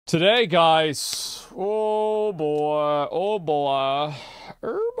Today, guys, oh boy,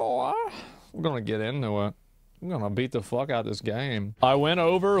 we're gonna get into it. I'm gonna beat the fuck out of this game. I went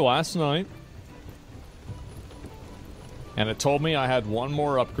over last night, and it told me I had one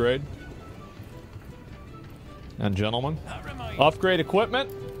more upgrade. And gentlemen, upgrade equipment.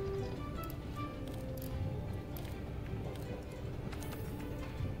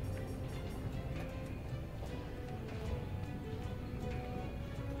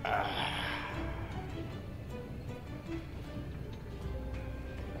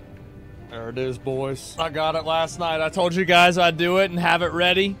 There it is, boys. I got it last night. I told you guys I'd do it and have it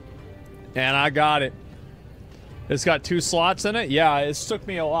ready. And I got it. It's got 2 slots in it. Yeah, it's took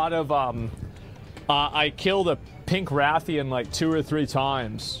me a lot of, I killed a pink Rathian like 2 or 3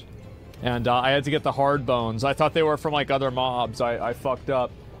 times. And I had to get the hard bones. I thought they were from like other mobs. I fucked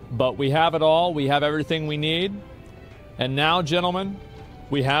up. But we have it all. We have everything we need. And now, gentlemen,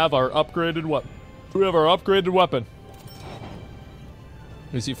 we have our upgraded weapon. We have our upgraded weapon.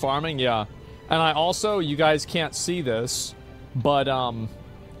 Is he farming? Yeah. And I also, you guys can't see this, but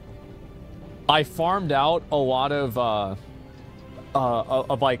I farmed out a lot of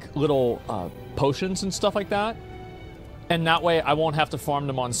like little potions and stuff like that. And that way I won't have to farm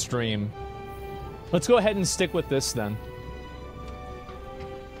them on stream. Let's go ahead and stick with this then.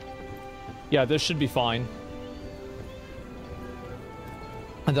 Yeah, this should be fine.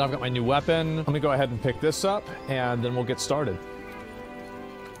 And then I've got my new weapon. Let me go ahead and pick this up, and then we'll get started.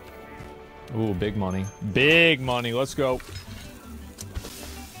 Ooh, big money. Big money. Let's go.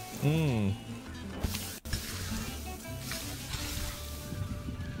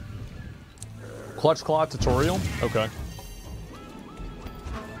 Clutch Claw tutorial? Okay.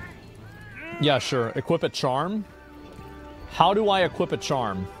 Yeah, sure. Equip a charm. How do I equip a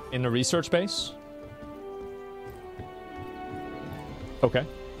charm? In the research base? Okay.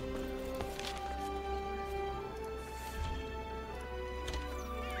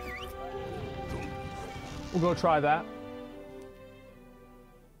 We'll go try that.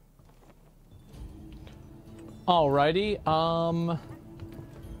 Alrighty,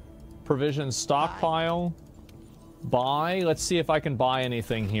 provision stockpile. Buy. Let's see if I can buy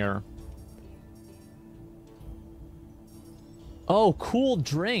anything here. Oh, cool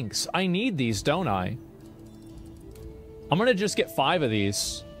drinks. I need these, don't I? I'm gonna just get 5 of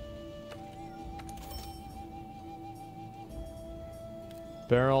these.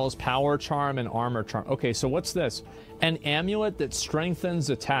 Barrels, power charm, and armor charm. Okay, so what's this? An amulet that strengthens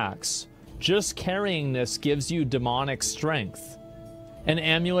attacks. Just carrying this gives you demonic strength. An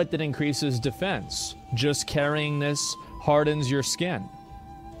amulet that increases defense. Just carrying this hardens your skin.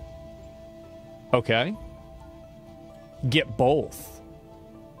 Okay. Get both.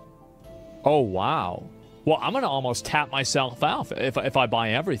 Oh, wow. Well, I'm gonna almost tap myself out if I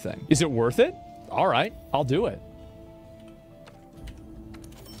buy everything. Is it worth it? All right, I'll do it.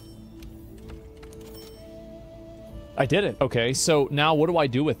 I did it. Okay, so now what do I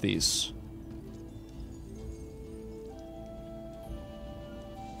do with these?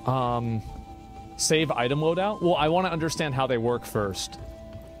 Save item loadout? Well, I want to understand how they work first.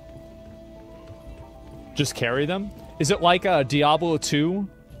 Just carry them? Is it like a Diablo 2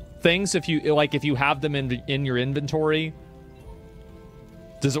 things? If you have them in your inventory,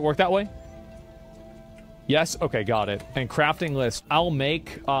 does it work that way? Yes? Okay, got it. And crafting list. I'll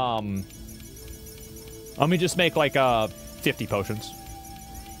make, let me just make like 50 potions.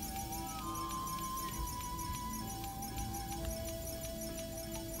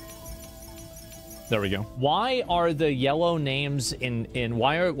 There we go. Why are the yellow names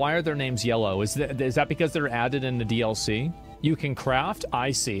why are their names yellow? Is that because they're added in the DLC? You can craft?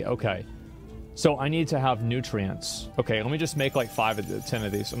 I see. Okay. So I need to have nutrients. Okay, let me just make like 10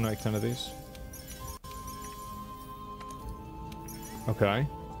 of these. I'm gonna make 10 of these. Okay.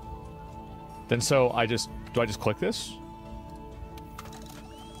 Then so do I just click this?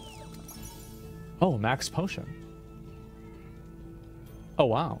 Oh, max potion. Oh,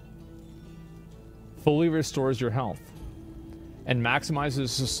 wow. Fully restores your health and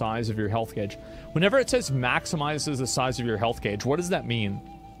maximizes the size of your health gauge. Whenever it says maximizes the size of your health gauge, what does that mean?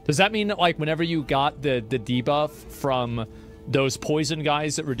 Does that mean that like whenever you got the debuff from those poison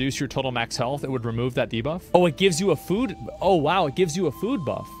guys that reduce your total max health, it would remove that debuff? Oh, it gives you a food... Oh, wow, it gives you a food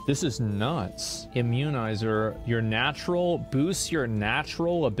buff. This is nuts. Immunizer, boosts your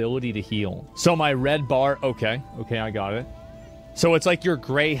natural ability to heal. So my red bar... Okay, I got it. So it's like your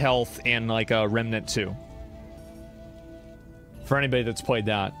gray health in like a Remnant 2. For anybody that's played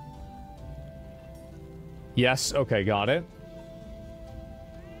that. Yes, okay, got it.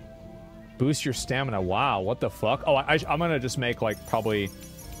 Boost your stamina. Wow, what the fuck? Oh, I'm gonna just make like probably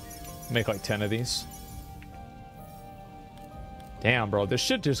Make like 10 of these. Damn, bro. This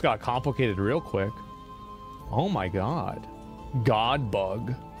shit just got complicated real quick. Oh my god. God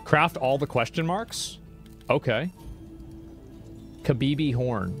bug. Craft all the question marks? Okay. Kabibi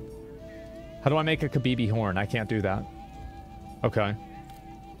horn. How do I make a Kabibi horn? I can't do that. Okay.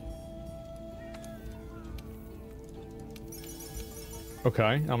 Okay,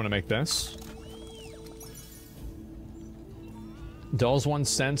 I'm gonna make this. Dulls one's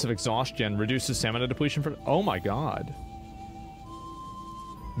sense of exhaustion, reduces stamina depletion for... Oh my god.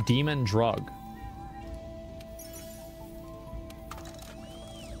 Demon drug.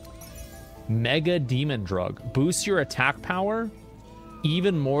 Mega demon drug. Boosts your attack power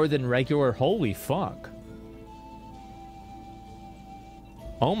even more than regular... Holy fuck.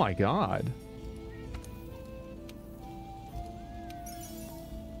 Oh my god.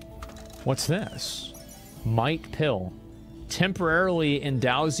 What's this? Might pill. Temporarily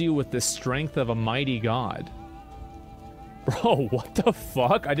endows you with the strength of a mighty god. Bro, what the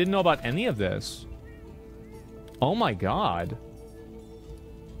fuck? I didn't know about any of this. Oh my god.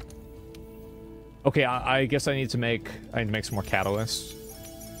 Okay, I guess I need to make some more catalysts.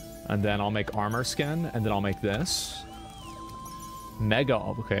 And then I'll make armor skin, and then I'll make this. Mega,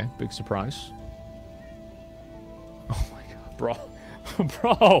 okay, big surprise. Oh my god, bro.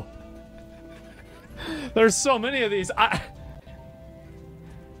 Bro! There's so many of these.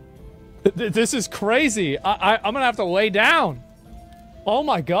 This is crazy. I'm gonna have to lay down. Oh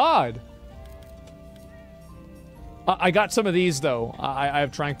my god. I got some of these though. I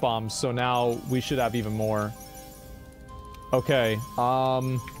have tranq bombs, so now we should have even more. Okay.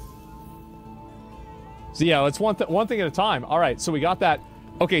 So yeah, let's one thing at a time. All right, so we got that.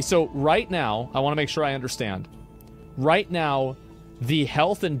 Okay, so right now, I want to make sure I understand. Right now, the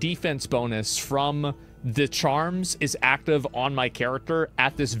health and defense bonus from the charms is active on my character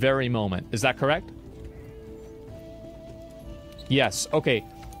at this very moment. Is that correct? Yes. Okay.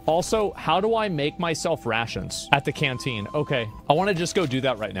 Also, how do I make myself rations at the canteen? Okay. I want to just go do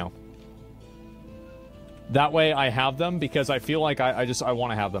that right now. That way I have them because I feel like I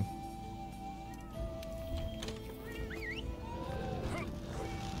want to have them.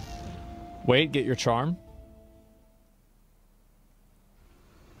 Wait, get your charm.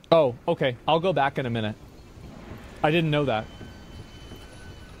 Oh, okay. I'll go back in a minute. I didn't know that.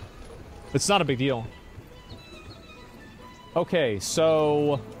 It's not a big deal. Okay,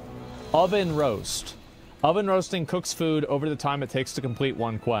 so... Oven roast. Oven roasting cooks food over the time it takes to complete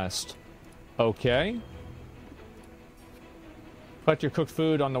one quest. Okay. Collect your cooked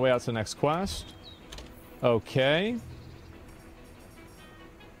food on the way out to the next quest. Okay.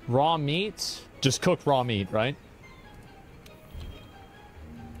 Raw meat. Just cook raw meat, right?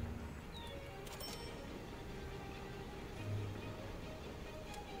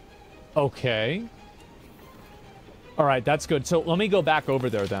 Okay. All right, that's good. So let me go back over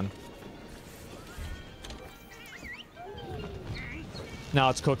there then. Now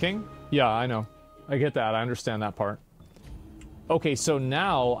it's cooking? Yeah, I know. I get that. I understand that part. Okay, so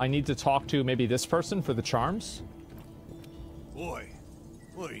now I need to talk to maybe this person for the charms. Boy,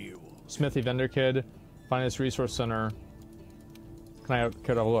 what are you? Smithy vendor kid. Finance resource center. Can I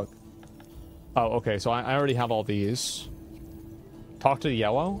have a look? Oh, okay. So I already have all these. Talk to the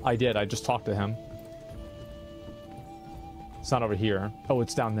yellow? I did. I just talked to him. It's not over here. Oh,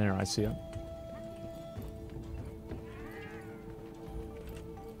 it's down there. I see it.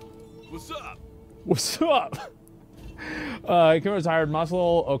 What's up? What's up? Can retired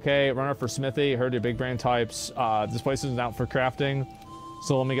muscle. Okay, runner for Smithy. Heard your big brain types. This place isn't out for crafting.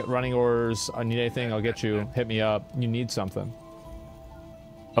 So let me get running orders. I need anything, I'll get you. Hit me up. You need something.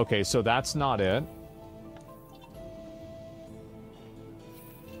 Okay, so that's not it.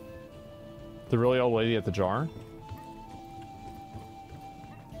 The really old lady at the jar?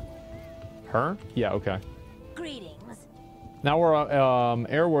 Her? Yeah, okay. Greetings. Now we're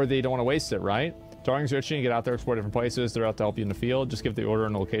airworthy, don't want to waste it, right? Darling's itching, get out there, explore different places. They're out to help you in the field. Just give the order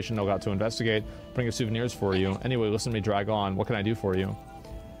and the location they'll got to investigate. Bring us souvenirs for you. Anyway, listen to me drag on. What can I do for you?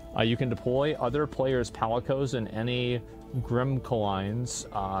 You can deploy other players' palicos in any Grimcolines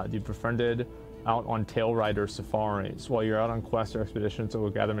you've befriended out on tail rider safaris. While you're out on quests or expeditions, it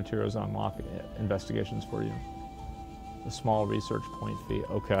will gather materials and unlock investigations for you. A small research point fee.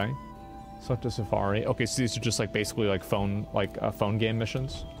 Okay. Select a safari. Okay, so these are just like basically like phone game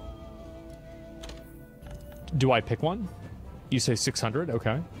missions. Do I pick one? You say 600?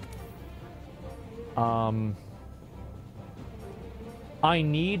 Okay. I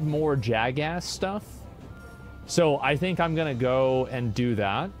need more Jagass stuff. So I think I'm gonna go and do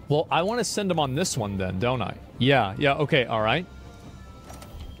that. Well, I want to send them on this one then, don't I? Yeah, okay, all right.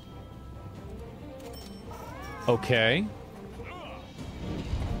 Okay.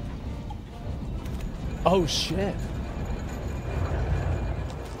 Oh, shit.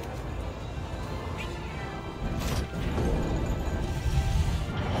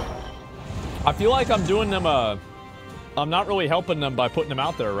 I feel like I'm doing them I'm not really helping them by putting them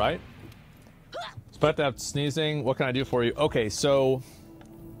out there, right? But that's sneezing. What can I do for you? Okay, so...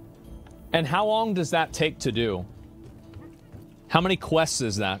 And how long does that take to do? How many quests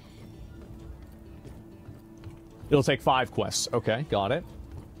is that? It'll take 5 quests. Okay, got it.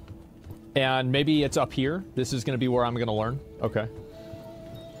 And maybe it's up here. This is going to be where I'm going to learn. Okay.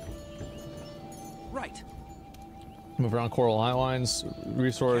 Right. Move around coral outlines.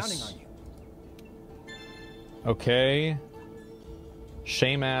 Resource. Counting on you. Okay.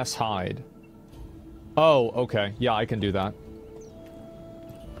 Shame ass hide. Oh, okay. Yeah, I can do that.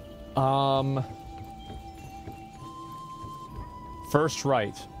 First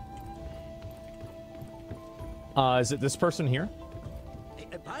right. Is it this person here?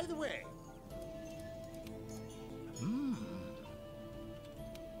 By the way.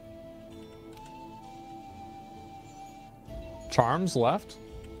 Charms left?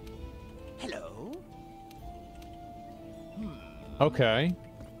 Hello? Okay.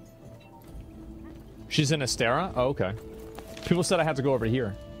 She's in Astera? Oh, okay. People said I had to go over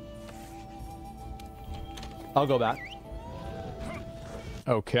here. I'll go back.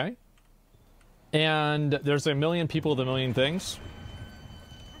 Okay. And there's a million people with a million things.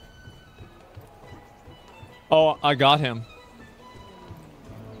 Oh, I got him.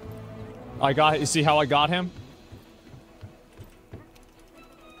 You see how I got him?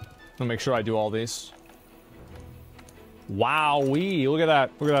 I'll make sure I do all these. Wowee, look at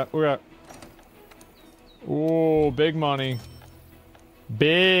that. Look at that. Look at that. Ooh, big money.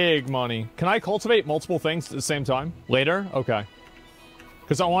 Big money. Can I cultivate multiple things at the same time? Later? Okay.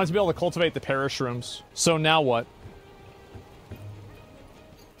 Because I wanted to be able to cultivate the perish rooms. So now what?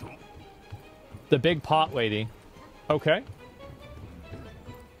 The big pot lady. Okay.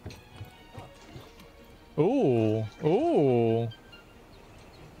 Ooh. Ooh.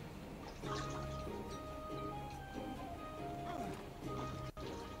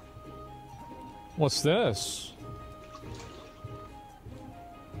 What's this?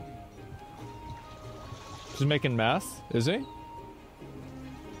 He's making meth, is he?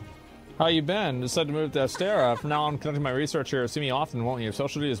 How you been? Decided to move to Astera. From now on, I'm conducting my research here. See me often, won't you?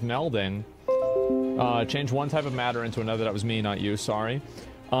 Social is melding. Change one type of matter into another. That was me, not you. Sorry.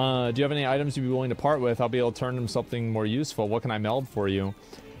 Do you have any items you'd be willing to part with? I'll be able to turn them something more useful. What can I meld for you?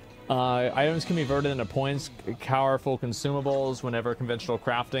 Items can be converted into points, powerful consumables, whenever conventional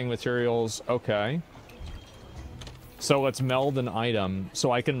crafting materials. Okay. So let's meld an item.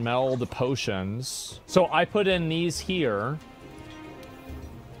 So I can meld potions. So I put in these here.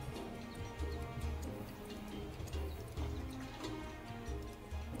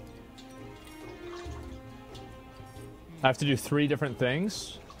 I have to do 3 different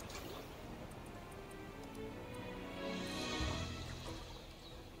things.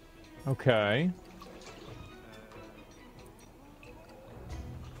 Okay.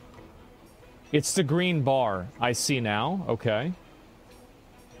 It's the green bar. I see now. Okay.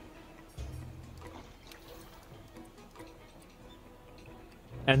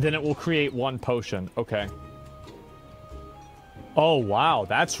 And then it will create 1 potion. Okay. Oh, wow.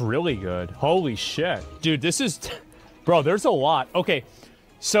 That's really good. Holy shit. Dude, this is... Bro, there's a lot. Okay.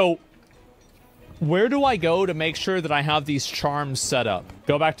 So... where do I go to make sure that I have these charms set up?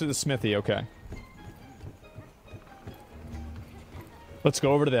 Go back to the smithy, okay. Let's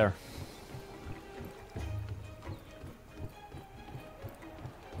go over to there.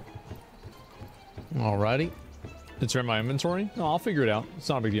 Alrighty. It's in my inventory? No, I'll figure it out. It's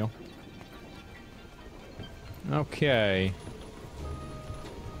not a big deal. Okay.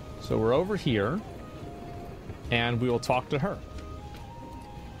 So we're over here. And we will talk to her.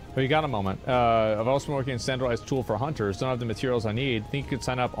 But you got a moment. I've also been working on a standardized tool for hunters. Don't have the materials I need. Think you could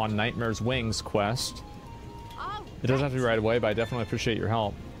sign up on Nightmare's Wings quest. It doesn't have to be right away, but I definitely appreciate your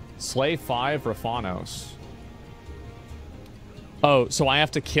help. Slay 5 Rafanos. Oh, so I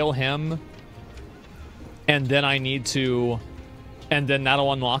have to kill him. And then I need to... and then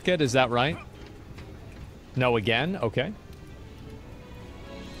that'll unlock it? Is that right? No, again? Okay.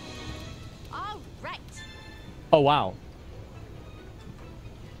 All right. Oh, wow.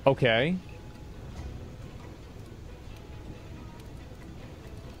 Okay.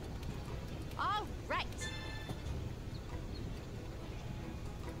 All right.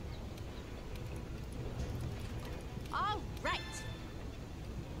 All right.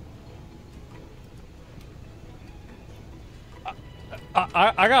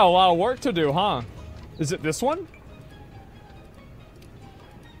 I got a lot of work to do, huh? Is it this one?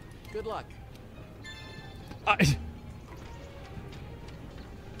 Good luck.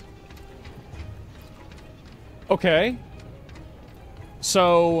 Okay.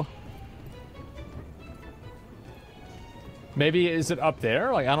 So maybe is it up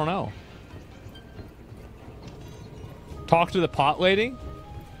there? Like, I don't know. Talk to the pot lady?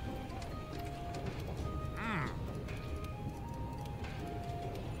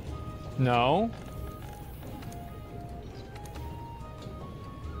 No.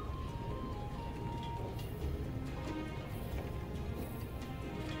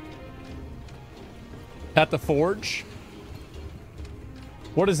 At the forge?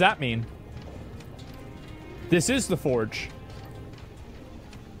 What does that mean? This is the forge.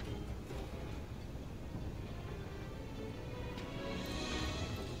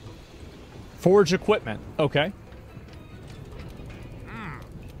 Forge equipment. Okay.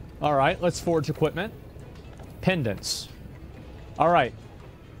 All right, let's forge equipment. Pendants. All right.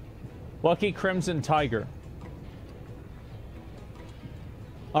 Lucky Crimson Tiger.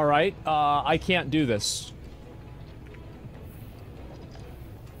 All right, I can't do this.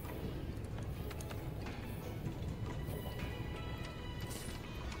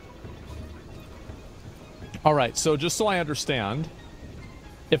 All right, so just so I understand,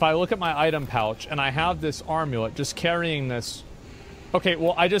 if I look at my item pouch and I have this armulet just carrying this... Okay,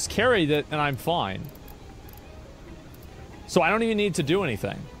 well, I just carried it and I'm fine. So I don't even need to do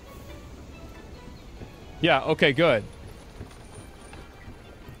anything. Yeah, okay, good.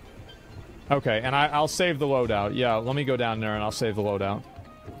 Okay, and I'll save the loadout. Yeah, let me go down there and I'll save the loadout.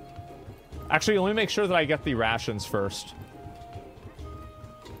 Actually, let me make sure that I get the rations first.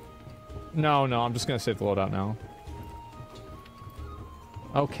 No, I'm just gonna save the loadout now.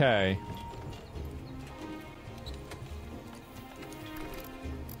 Okay.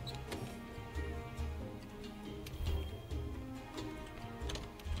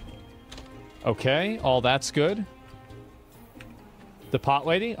 Okay, all that's good. The pot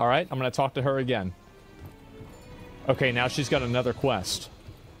lady? Alright, I'm gonna talk to her again. Okay, now she's got another quest.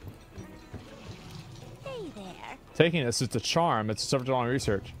 Hey there. Taking this, it's a charm. It's a subject on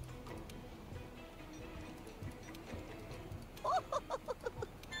research.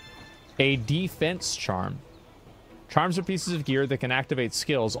 A defense charm. Charms are pieces of gear that can activate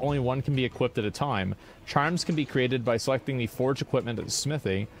skills. Only one can be equipped at a time. Charms can be created by selecting the forge equipment at the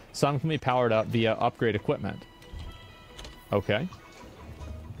smithy. Some can be powered up via upgrade equipment. Okay.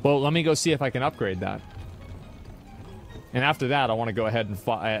 Well, let me go see if I can upgrade that. And after that, I want to go ahead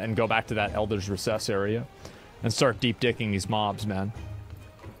and go back to that Elder's Recess area and start deep dicking these mobs, man.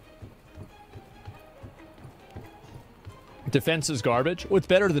 Defense is garbage. Well, it's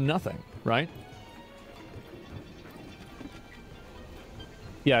better than nothing, right?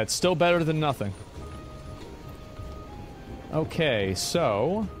 Yeah, it's still better than nothing. Okay,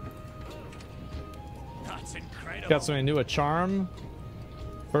 so... That's incredible. Got something new, a charm.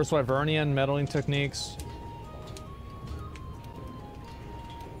 First Wyvernian, meddling techniques.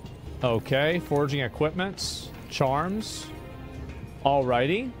 Okay, forging equipments. Charms.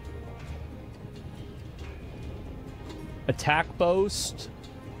 Alrighty. Attack boast.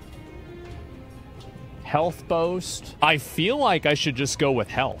 Health boast. I feel like I should just go with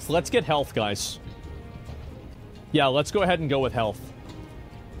health. Let's get health, guys. Yeah, let's go ahead and go with health.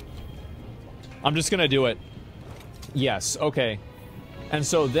 I'm just gonna do it. Yes, okay. And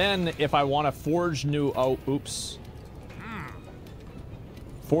so then, if I want to forge new... Oh, oops.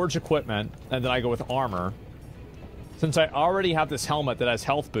 Forge equipment, and then I go with armor. Since I already have this helmet that has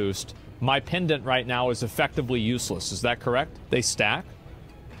health boost, my pendant right now is effectively useless. Is that correct? They stack?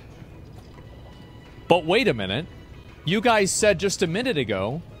 But wait a minute. You guys said just a minute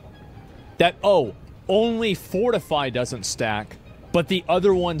ago that, oh, only Fortify doesn't stack, but the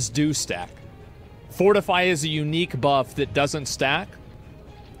other ones do stack. Fortify is a unique buff that doesn't stack?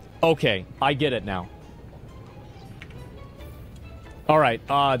 Okay, I get it now. Alright,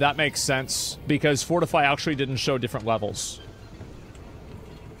 that makes sense, because Fortify actually didn't show different levels.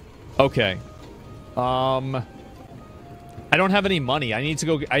 Okay. I don't have any money. I need to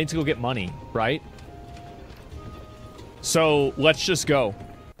go get money, right? So, let's just go.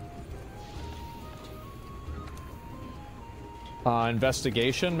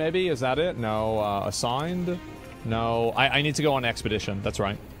 Investigation, maybe? Is that it? No. Assigned? No. I need to go on expedition. That's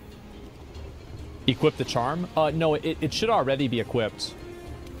right. Equip the charm? No, it should already be equipped.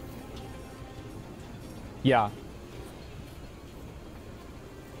 Yeah.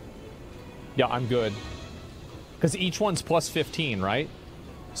 Yeah, I'm good. Because each one's plus 15, right?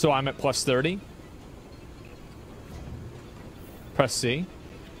 So I'm at plus 30. Press C.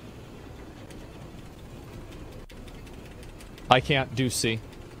 I can't do C.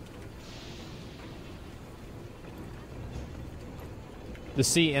 The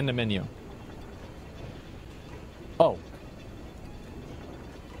C in the menu. Oh.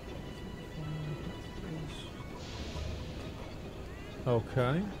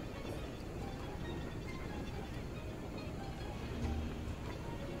 Okay.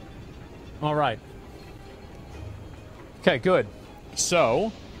 All right. Okay, good.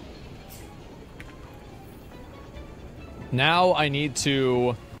 So now I need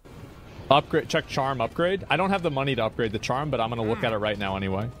to upgrade, check charm upgrade. I don't have the money to upgrade the charm, but I'm going to look at it right now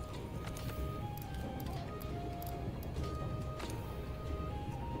anyway.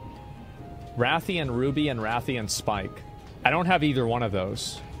 Rathy and Ruby and Rathy and Spike. I don't have either one of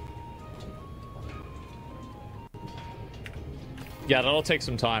those. Yeah, that'll take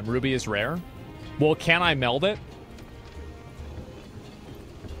some time. Ruby is rare. Well, can I meld it?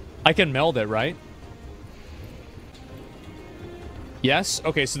 I can meld it, right? Yes?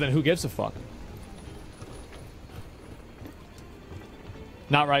 Okay, so then who gives a fuck?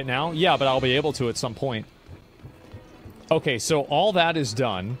 Not right now? Yeah, but I'll be able to at some point. Okay, so all that is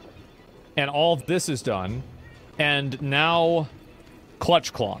done. And all of this is done. And now...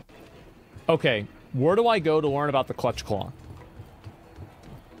 Clutch Claw. Okay, where do I go to learn about the Clutch Claw?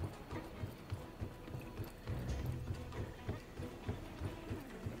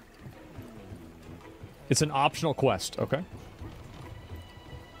 It's an optional quest, okay?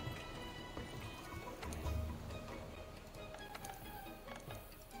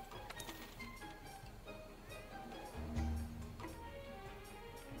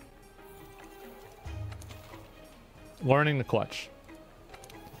 Learning the clutch.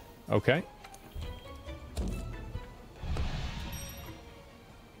 Okay.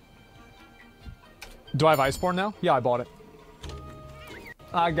 Do I have Iceborne now? Yeah, I bought it.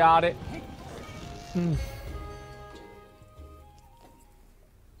 I got it.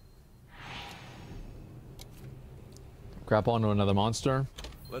 Grab onto another monster.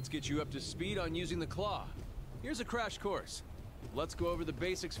 Let's get you up to speed on using the claw. Here's a crash course. Let's go over the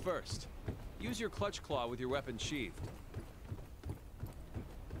basics first. Use your clutch claw with your weapon sheathed.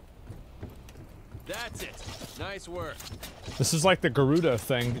 That's it. Nice work. This is like the Garuda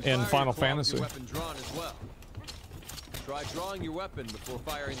thing in Fire Final your claw Fantasy. with your weapon drawn as well. Try drawing your weapon before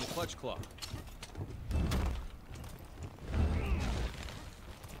firing the clutch claw.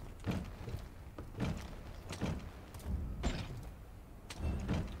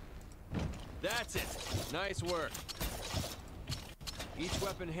 That's it. Nice work. Each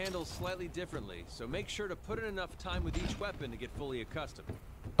weapon handles slightly differently, so make sure to put in enough time with each weapon to get fully accustomed.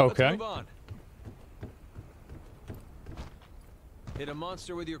 Okay. Let's move on. Hit a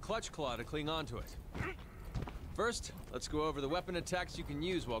monster with your clutch claw to cling onto it. First, let's go over the weapon attacks you can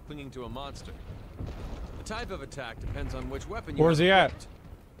use while clinging to a monster. The type of attack depends on which weapon you Where's he at?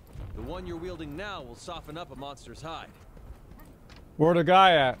 The one you're wielding now will soften up a monster's hide. Where the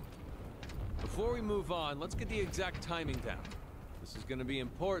guy at? Before we move on, let's get the exact timing down. This is going to be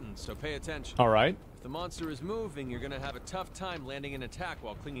important, so pay attention. All right. If the monster is moving, you're going to have a tough time landing an attack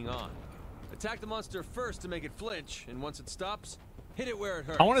while clinging on. Attack the monster first to make it flinch, and once it stops, hit it where it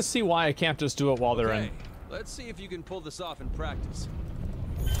hurts. I want to see why I can't just do it while they're in. Let's see if you can pull this off in practice.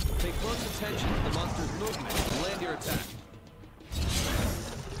 Pay close attention to the monster's movement and land your attack.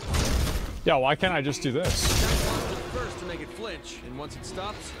 Yeah, why can't I just do this? Attack the monster first to make it flinch, and once it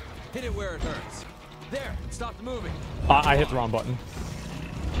stops, hit it where it hurts. There, it stopped moving. I hit the wrong button.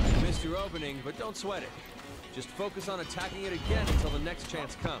 You missed your opening, but don't sweat it. Just focus on attacking it again until the next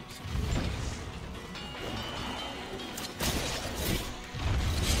chance comes.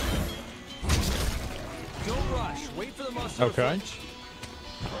 Don't rush. Wait for the monster to flinch.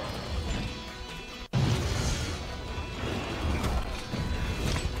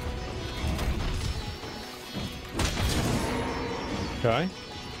 Okay.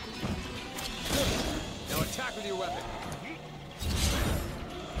 Now attack with your weapon.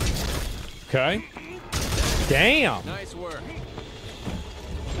 Okay. Damn. Nice work.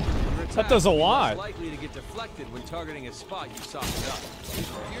 That does a lot. Less likely to get deflected when targeting a spot you softened up.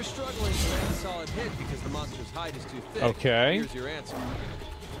 If you're struggling to land a solid hit because the monster's hide is too thick, okay, here's your answer.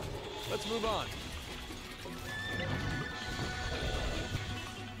 Let's move on.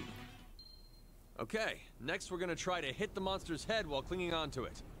 Okay, next we're going to try to hit the monster's head while clinging onto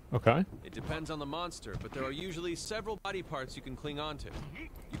it. Okay. It depends on the monster, but there are usually several body parts you can cling onto.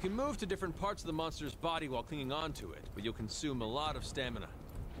 You can move to different parts of the monster's body while clinging onto it, but you'll consume a lot of stamina.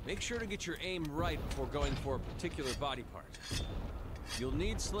 Make sure to get your aim right before going for a particular body part. You'll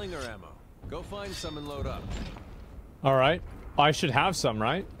need slinger ammo. Go find some and load up. All right. I should have some,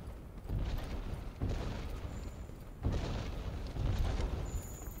 right?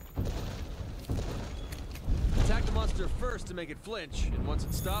 monster first to make it flinch, and once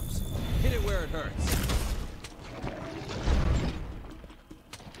it stops, hit it where it hurts.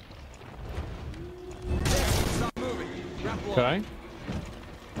 There, stop moving. Grapple Okay. on.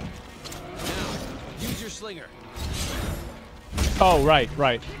 Now, use your slinger. Oh, right.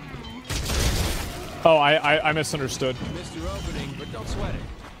 Oh, I misunderstood. You missed your opening, but don't sweat it.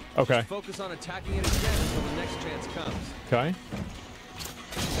 Okay. Just focus on attacking it again until the next chance comes. Okay.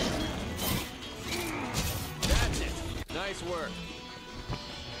 That's it. Nice work.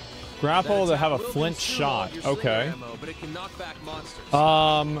 Grapple That to have a attack will flint consume all shot. of your slinger Okay. ammo, but it can knock back monsters.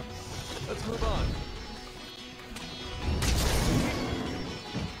 Let's move on.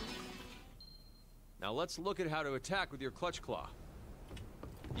 Now let's look at how to attack with your clutch claw.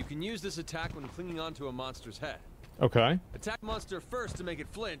 You can use this attack when clinging onto a monster's head. Okay. Attack monster first to make it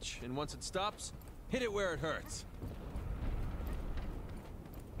flinch, and once it stops, hit it where it hurts.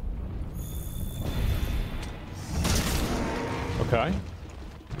 Okay.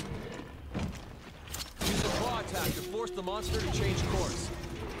 Use the claw attack to force the monster to change course.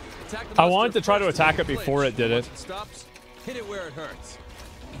 Attack the I monster wanted to try to first attack make it before flinch, it did and it. Once it stops, hit it where it hurts.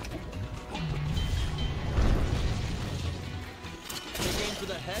 Take aim for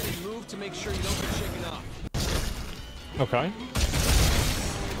the head and move to make sure you don't get shaken off. Okay.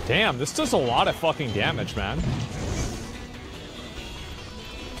 Damn, this does a lot of fucking damage, man.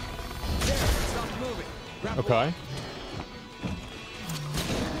 There, stop moving. Grapple Okay. on.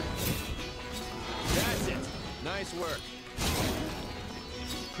 That's it. Nice work.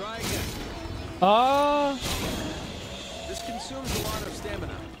 Try again. This consumes a lot of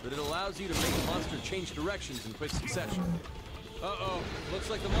stamina, but it allows you to make the monster change directions in quick succession. Uh-oh, looks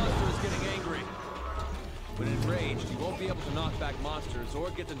like the monster is getting angry. When enraged, you won't be able to knock back monsters or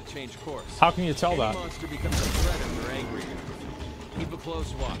get them to change course. How can you tell Any that? monster becomes a threat if they're angry. Keep a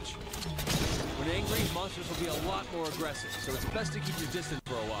close watch. When angry, monsters will be a lot more aggressive, so it's best to keep your distance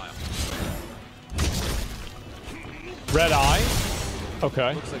for a while. Red eye.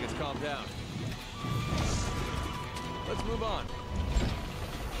 Okay. Looks like it's calmed down. Let's move on.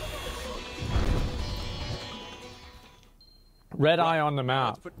 Red eye on the Now map.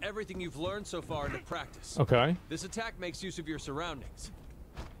 let's put everything you've learned so far into practice. Okay. This attack makes use of your surroundings.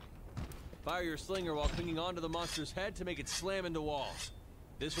 Fire your slinger while clinging onto the monster's head to make it slam into walls.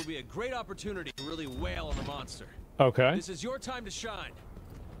 This will be a great opportunity to really wail on the monster. Okay. This is your time to shine.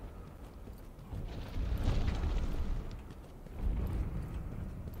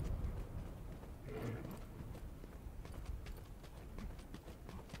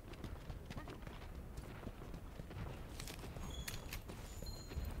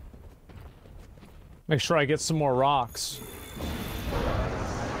 Make sure I get some more rocks.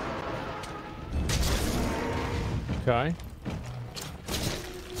 Okay.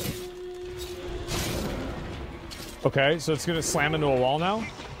 Okay, so it's gonna slam into a wall now?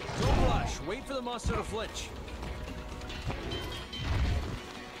 Don't rush. Wait for the monster to flinch.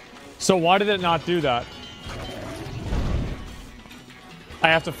 So why did it not do that? I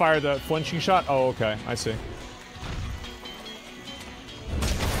have to fire the flinching shot? Oh, okay. I see.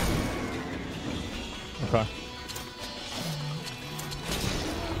 Okay.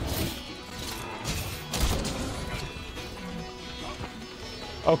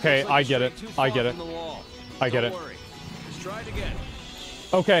 Okay, I get it. I get it. I get it. Don't worry. Just try it again.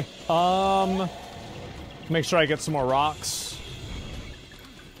 Okay. Make sure I get some more rocks.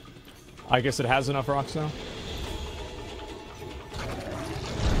 I guess it has enough rocks now.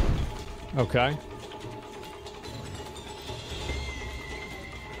 Okay.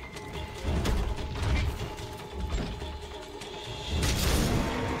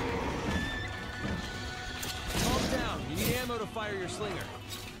 Calm down. You need ammo to fire your slinger.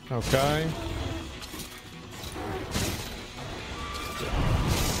 Okay.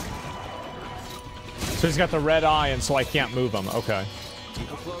 So he's got the red eye, and so I can't move him. Okay.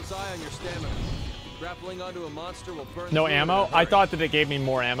 Keep a close eye on your stamina. Grappling onto a monster will burn. No through it ammo? in a I hurry. thought that it gave me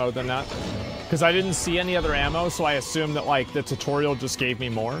more ammo than that. Because I didn't see any other ammo, so I assumed that, like, the tutorial just gave me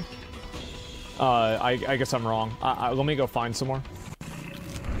more. I guess I'm wrong. Let me go find some more.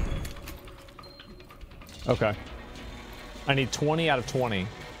 Okay. I need 20 out of 20.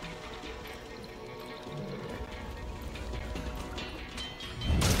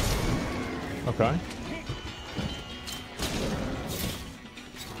 Okay.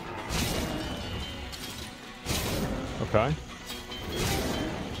 Okay.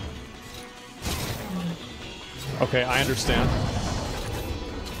 Okay, I understand.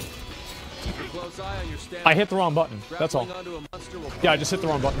 Keep a close eye on your stamina. I hit the wrong button. That's all. Grappling onto a monster will Yeah, I burn just hit the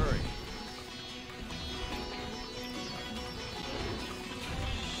through wrong it in a button. hurry.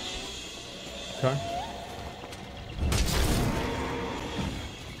 Okay.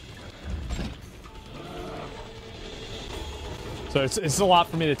 So it's a lot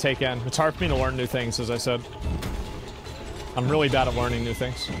for me to take in. It's hard for me to learn new things, as I said. I'm really bad at learning new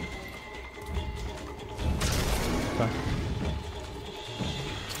things. Okay.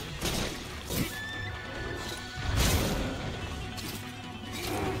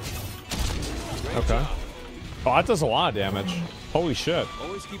 Okay. Oh, that does a lot of damage. Holy shit.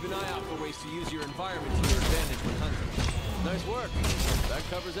 Always keep an eye out for ways to use your environment to your advantage when hunting. Nice work. That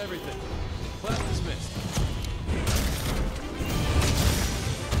covers everything. Class dismissed.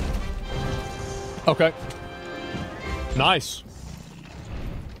 Okay. Nice.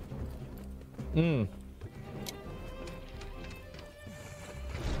 Hmm.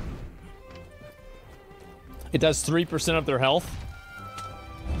 It does 3% of their health.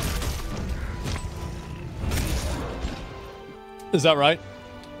 Is that right?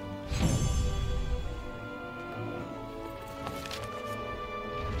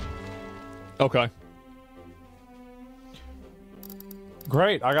 Okay.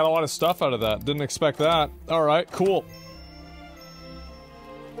 Great. I got a lot of stuff out of that. Didn't expect that. All right, cool.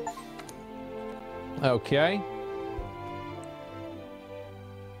 Okay.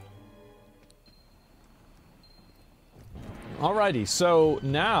 Alrighty, so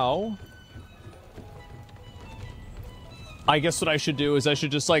now I guess what I should do is I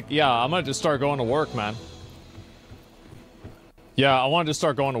should just like, yeah, I'm gonna just start going to work, man. Yeah, I want to just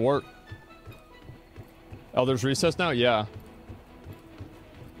start going to work. Elder's Recess now? Yeah.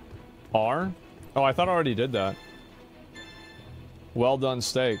 R? Oh, I thought I already did that. Well done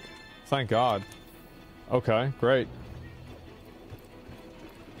steak. Thank God. Okay, great.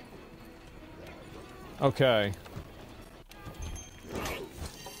 Okay.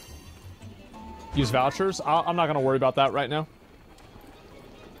 Use vouchers? I'm not going to worry about that right now.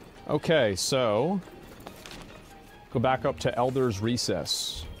 Okay, so... Go back up to Elder's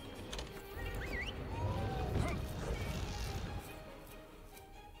Recess.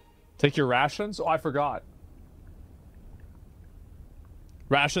 Take your rations? Oh, I forgot.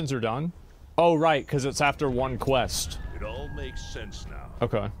 Rations are done? Oh, right, because it's after one quest. It all makes sense now.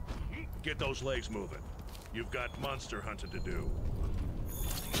 Okay. Get those legs moving. You've got monster hunting to do.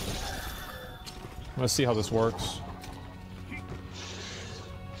 Let's see how this works.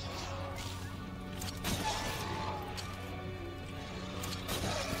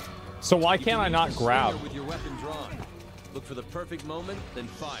 So why can't I not grab? With your weapon drawn. Look for the perfect moment, then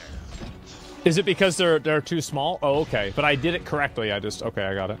fire. Is it because they're too small? Oh, okay. But I did it correctly. Okay,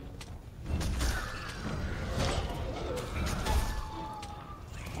 I got it.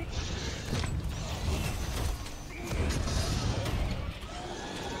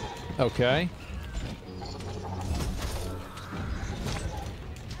 Okay.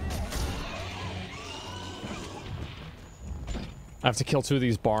 I have to kill 2 of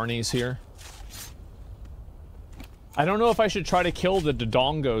these Barneys here. I don't know if I should try to kill the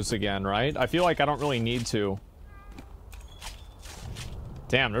Dodongos again, right? I feel like I don't really need to.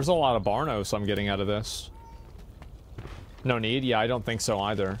 Damn, there's a lot of Barnos I'm getting out of this. No need? Yeah, I don't think so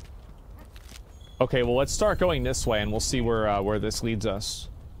either. Okay, well, let's start going this way and we'll see where this leads us.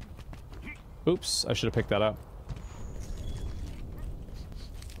 Oops, I should have picked that up.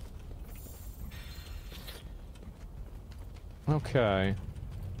 Okay.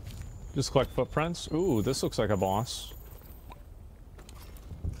 Just collect footprints. Ooh, this looks like a boss.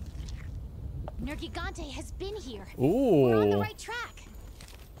 Nergigante has been here. Ooh. We're on the right track.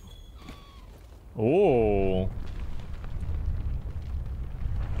 Ooh.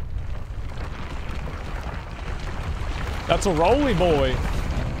 That's a roly boy.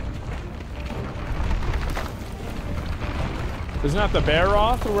 Isn't that the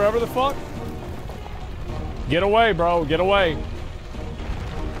Baroth or wherever the fuck? Get away, bro. Get away.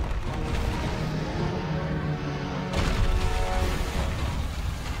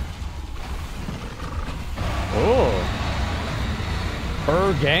 Oh.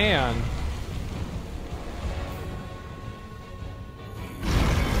 Ergan.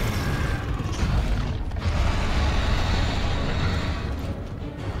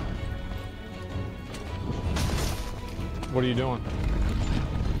 What are you doing?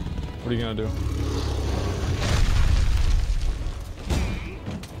 What are you gonna do?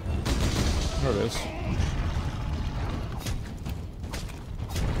 There it is.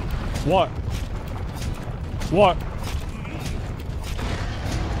 What? What?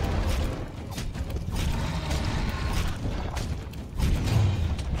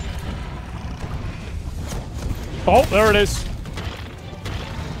 Oh, there it is.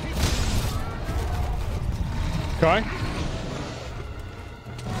 Okay.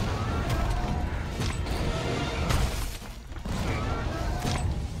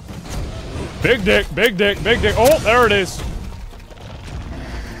 Big dick, big dick, big dick. Oh, there it is.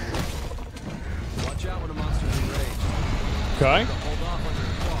 Okay. Hold off under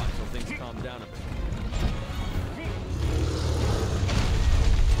the claw until things calm down a bit.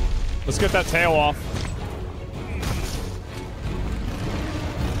 Let's get that tail off.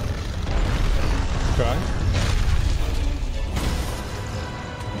 Okay.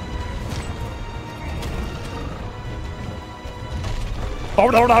 Oh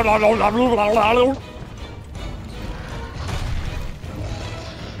no no no no no no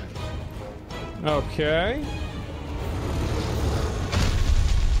no! Okay.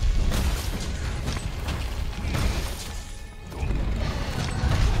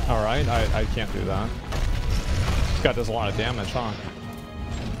 All right, I can't do that. This guy does a lot of damage, huh?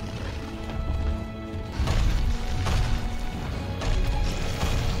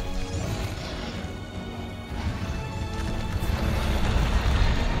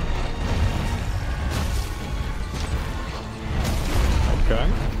 Okay.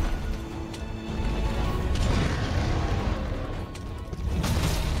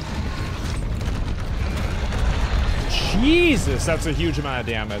 Jesus, that's a huge amount of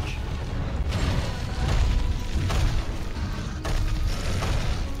damage.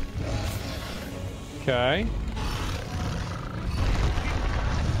 Okay.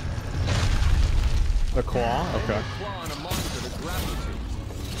 The claw? Okay. Claw on a monster to grapple to.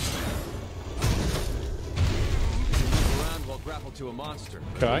 You can move around while grappled to a monster.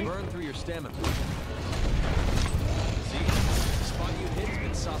 Okay. Burn through your stamina. See? The spot you hit's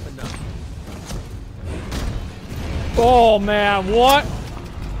been softened up. Oh man, what?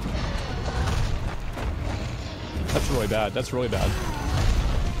 That's really bad. That's really bad.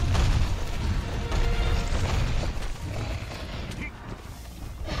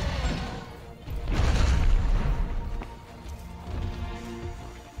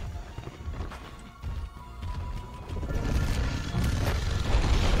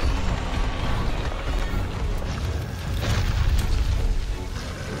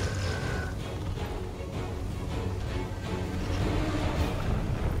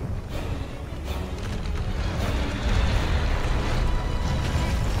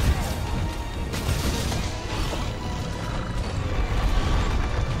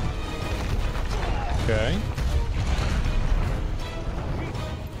 Okay.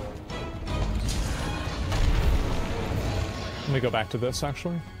 Let me go back to this,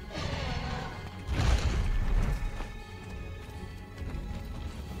 actually.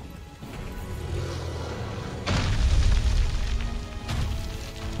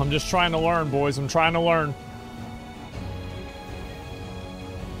 I'm just trying to learn, boys. I'm trying to learn.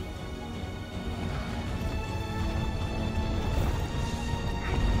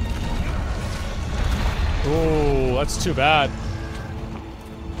 Oh, that's too bad.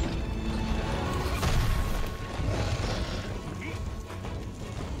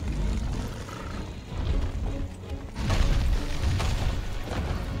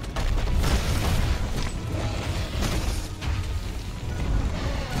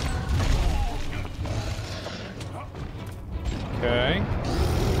 Okay.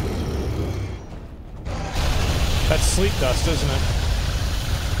 That's sleep dust, isn't it?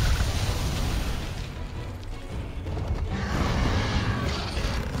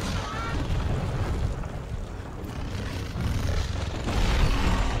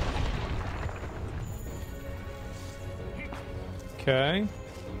 Okay.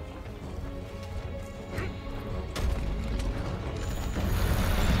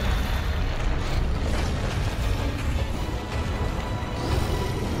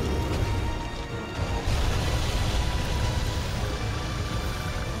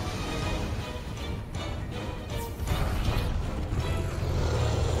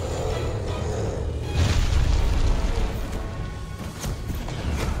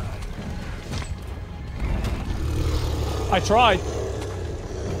 I tried.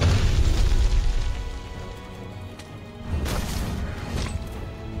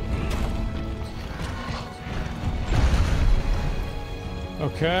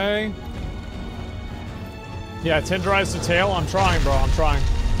 Okay. Yeah, tenderize the tail. I'm trying, bro. I'm trying.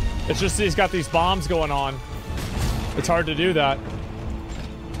 It's just he's got these bombs going on. It's hard to do that.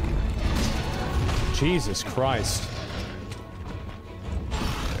 Jesus Christ.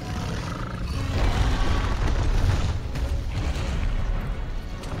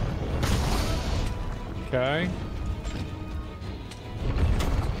 Okay.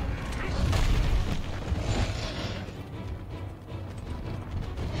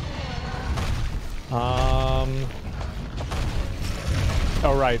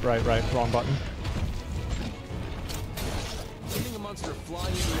 Oh, right. Wrong button. Hitting a monster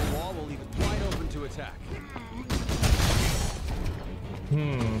flying into a wall will leave it wide open to attack.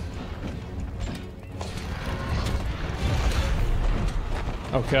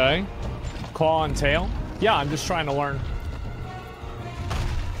 Okay. Claw and tail? Yeah, I'm just trying to learn.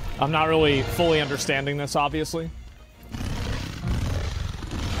 I'm not really fully understanding this, obviously.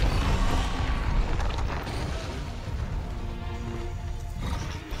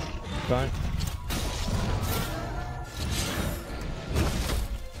 Okay.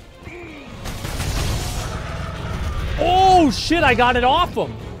 Oh, shit, I got it off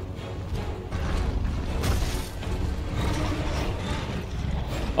him.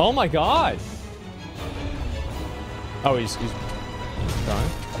 Oh my god. Oh, he's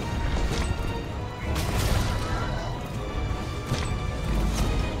done.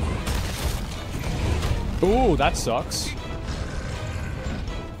 Ooh, that sucks.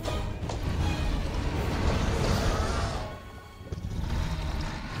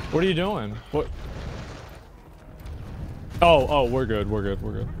 What are you doing? What? Oh, we're good, we're good,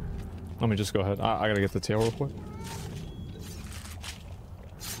 we're good. Let me just go ahead. I gotta get the tail real quick.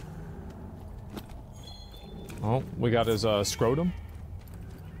 Oh, we got his scrotum.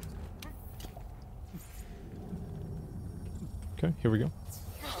 Okay, here we go.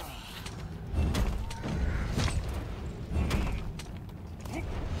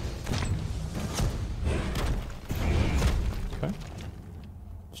 Okay.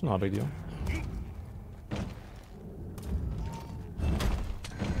 It's not a big deal.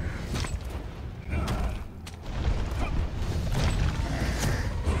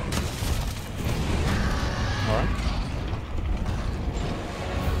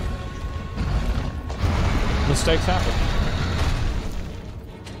 Mistakes happen.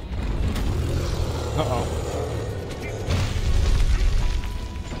 Uh-oh.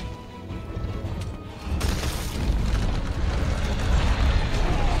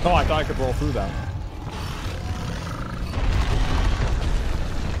 Oh, I thought I could roll through that.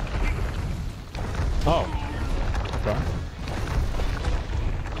 Oh. Okay.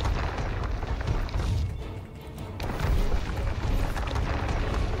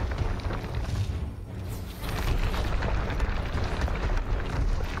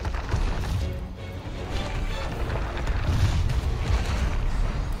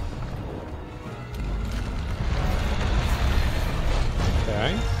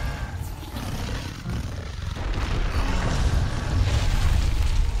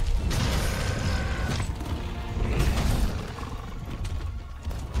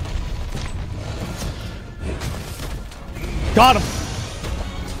 Got him!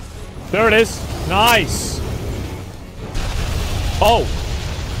 There it is. Nice! Oh!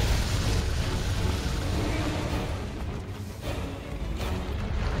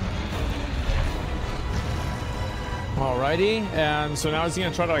 Alrighty, and so now is he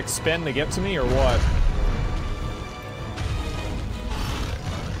gonna try to like spin to get to me or what?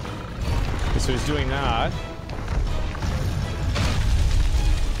 Okay, so he's doing that.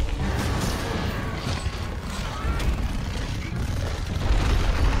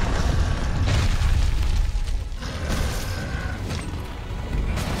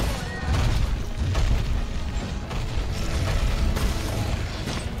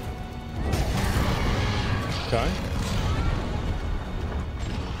 Okay.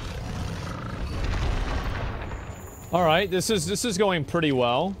 All right, this is going pretty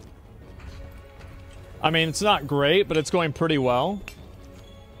well. I mean, it's not great, but it's going pretty well.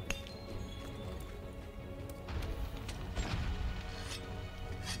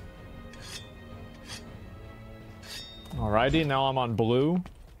 Alrighty, now I'm on blue.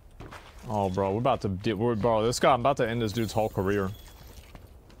 Oh, bro, bro, this guy, I'm about to end this dude's whole career.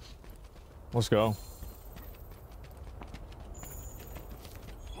 Let's go.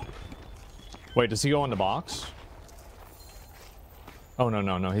 Wait, does he go in the box? Oh,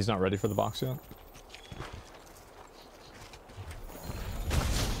 no, he's not ready for the box yet.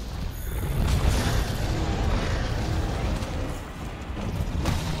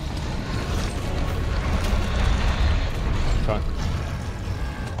 Okay.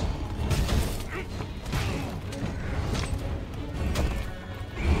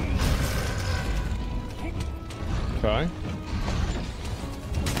 Okay.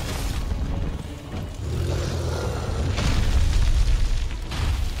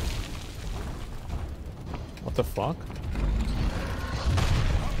 What the fuck?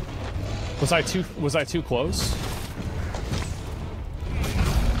 Was I too close?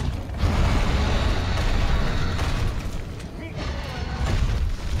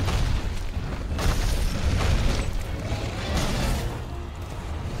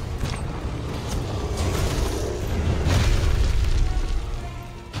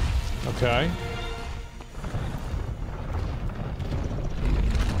 Okay.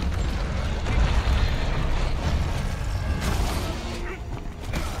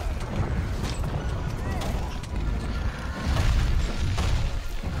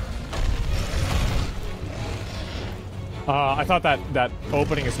 I thought that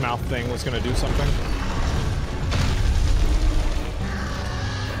opening his mouth thing was gonna do something.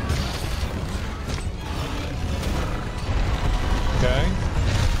 Okay.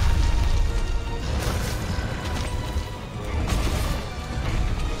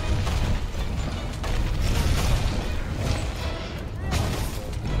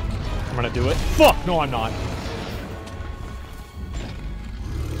 I'm gonna do it. Fuck! No, I'm not.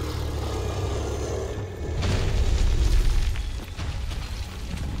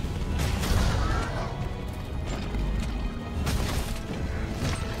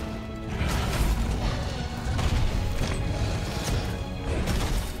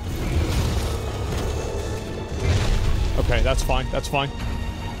 Okay, that's fine. That's fine.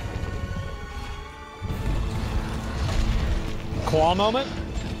 Claw moment?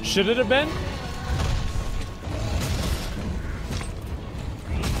 Should it have been?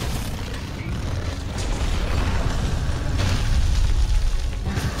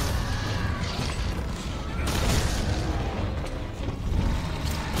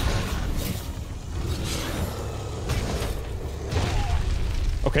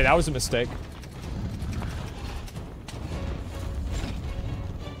 Okay, that was a mistake.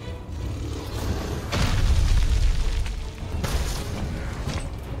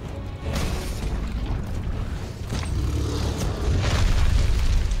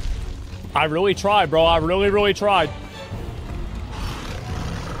 I really tried, bro. I really tried.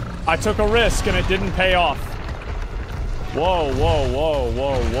 I took a risk and it didn't pay off. Whoa, whoa, whoa,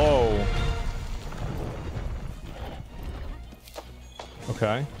 whoa, whoa.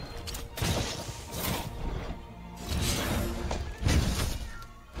 Okay.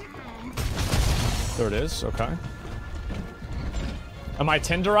 There it is. Okay. Am I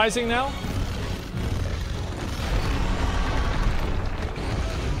tenderizing now?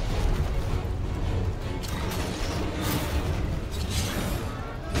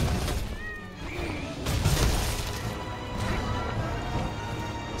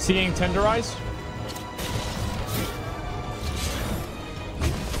 Seeing tenderize?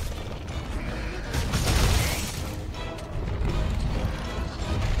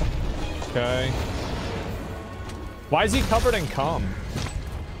 Okay. Why is he covered in cum?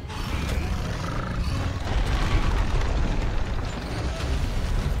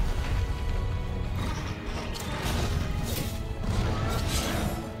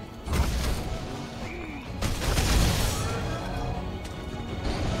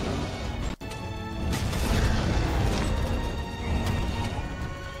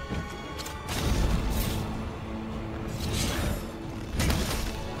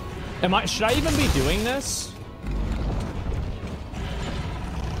 Should I even be doing this?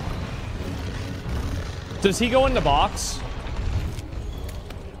 Does he go in the box?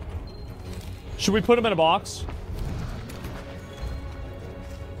 Should we put him in a box?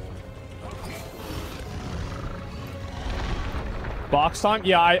 Box time?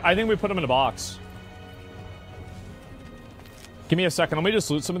 Yeah, I think we put him in a box. Give me a second. Let me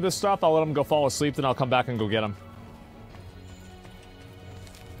just loot some of this stuff. I'll let him go fall asleep, then I'll come back and go get him.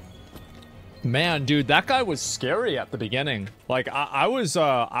 Man, dude, that guy was scary at the beginning. Like, I was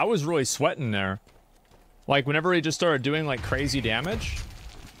really sweating there. Like, whenever he just started doing, like, crazy damage.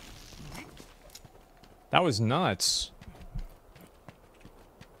 That was nuts.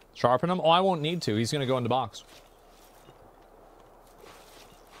 Sharpen him? Oh, I won't need to. He's gonna go in the box.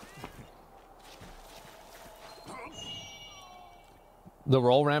 The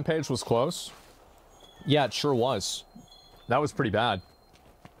roll rampage was close. Yeah, it sure was. That was pretty bad.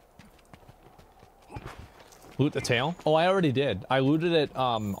 Loot the tail? Oh, I already did. I looted it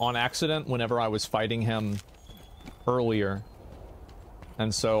on accident whenever I was fighting him earlier.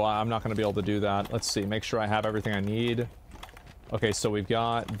 And so I'm not going to be able to do that. Let's see. Make sure I have everything I need. Okay, so we've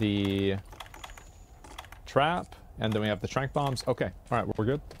got the trap, and then we have the trank bombs. Okay. All right, we're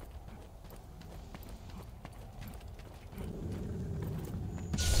good.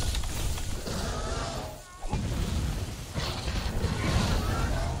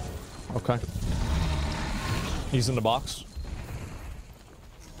 Okay. He's in the box.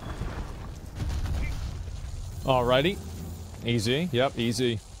 Alrighty. Easy. Yep,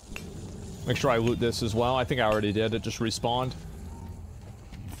 easy. Make sure I loot this as well. I think I already did. It just respawned.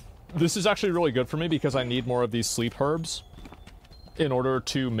 This is actually really good for me because I need more of these sleep herbs in order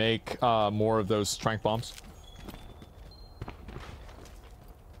to make more of those trank bombs.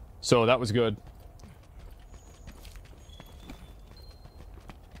 So that was good.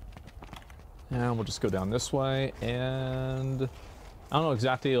 And we'll just go down this way, and I don't know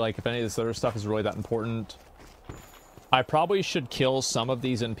exactly, like, if any of this other stuff is really that important. I probably should kill some of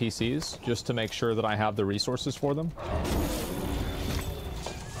these NPCs, just to make sure that I have the resources for them.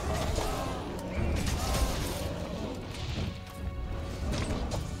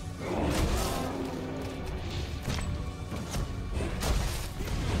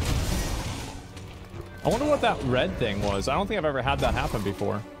 wonder what that red thing was. I don't think I've ever had that happen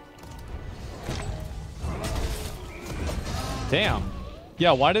before. Damn.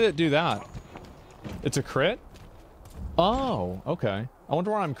 Yeah, why did it do that? It's a crit? Oh, okay. I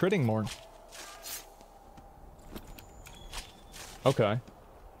wonder why I'm critting more. Okay.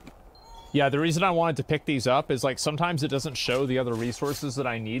 Yeah, the reason I wanted to pick these up is, like, sometimes it doesn't show the other resources that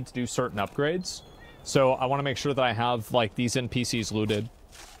I need to do certain upgrades. So I want to make sure that I have, like, these NPCs looted.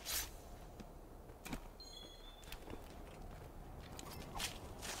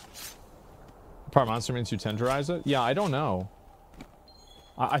 Part monster means you tenderize it? Yeah, I don't know.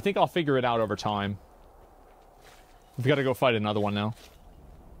 I think I'll figure it out over time. We've got to go fight another one now.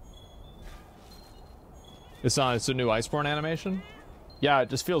 It's a new Iceborne animation? Yeah, it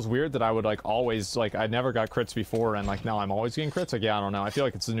just feels weird that I would, like, always, like, I never got crits before, and, like, now I'm always getting crits. Like, yeah, I don't know. I feel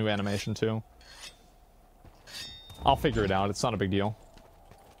like it's a new animation, too. I'll figure it out. It's not a big deal.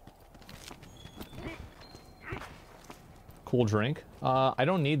 Cool drink. I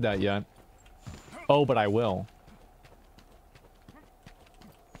don't need that yet. Oh, but I will.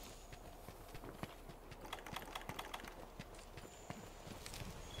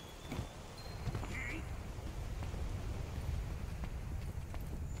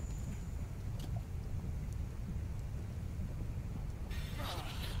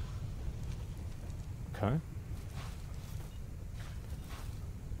 Okay.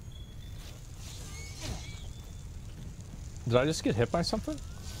 Did I just get hit by something?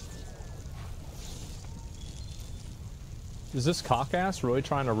 Is this cock-ass really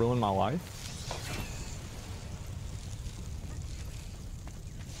trying to ruin my life?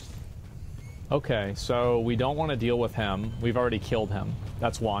 Okay, so we don't want to deal with him. We've already killed him.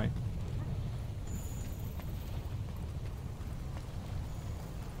 That's why.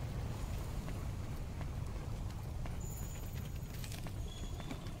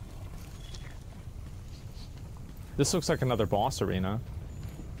 This looks like another boss arena.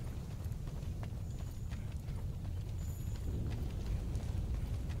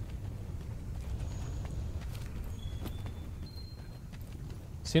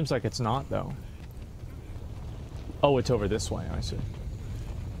 Seems like it's not, though. Oh, it's over this way, I see.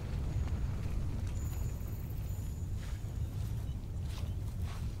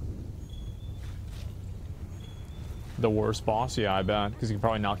 The worst boss? Yeah, I bet. Because he can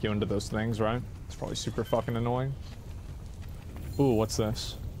probably knock you into those things, right? It's probably super fucking annoying. Ooh, what's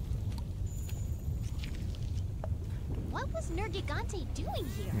this? What was Nergigante doing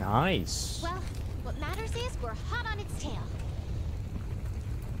here? Nice. Well, what matters is we're hot on its tail.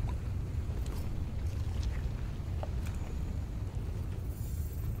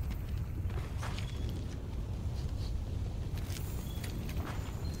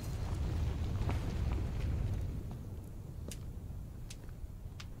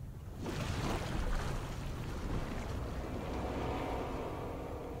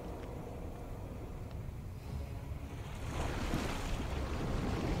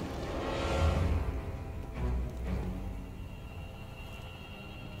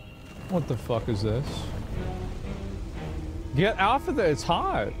 What the fuck is this? Get off of there, it's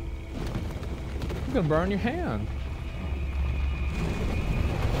hot. You're gonna burn your hand.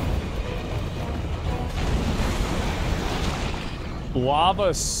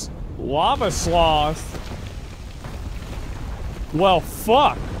 Lava sloth. Well,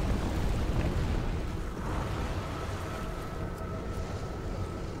 fuck.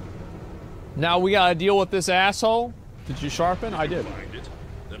 Now we gotta deal with this asshole. Did you sharpen? I did. Find it.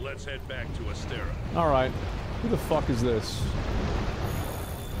 Then let's head back to Astera. All right. Who the fuck is this?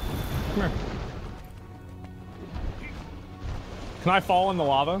 Come here. Can I fall in the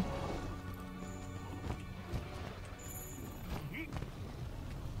lava?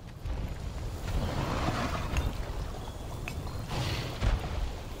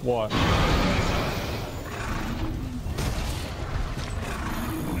 What?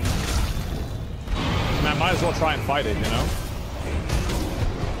 Man, might as well try and fight it, you know?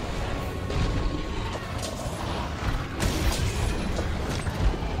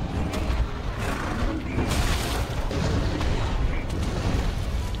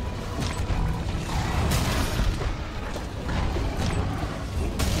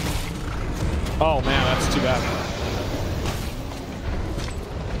 Oh man, that's too bad.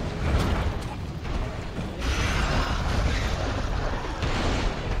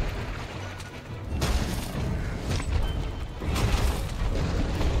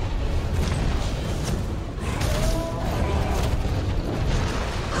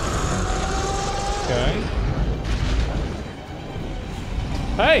 Okay.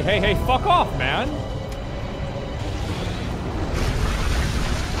 Hey, fuck off, man.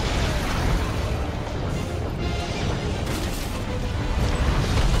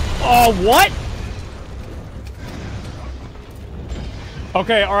 Oh, what?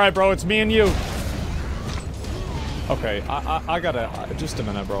 Okay, alright, bro, it's me and you. Okay, I gotta... just a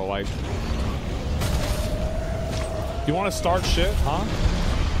minute, bro, like... You wanna start shit, huh?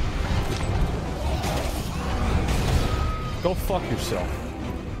 Go fuck yourself.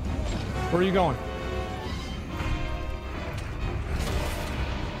 Where are you going?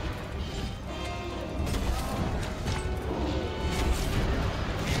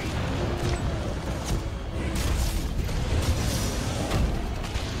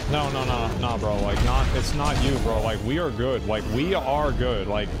 No, bro. Like, it's not you, bro. Like, we are good. Like, we are good.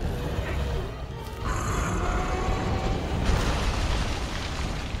 Like...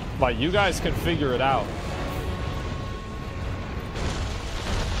 Like, you guys can figure it out.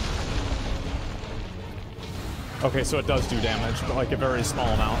 Okay, so it does do damage, but like a very small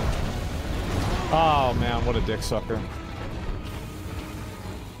amount. Oh man, what a dick sucker.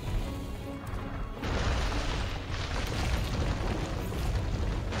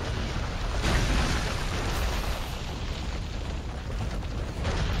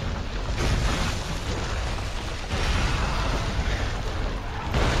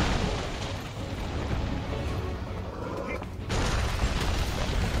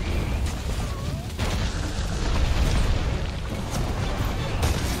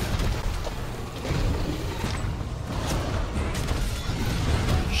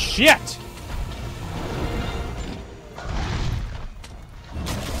 Shit!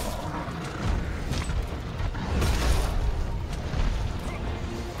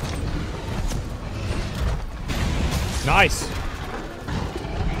 Nice!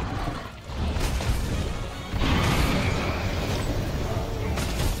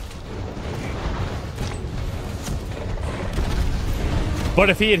 But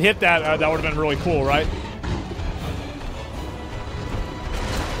if he had hit that, that would have been really cool, right?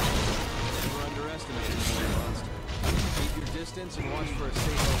 And watch for a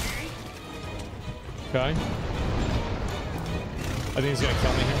safe. Okay. I think he's gonna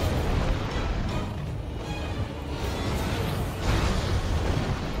kill me here.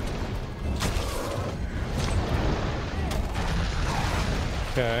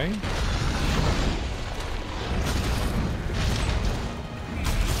 Okay.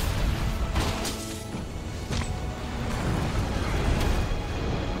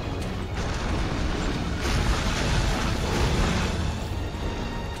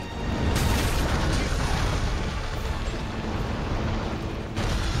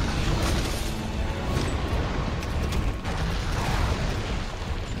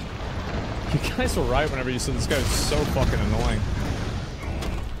 You guys were right whenever you said this guy was so fucking annoying.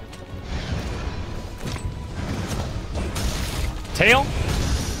 Tail?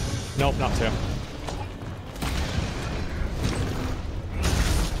 Nope, not tail.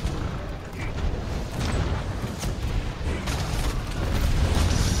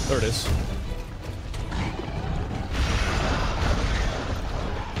 There it is.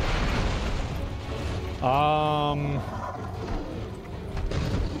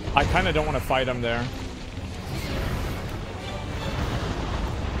 I kind of don't want to fight him there.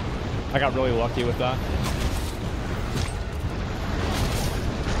 I got really lucky with that.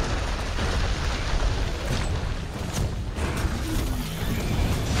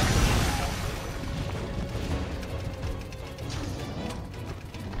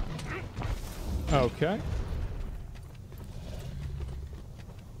 Okay.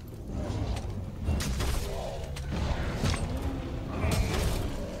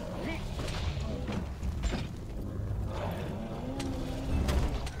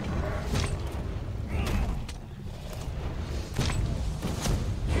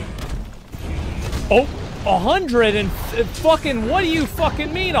 Oh, 100 and fucking, what do you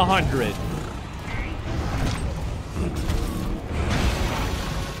fucking mean 100?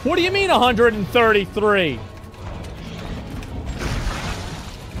 What do you mean 133?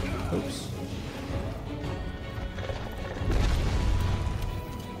 Oops.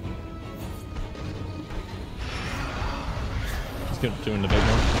 He's doing the big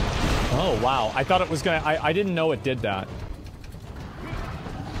one. Oh, wow. I thought it was gonna, I didn't know it did that.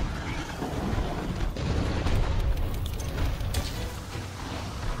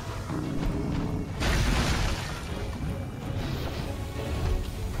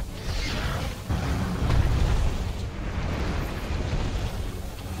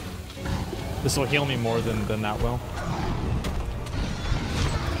 This will heal me more than that will.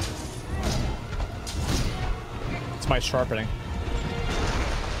 It's my sharpening.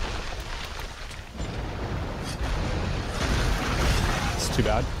 It's too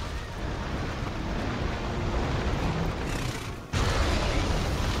bad.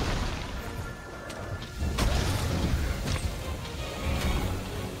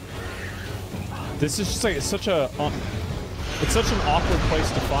 This is just like, it's such an awkward place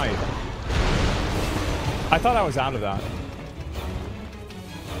to fight. I thought I was out of that.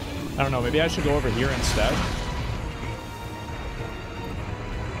 I don't know, maybe I should go over here instead.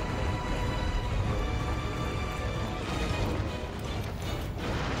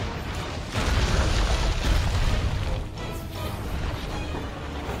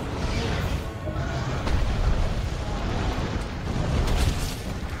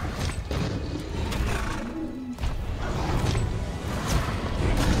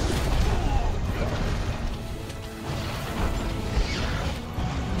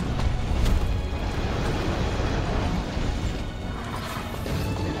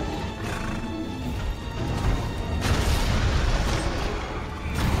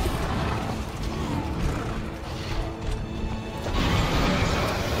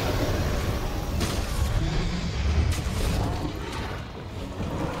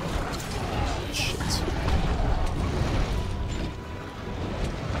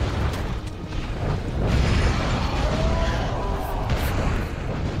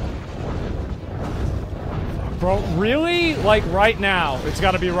 Bro, really? Like right now? It's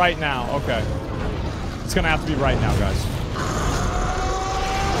gotta be right now. Okay. It's gonna have to be right now, guys.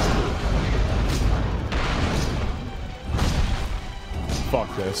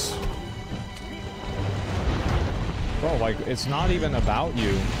 Fuck this. Bro, like, it's not even about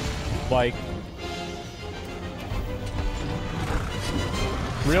you. Like...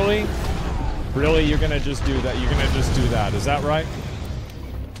 Really? Really? You're gonna just do that? You're gonna just do that? Is that right?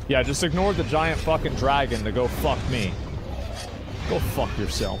 Yeah, just ignore the giant fucking dragon to go fuck me. Go fuck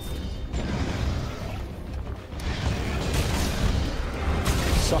yourself.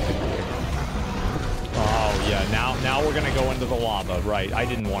 Suck it. Oh, yeah, now we're gonna go into the lava. Right, I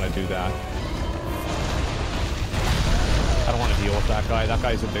didn't want to do that. I don't want to deal with that guy. That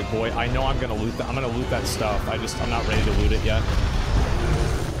guy's a big boy. I know I'm gonna loot that. I'm gonna loot that stuff. I'm not ready to loot it yet.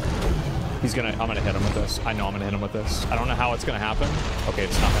 I'm gonna hit him with this. I know I'm gonna hit him with this. I don't know how it's gonna happen. Okay,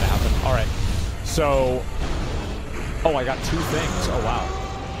 it's not gonna happen. All right. So, oh, I got 2 things. Oh, wow.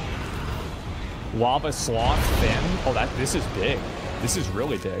 Lava sloth fin. Oh, this is big. This is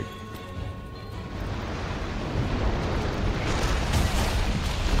really big.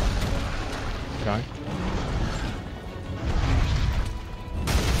 Okay.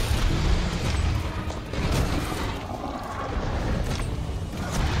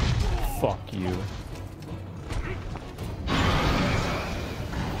 Fuck you.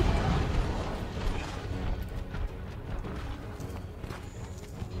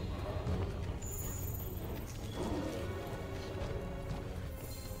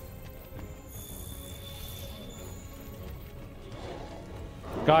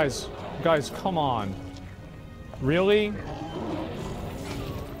 Guys, come on. Really?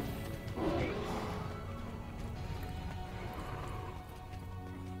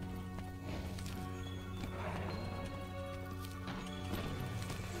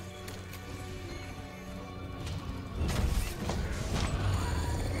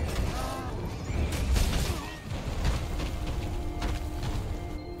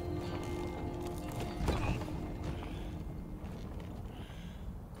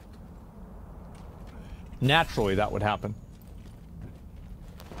 Naturally, that would happen.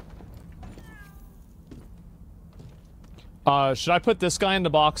 Should I put this guy in the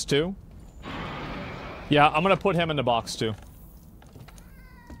box too? Yeah, I'm gonna put him in the box too.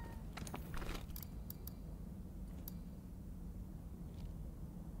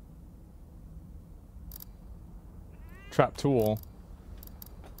 Trap tool.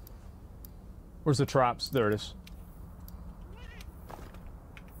 Where's the traps? There it is.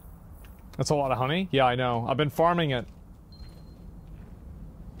 That's a lot of honey? Yeah, I know. I've been farming it.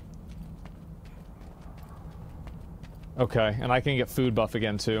 Okay, and I can get food buff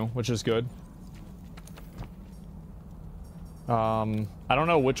again too, which is good. I don't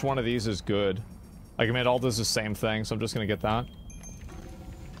know which one of these is good. Like, I mean, it all does the same thing, so I'm just gonna get that.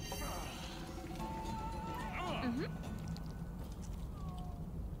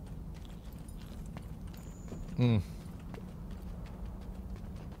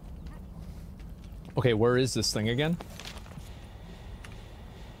 Okay, where is this thing again?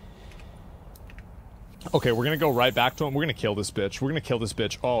 Okay, we're gonna go right back to him. We're gonna kill this bitch. We're gonna kill this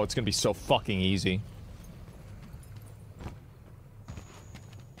bitch. Oh, it's gonna be so fucking easy.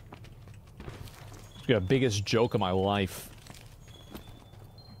 It's gonna be the biggest joke of my life.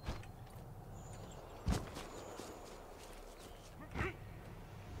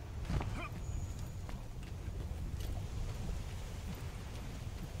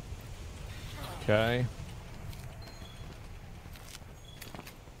 Okay.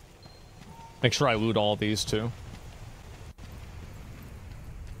 Make sure I loot all these too.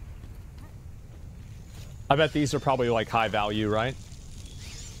 I bet these are probably like high value, right?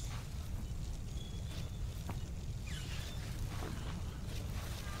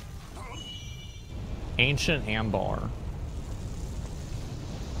 Ancient Ambar.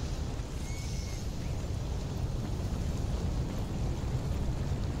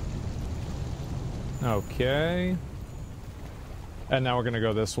 Okay. And now we're gonna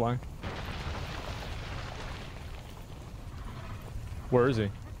go this way. Where is he?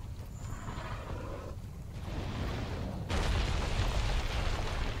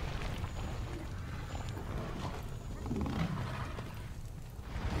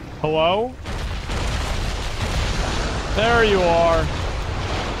 Hello? There you are.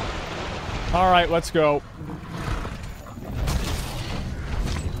 All right, let's go.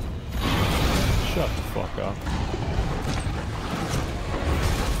 Shut the fuck up.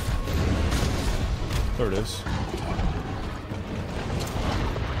 There it is.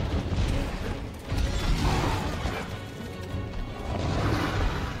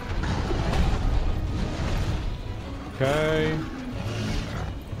 Okay.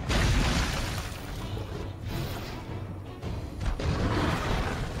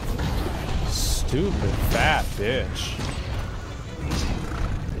 Stupid fat bitch.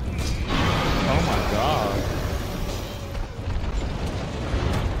 Oh my god.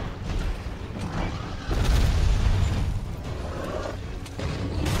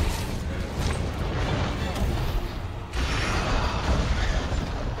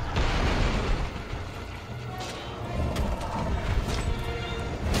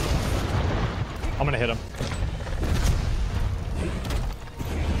 I'm gonna hit him.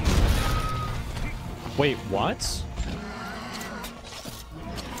 Wait, what?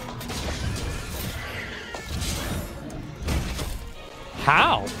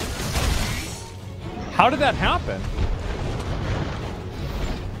 How? How did that happen?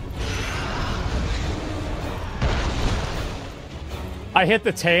 I hit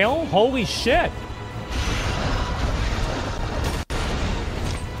the tail? Holy shit.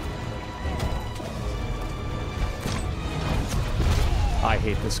 I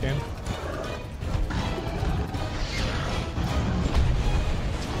hate this game.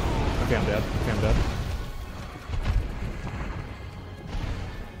 Okay, I'm dead. Okay, I'm dead.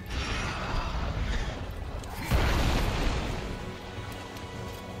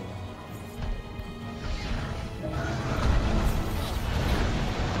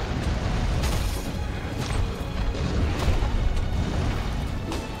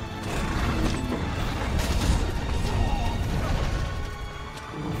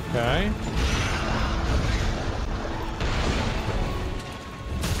 Okay.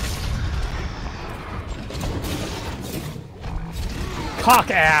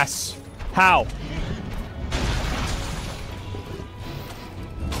 Cock ass. How?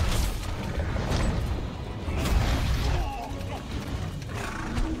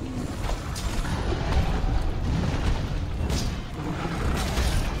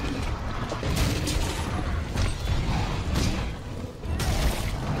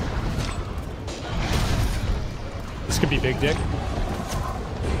 This could be big dick.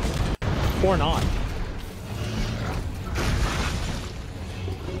 Or not.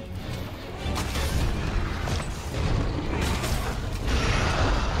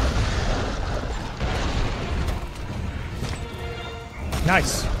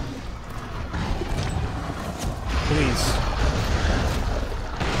 Nice. Please.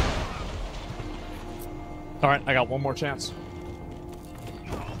 All right, I got one more chance.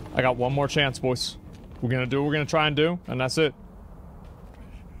 I got one more chance, boys. We're gonna do what we're gonna try and do, and that's it.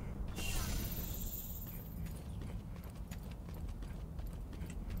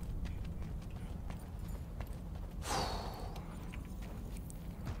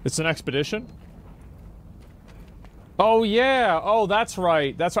 It's an expedition? Oh, yeah. Oh, that's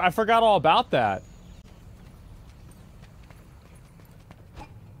right. That's right. I forgot all about that.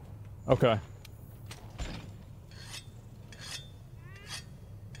 Okay.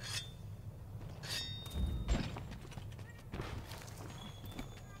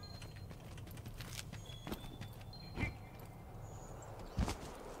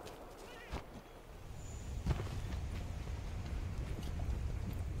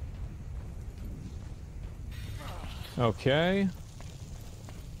 Okay.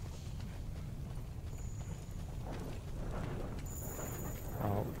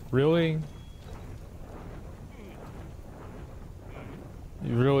 Oh, really?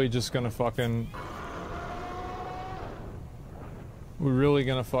 You really just gonna fucking... We're really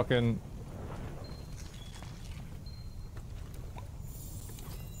gonna fucking...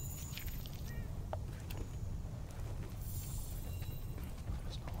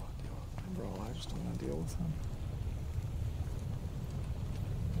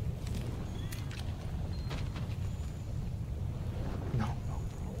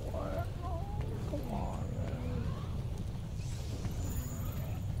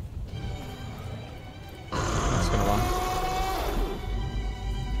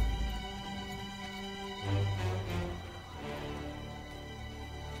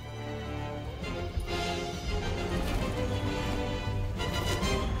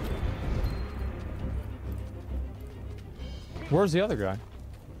 Where's the other guy?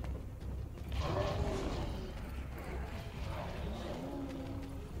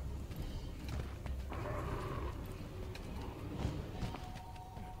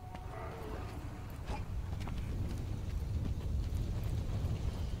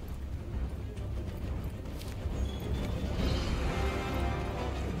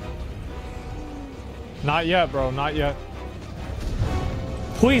 Not yet, bro. Not yet.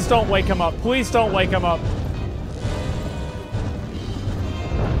 Please don't wake him up. Please don't wake him up.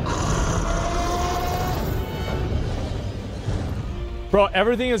 Bro,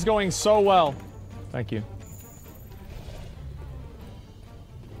 everything is going so well. Thank you.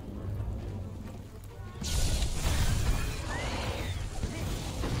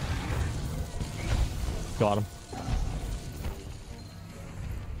 Got him.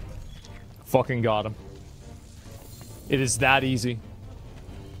 Fucking got him. It is that easy.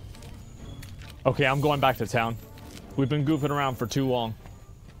 Okay, I'm going back to town. We've been goofing around for too long.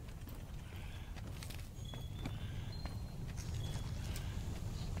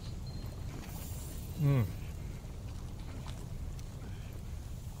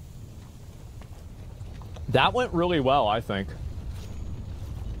 That went really well, I think.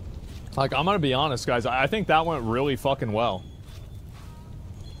 Like, I'm gonna be honest, guys. I think that went really fucking well.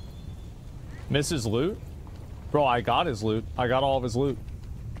 Miss his loot? Bro, I got his loot. I got all of his loot.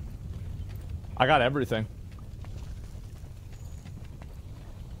 I got everything.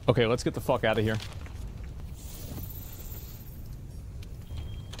 Okay, let's get the fuck out of here.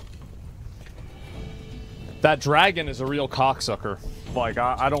 That dragon is a real cocksucker. Like,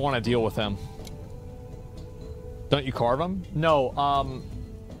 I don't want to deal with him. Don't you carve him? No,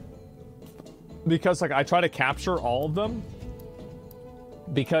 because, like, I try to capture all of them.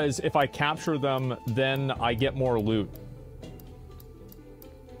 Because if I capture them, then I get more loot.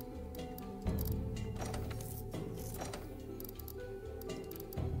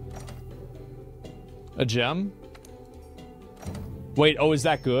 A gem? Wait, oh, is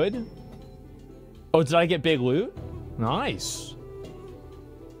that good? Oh, did I get big loot? Nice.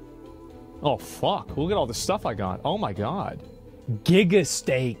 Oh, fuck. Look at all the stuff I got. Oh, my God. Giga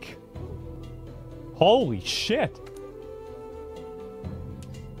steak. Holy shit.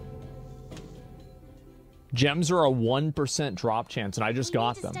 Gems are a 1% drop chance, and I just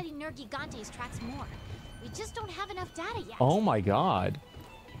got them. We need to study Nergigante's tracks more. We just don't have enough data yet. Oh, my God.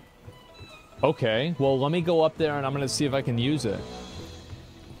 Okay, well, let me go up there, and I'm going to see if I can use it.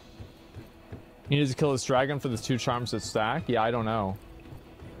 You need to kill this dragon for the 2 charms that stack? Yeah, I don't know.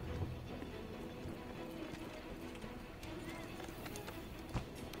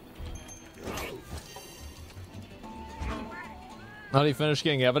 How do you finish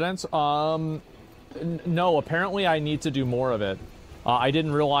getting evidence? No, apparently I need to do more of it. I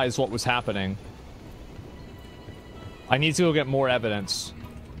didn't realize what was happening. I need to go get more evidence.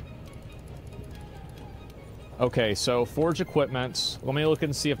 Okay, so forge equipment. Let me look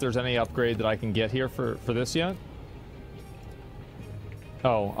and see if there's any upgrade that I can get here for this yet.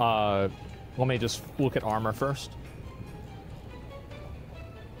 Oh, let me just look at armor first.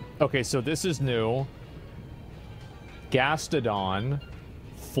 Okay, so this is new. Gastodon.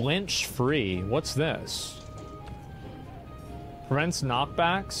 Flinch free. What's this? Prevents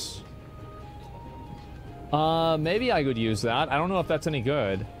knockbacks. Maybe I could use that. I don't know if that's any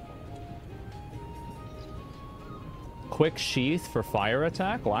good. Quick sheath for fire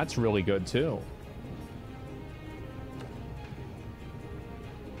attack. Well, that's really good too.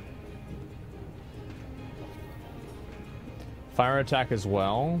 Fire attack as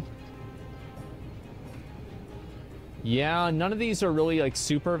well. Yeah, none of these are really, like,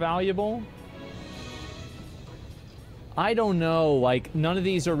 super valuable. I don't know. Like, none of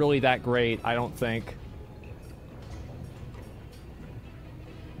these are really that great, I don't think.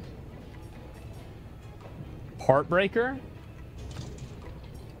 Heartbreaker?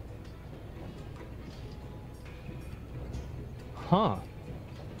 Huh.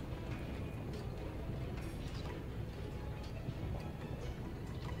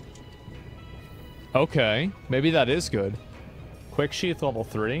 Okay, maybe that is good. Quick Sheath level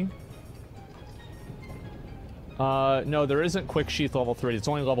 3. No, there isn't Quick Sheath level 3. It's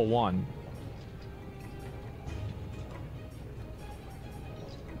only level 1.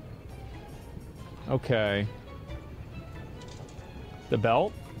 Okay. The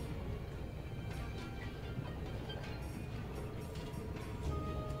belt?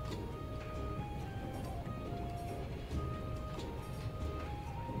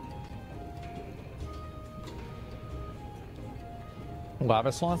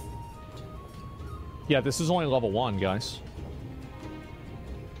 Lava Sloth? Yeah, this is only level 1, guys.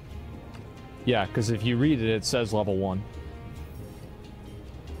 Yeah, because if you read it, it says level 1.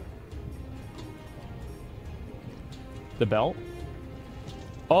 The belt?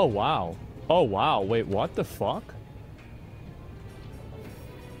 Oh, wow. Oh, wow. Wait, what the fuck?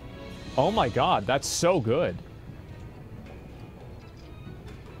 Oh my god, that's so good.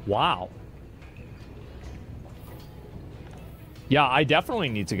 Wow. Yeah, I definitely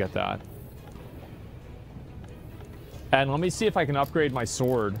need to get that. And let me see if I can upgrade my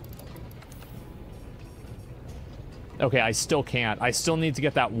sword. Okay, I still can't. I still need to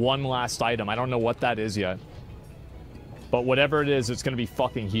get that one last item. I don't know what that is yet. But whatever it is, it's going to be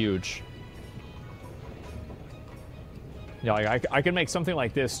fucking huge. Yeah, like, I can make something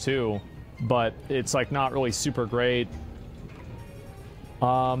like this too, but it's like not really super great.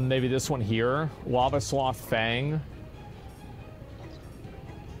 Maybe this one here. Lava Sloth Fang.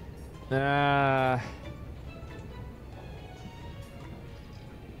 I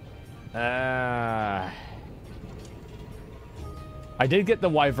did get the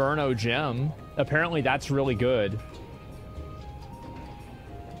Wyverno gem. Apparently that's really good.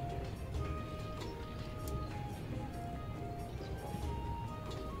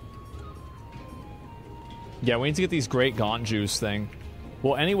 Yeah, we need to get these Great Gaunt Juice thing.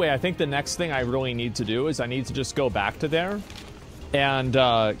 Well, anyway, I think the next thing I really need to do is I need to just go back to there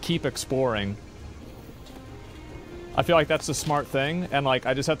and keep exploring. I feel like that's the smart thing, and like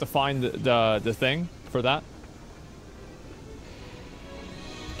I just have to find the thing for that.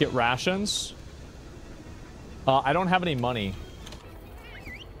 Get rations. I don't have any money.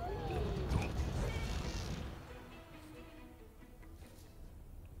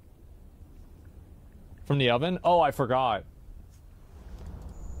 From the oven? Oh, I forgot.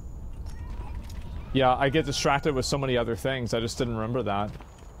 Yeah, I get distracted with so many other things. I just didn't remember that.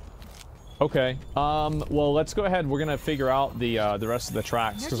 Okay. Well, let's go ahead. We're gonna figure out the rest of the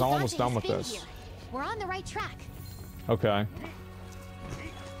tracks because I'm almost done with this. Here. We're on the right track. Okay.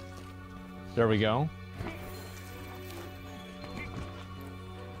 There we go.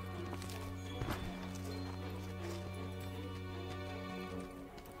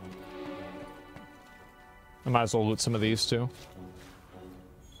 I might as well loot some of these too.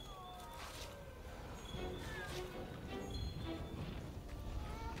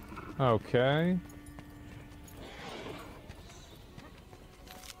 Okay.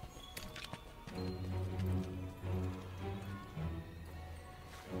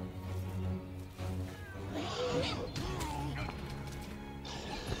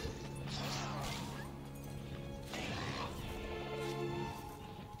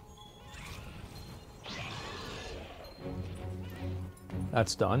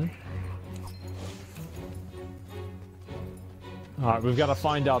 That's done. Alright, we've got to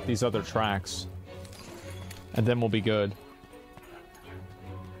find out these other tracks. And then we'll be good.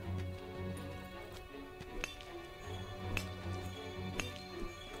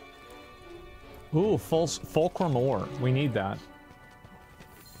 Ooh, fulcrum ore. We need that.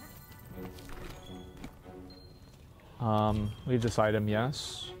 Leave this item,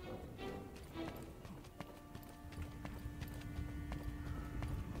 yes.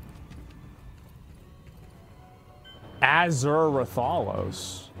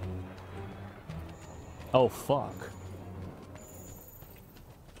 Azurathalos. Oh, fuck.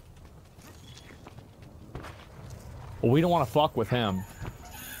 Well, we don't want to fuck with him.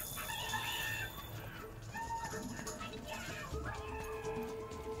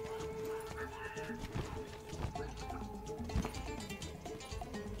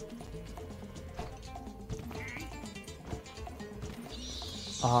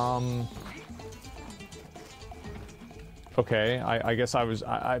 Okay, I guess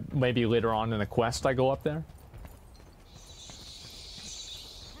I maybe later on in the quest I go up there.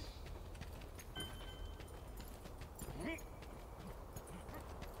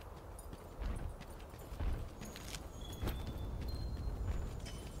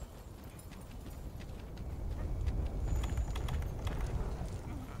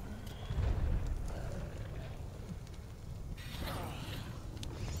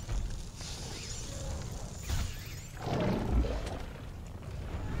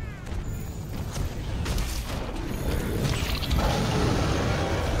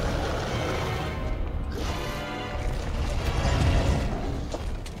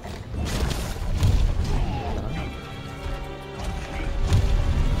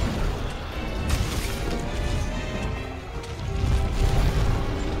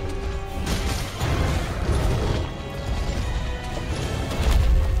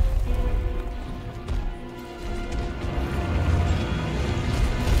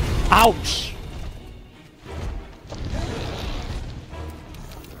 Ouch!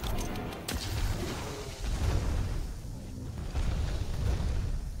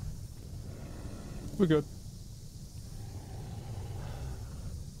 We're good.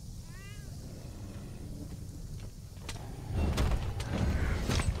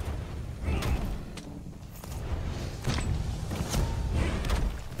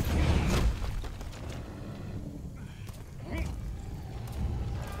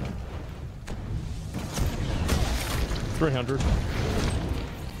 300.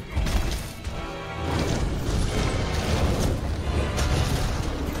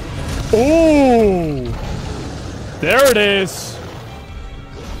 Ooh! There it is!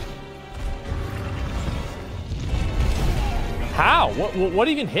 How? What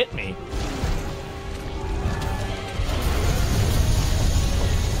even hit me?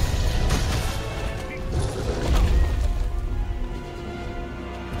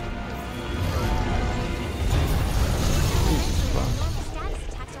 Normal status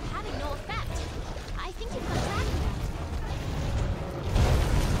attacks are having no effect. I think you've got track of that.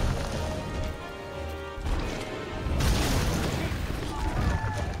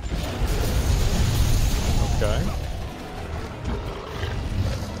 Okay.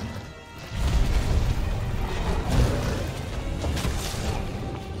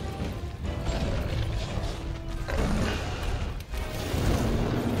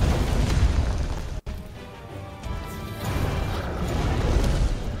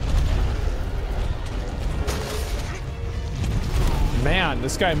 Man,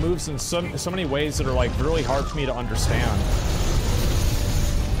 this guy moves in so many ways that are like really hard for me to understand.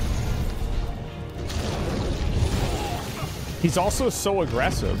 He's also so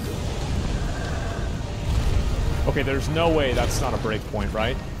aggressive. Okay, there's no way that's not a break point,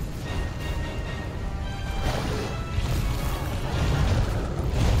 right?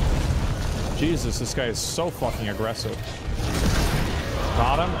 Jesus, this guy is so fucking aggressive.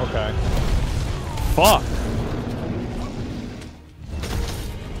 Got him? Okay. Fuck.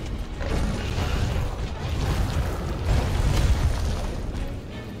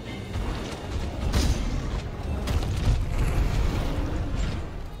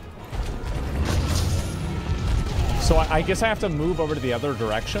 So I guess I have to move over to the other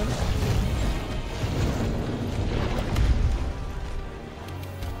direction.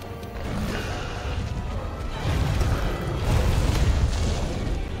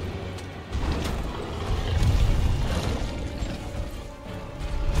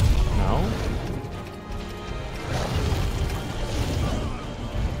 No?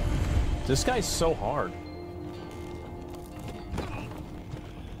 This guy's so hard.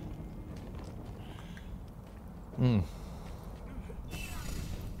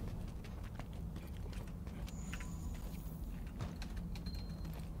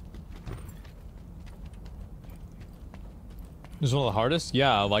 This is one of the hardest?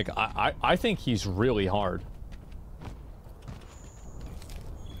 Yeah, like, I think he's really hard.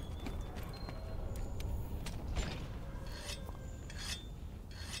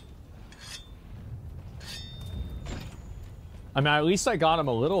 I mean, at least I got him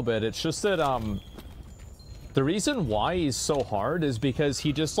a little bit. It's just that, the reason why he's so hard is because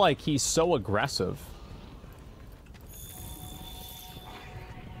he just, like, he's so aggressive.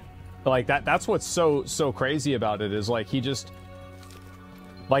 Like, that's what's so crazy about it, is, like, he just...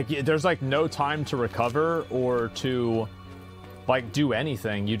 Like, there's, like, no time to recover or to, like, do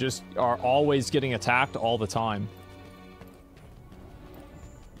anything. You just are always getting attacked all the time.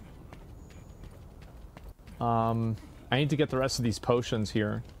 I need to get the rest of these potions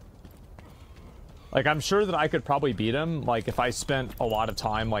here. Like, I'm sure that I could probably beat him, like, if I spent a lot of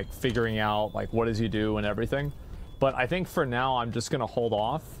time, like, figuring out, like, what does he do and everything. But I think for now, I'm just gonna hold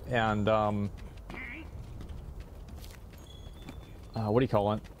off and, what do you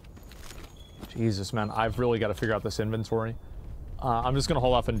call it? Jesus, man, I've really got to figure out this inventory. I'm just gonna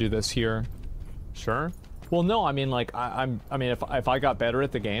hold off and do this here. Sure. Well, no, I mean, like, I mean, if I got better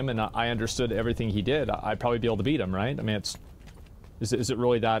at the game and I understood everything he did, I'd probably be able to beat him, right? I mean, is it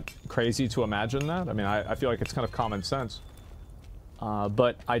really that crazy to imagine that? I mean, I feel like it's kind of common sense.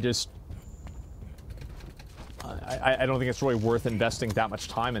 But I just... I don't think it's really worth investing that much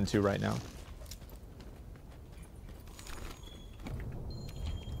time into right now.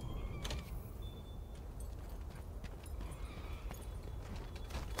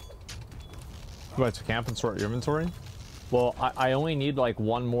 You want to camp and sort your inventory? Well, I only need like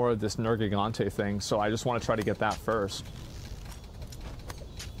one more of this Nergigante thing, so I just want to try to get that first.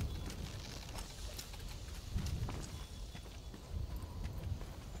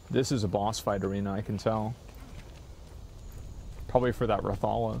 This is a boss fight arena, I can tell. Probably for that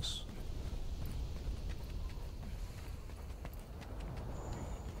Rathalos.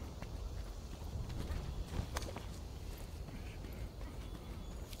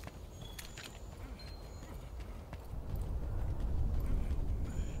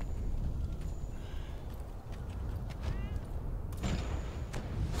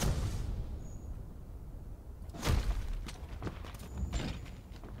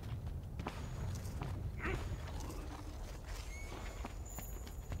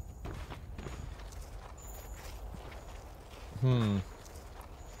 I'm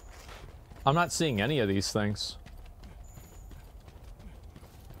not seeing any of these things.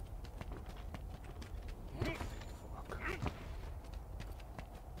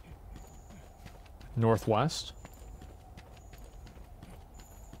 Northwest.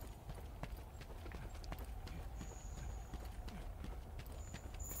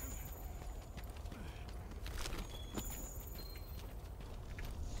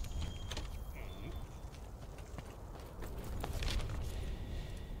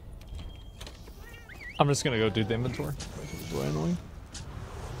 I'm just gonna go do the inventory. Randomly.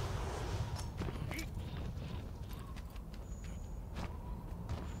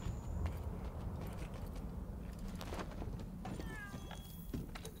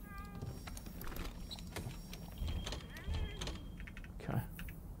 Okay.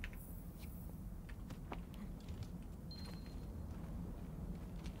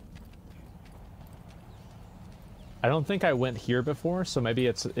 I don't think I went here before, so maybe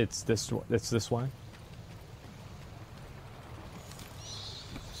it's this way.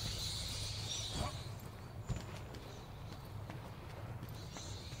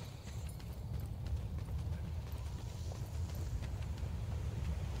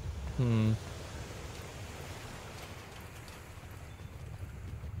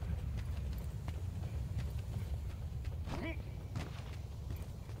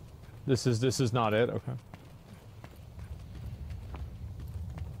 This is not it. Okay.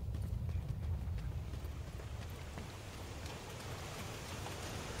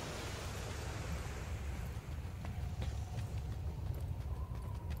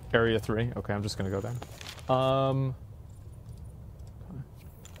 Area 3. Okay, I'm just gonna go there.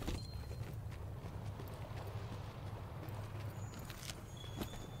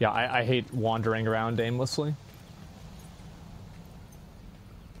 Yeah, I hate wandering around aimlessly.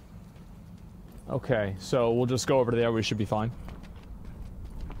 Okay, so we'll just go over to there. We should be fine.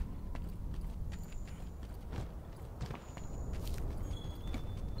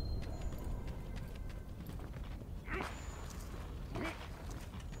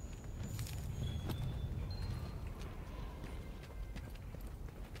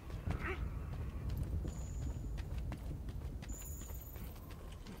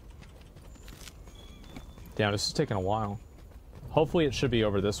 Damn, this is taking a while. Hopefully it should be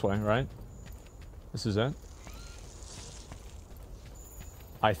over this way, right? This is it?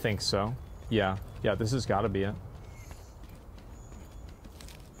 I think so. Yeah. Yeah, this has got to be it.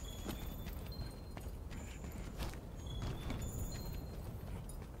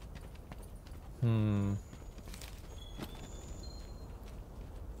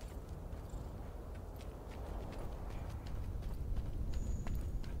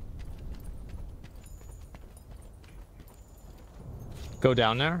 Go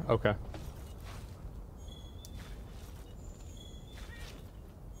down there? Okay.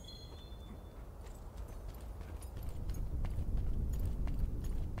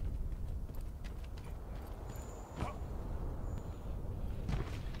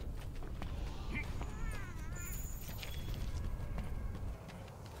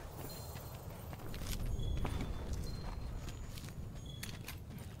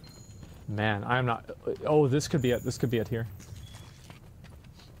 Man, I'm not... Oh, this could be it. This could be it here.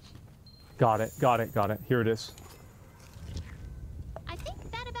 Got it, got it, got it. Here it is. I think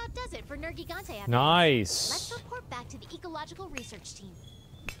that about does it for Nergigante evidence. Nice. Let's report back to the ecological research team.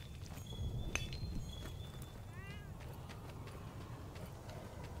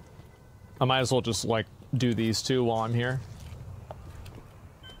 I might as well just, like, do these two while I'm here.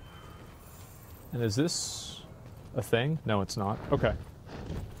 And is this a thing? No, it's not. Okay.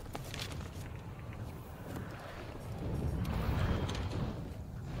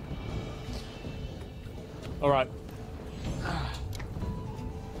 All right.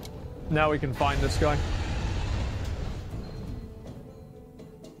 Now we can find this guy.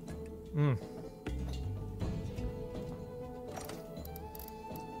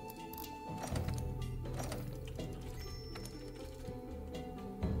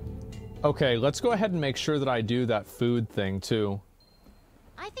 Okay, let's go ahead and make sure that I do that food thing too.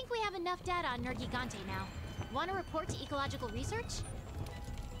 I think we have enough data on Nergigante now. Want to report to ecological research?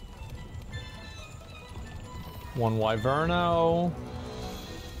 One Wyverno.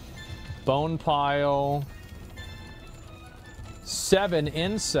 Bone pile. 7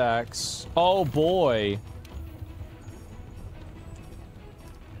 insects. Oh boy.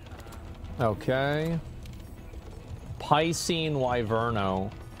 Okay. Piscine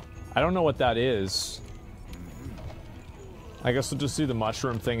Wyverno. I don't know what that is. I guess we'll just do the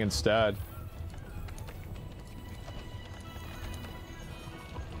mushroom thing instead.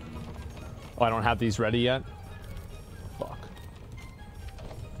 Oh, I don't have these ready yet? Fuck.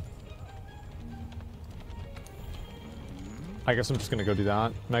 I guess I'm just gonna go do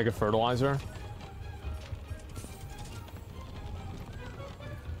that. Mega fertilizer.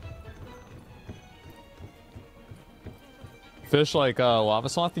 Fish like lava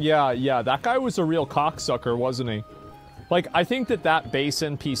sloth? Yeah, that guy was a real cocksucker, wasn't he? Like, I think that base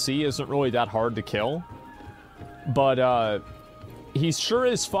NPC isn't really that hard to kill. But, he sure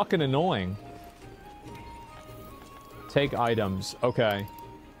is fucking annoying. Take items. Okay.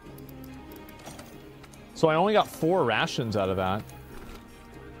 So I only got 4 rations out of that.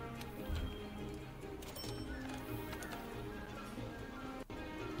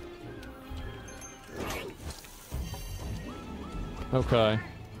 Okay.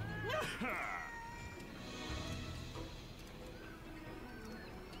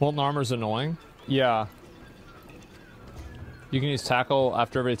 Molten armor's annoying. Yeah. You can use tackle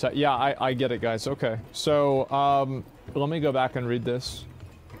after every attack. Yeah, I get it, guys. Okay. So, let me go back and read this.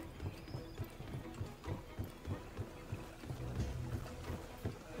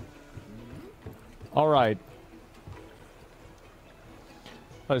 Alright.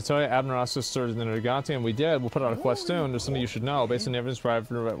 I tell you, Abner asked us to in the Nergigante, and we did. We'll put out a quest soon. There's something you should know. Based on the evidence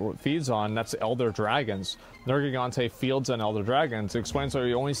provided what it feeds on, that's Elder Dragons. Nergigante feeds on Elder Dragons. It explains why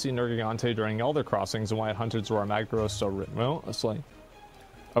you only see Nergigante during Elder Crossings and why hunters were Magdaros so written. Well, that's like...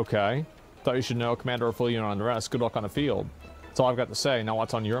 Okay. Thought you should know. Commander or full unit on the rest. Good luck on the field. That's all I've got to say. Now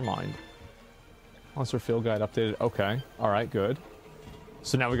what's on your mind? Monster field guide updated. Okay. Alright, good.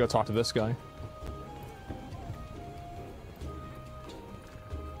 So now we go talk to this guy.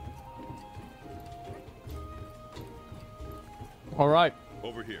 All right.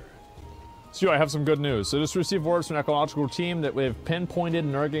 Over here. So I have some good news. I just received orders from an ecological team that we have pinpointed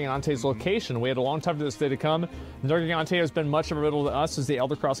Nergigante's location. We had a long time for this day to come. Nergigante has been much of a riddle to us as the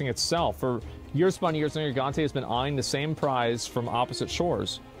Elder Crossing itself. For years upon years, Nergigante has been eyeing the same prize from opposite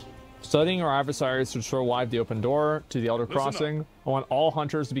shores. Studying our adversaries to ensure wide the open door to the Elder Crossing. I want all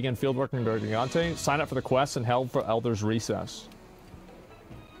hunters to begin fieldwork in Nergigante. Sign up for the quest and held for Elder's Recess.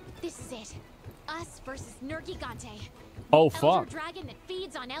 This is it. Us versus Nergigante. Oh, fuck. Elder dragon that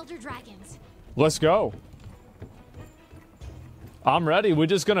feeds on elder dragons. Let's go. I'm ready. We're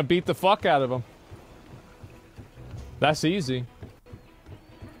just gonna beat the fuck out of him. That's easy.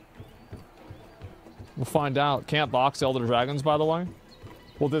 We'll find out. Can't box elder dragons, by the way.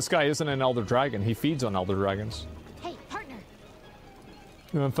 Well, this guy isn't an elder dragon. He feeds on elder dragons. Hey, partner.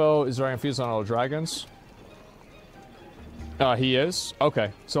 New info is dragon feeds on elder dragons. He is?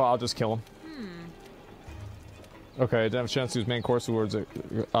 Okay, so I'll just kill him. Okay, I didn't have a chance to use main course towards it.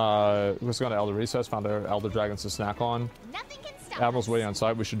 Let's go to Elder Recess, found our Elder Dragons to snack on. Nothing can stop Admiral's us. waiting on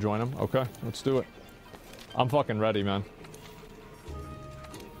site, we should join him. Okay, let's do it. I'm fucking ready, man.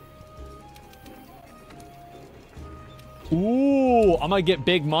 Ooh, I'm gonna get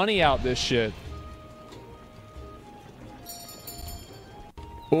big money out this shit.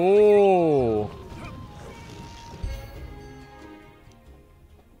 Ooh.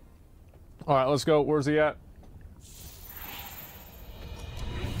 Alright, let's go. Where's he at?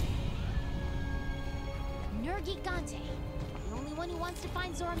 Nergigante. The only one who wants to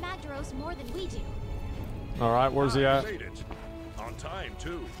find Zora Magdaros more than we do. Alright, where's he at? Made it. On time,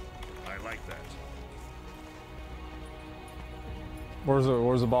 too. I like that. Where's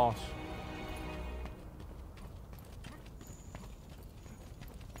the boss?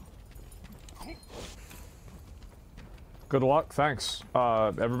 Good luck, thanks.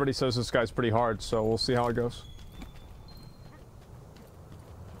 Everybody says this guy's pretty hard, so we'll see how it goes.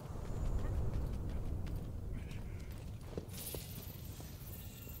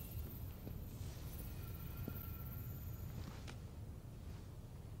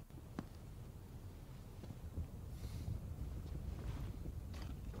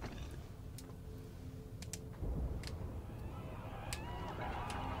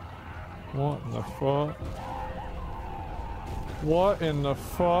 What in the fuck? What in the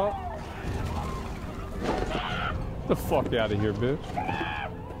fuck? Get the fuck out of here, bitch.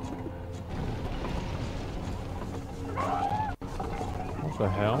 What the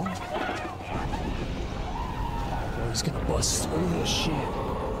hell? Oh, he's gonna bust through this shit.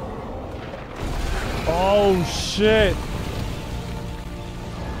 Oh shit!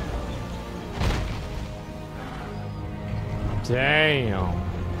 Damn.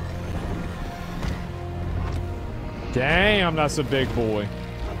 Damn, that's a big boy.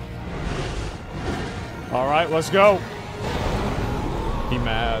 All right, let's go. He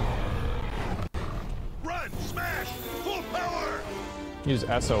mad. Run! Smash! Full power! Use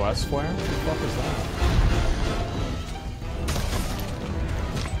SOS flare? What the fuck is that?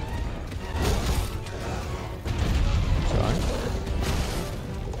 Sorry.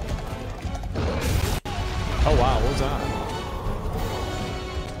 Oh wow, what was that?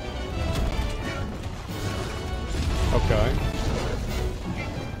 Okay.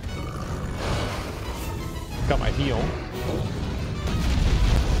 Got my heal.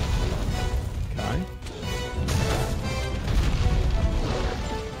 Okay.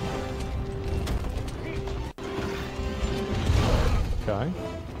 Okay.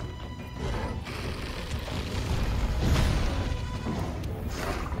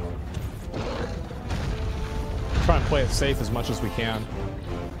 Try and play it safe as much as we can.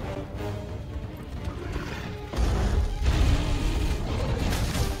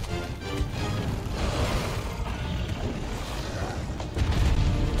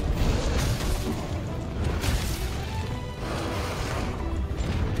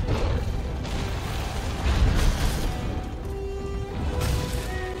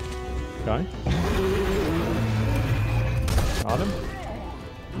 Okay. Got him.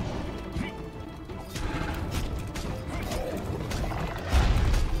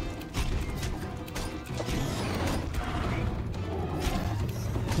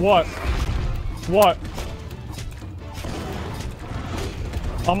 What? What?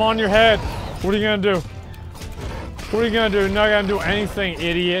 I'm on your head. What are you gonna do? What are you gonna do? You're not gonna do anything,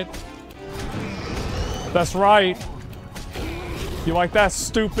 idiot. That's right. You like that,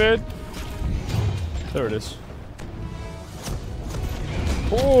 stupid? There it is.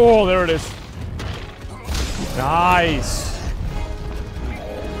 Oh, there it is. Nice.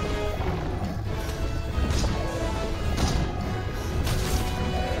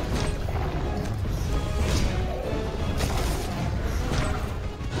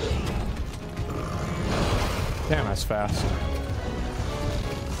 Damn, that's fast.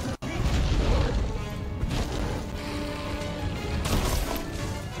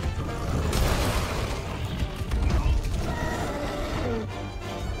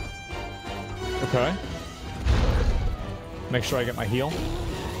 Okay. Make sure I get my heal.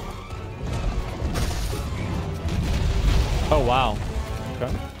 Oh, wow.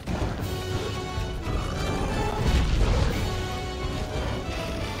 Okay.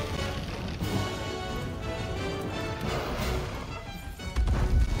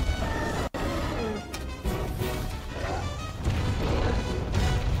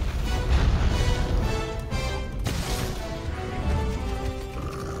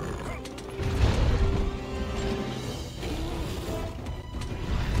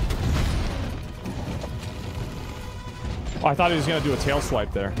 Oh, I thought he was gonna do a tail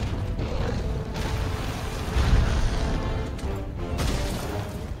swipe there.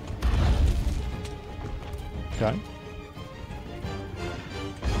 Okay.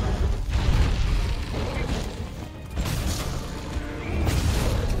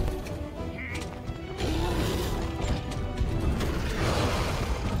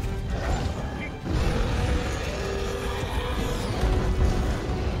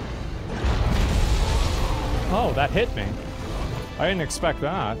 Oh, that hit me. I didn't expect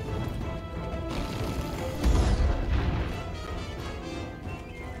that.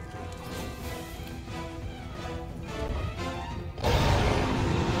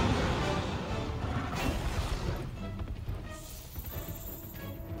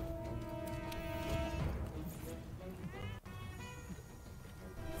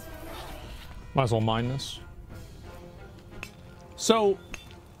 Might as well mine this. So...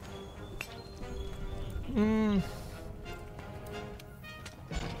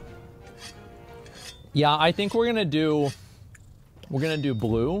 yeah, I think we're gonna do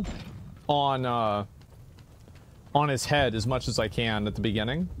blue on his head as much as I can at the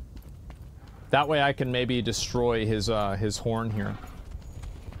beginning. That way I can maybe destroy his horn here.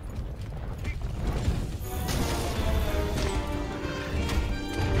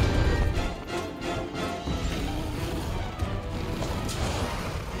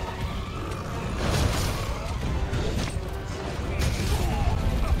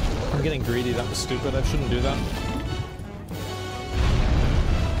 I'm getting greedy. That was stupid. I shouldn't do that.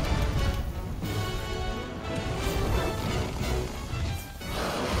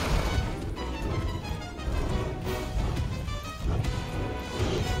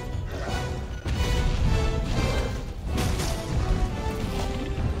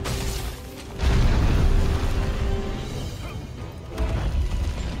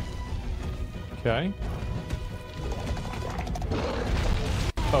 Okay.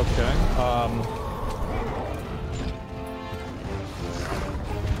 Okay,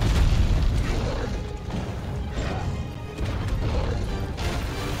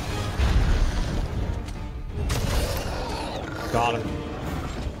 got him.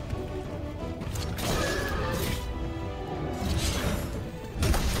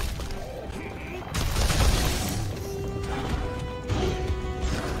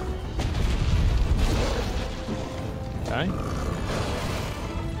 Okay.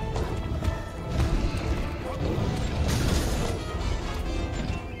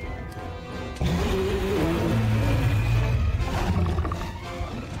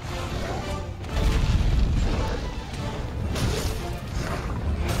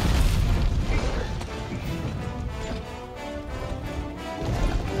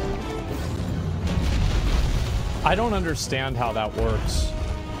 I don't understand how that works.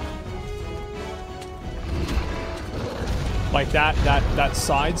 Like that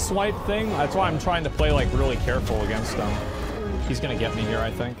side swipe thing, that's why I'm trying to play like really careful against him. He's gonna get me here,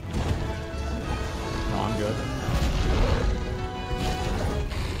 I think. No, I'm good.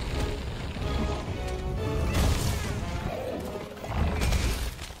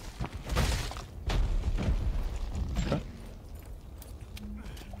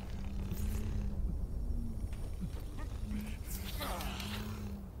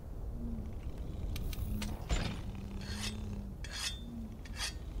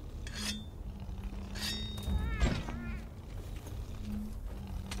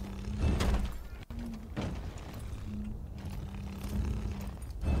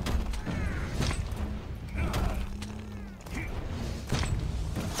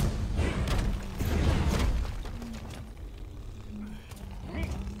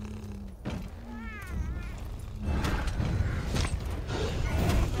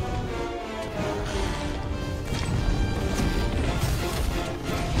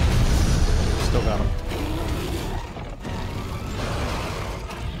 Still got him.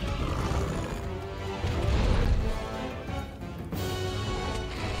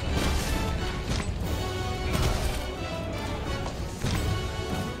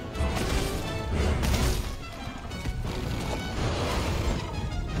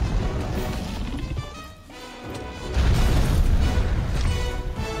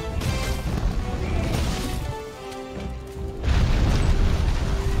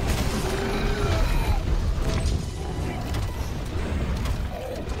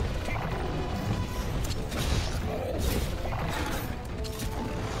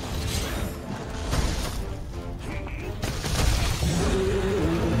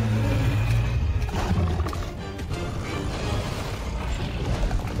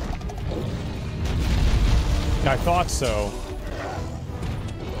 I thought so.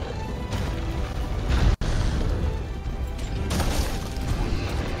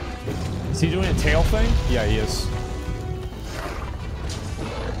 Is he doing a tail thing? Yeah, he is.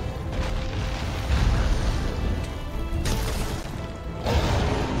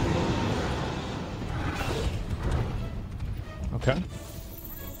 Okay.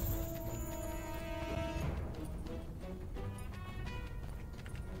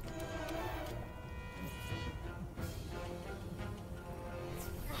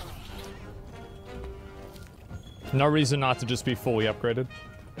 No reason not to just be fully upgraded.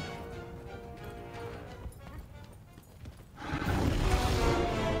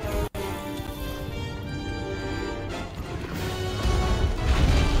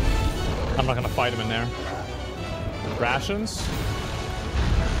 I'm not gonna fight him in there. Rations?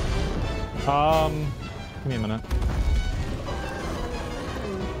 Give me a minute.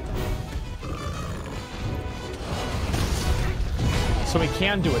 So we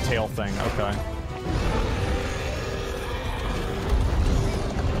can do a tail thing, okay.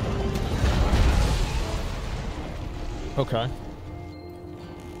 Okay.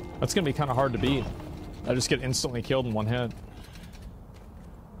 That's gonna be kind of hard to beat. I just get instantly killed in one hit.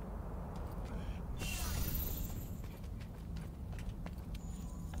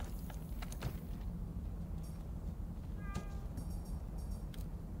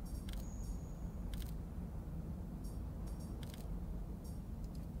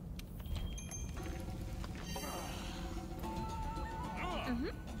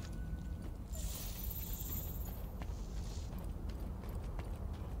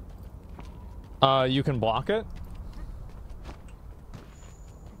 You can block it.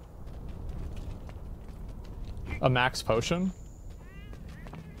 A max potion?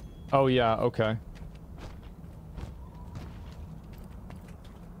 Oh yeah, okay.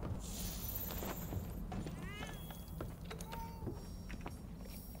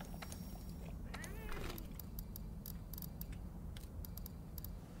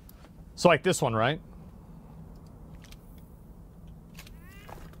 So like this one, right?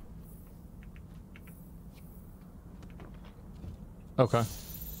 Okay.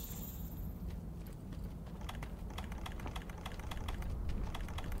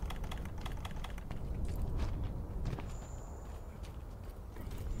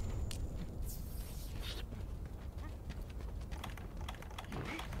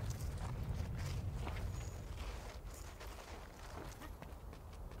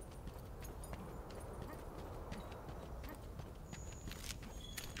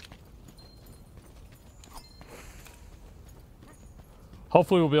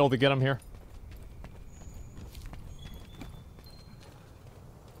 Hopefully we'll be able to get him here.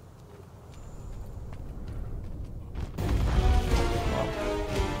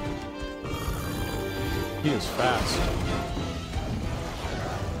 He is fast.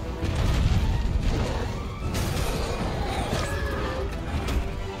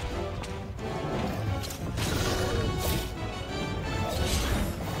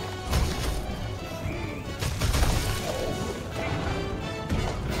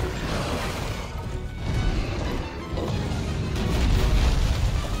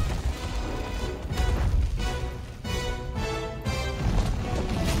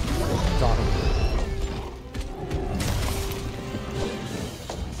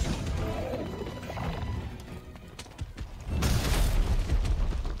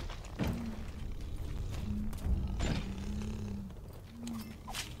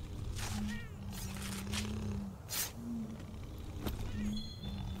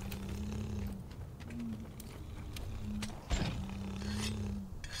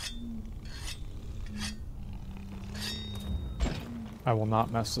 I will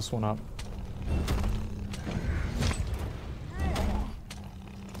not mess this one up.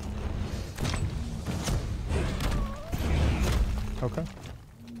 Okay.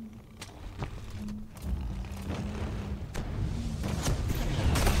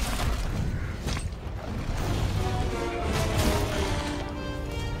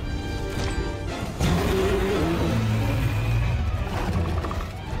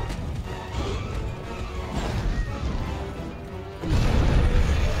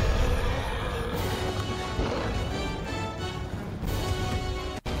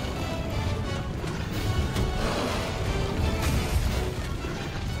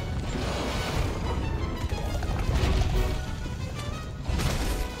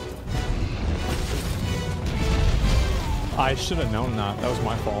 I should have known that. That was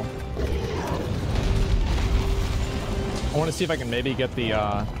my fault. I want to see if I can maybe get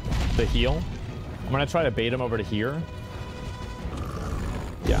the heal. I'm gonna try to bait him over to here.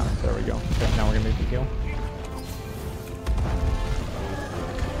 Yeah, there we go. Okay, now we're gonna make the heal.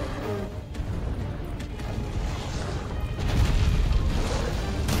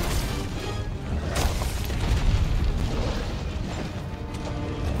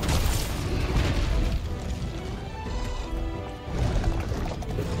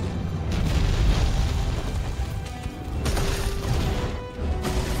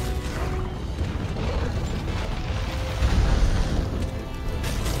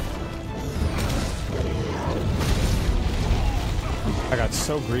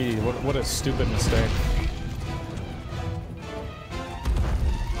 So greedy. What a stupid mistake.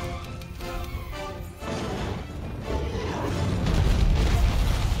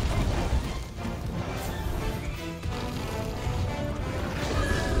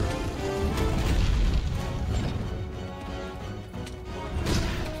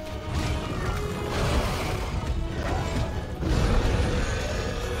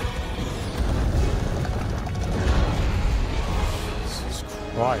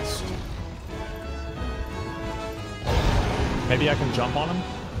 Christ. Maybe I can jump on him?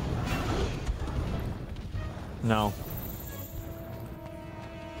 No.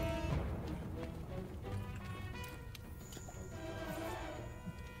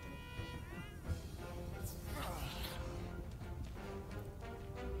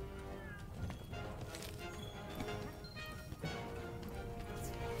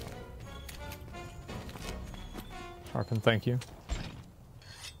 Sharpen, thank you.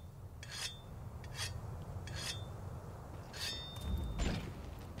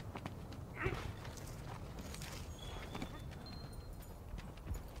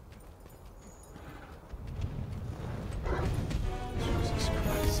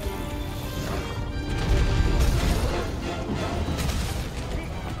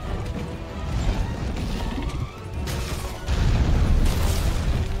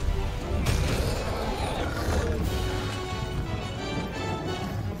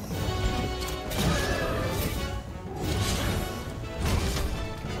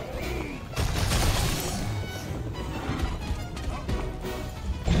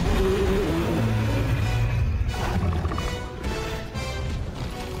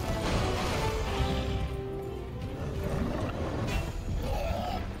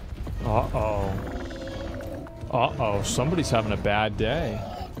 Uh-oh, somebody's having a bad day.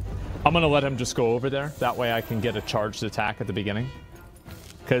 I'm gonna let him just go over there. That way I can get a charged attack at the beginning.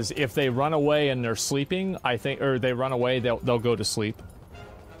 Because if they run away and they're sleeping, I think, or they run away, they'll go to sleep.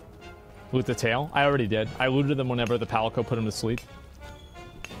 Loot the tail? I already did. I looted them whenever the Palico put him to sleep.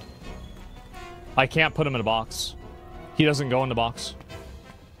 I can't put him in a box. He doesn't go in the box.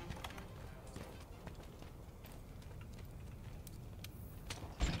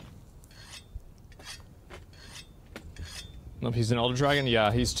 Nope, he's an Elder Dragon?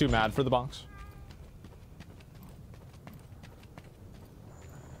 Yeah, he's too mad for the box.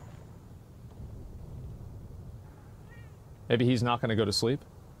 Maybe he's not gonna go to sleep.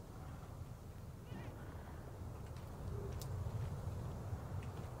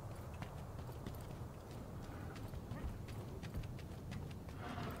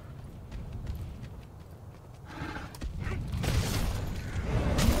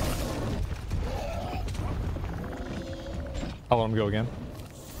 I'll let him go again.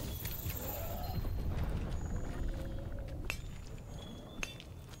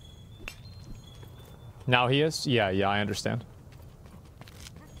 Now he is? Yeah, I understand.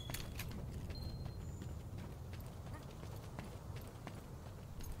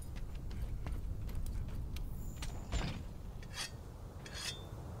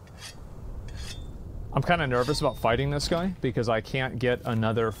 I'm kind of nervous about fighting this guy because I can't get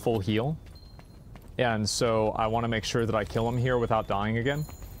another full heal. And so I want to make sure that I kill him here without dying again.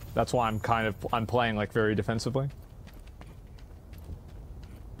 That's why I'm playing like very defensively.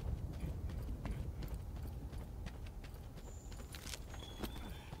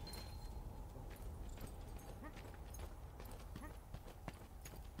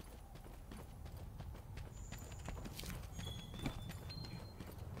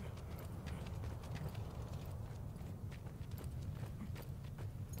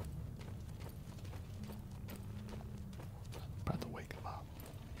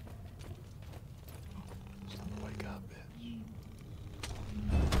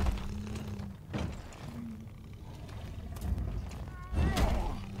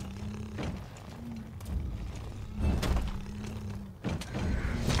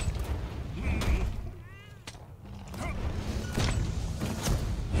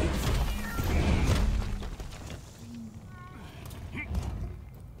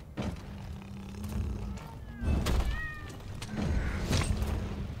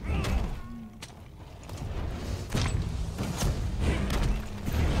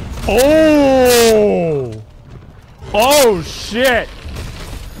 Oh! Oh, shit!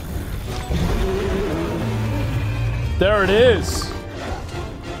 There it is.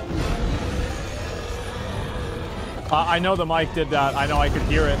 I know the mic did that. I know I could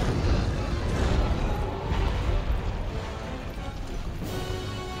hear it.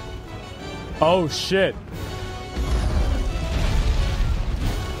 Oh, shit.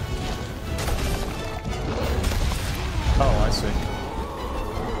 Oh, I see.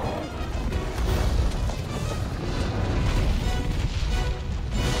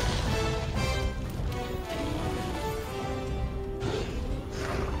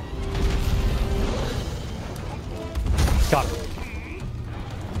 Got it.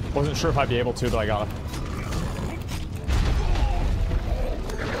 Wasn't sure if I'd be able to, but I got it.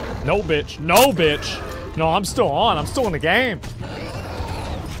 No, bitch. No, bitch. No, I'm still on. I'm still in the game.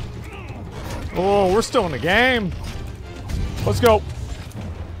 Oh, we're still in the game. Let's go.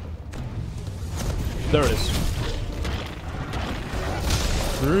 There it is.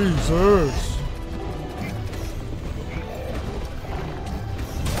 Jesus.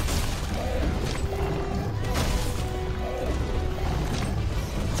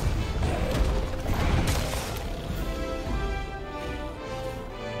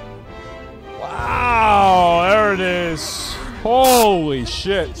 Wow, there it is. Holy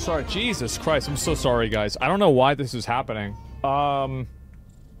shit. Sorry, Jesus Christ. I'm so sorry, guys. I don't know why this is happening. Let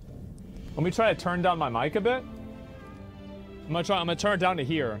me try to turn down my mic a bit. I'm gonna turn it down to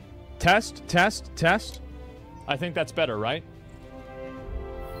here. Test, test, test. I think that's better, right?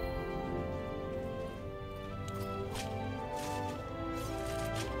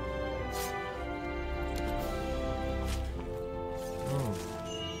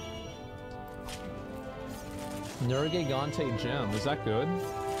 Nergigante gem, is that good?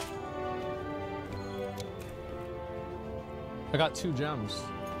 I got 2 gems.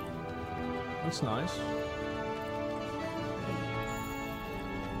 That's nice.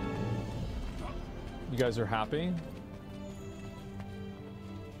 You guys are happy?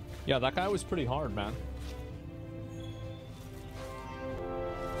 Yeah, that guy was pretty hard, man.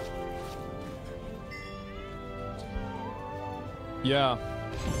 Yeah.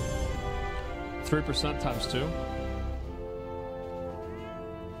 3% times 2.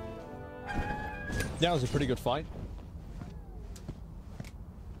 Yeah, it was a pretty good fight.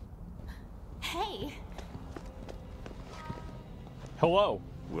 Hey. Hello.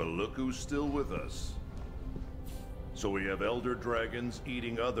 Well, look who's still with us. So we have Elder Dragons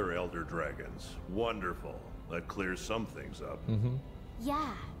eating other Elder Dragons. Wonderful. That clears some things up. Mm-hmm.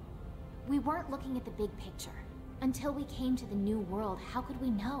 Yeah. We weren't looking at the big picture. Until we came to the new world, how could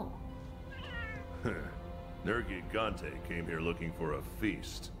we know? Nergigante came here looking for a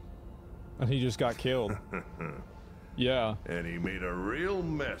feast. And he just got killed. Yeah. And he made a real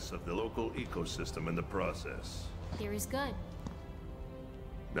mess of the local ecosystem in the process. Theory's good.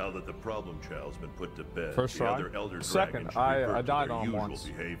 Now that the problem child's been put to bed, First the try. other elder Second, dragons I should died revert to on their once.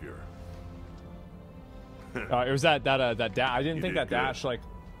 usual behavior. It was that dash. I didn't think did that good. dash, like,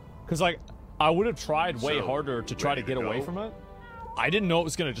 because like I would have tried way So, harder to try to ready get to away go? from it. I didn't know it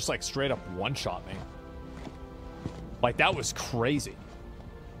was gonna just like straight up one shot me. Like that was crazy.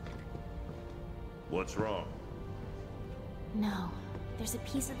 What's wrong? No, there's a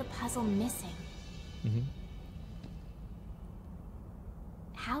piece of the puzzle missing.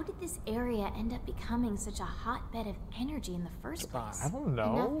 How did this area end up becoming such a hotbed of energy in the first place? I don't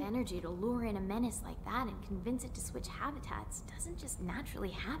know. Enough energy to lure in a menace like that and convince it to switch habitats doesn't just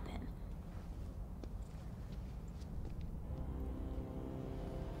naturally happen.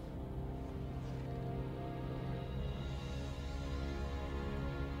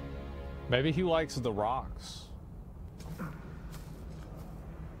 Maybe he likes the rocks.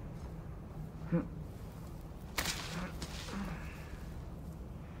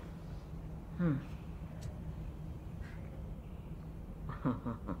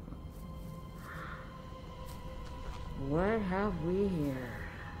 What have we here?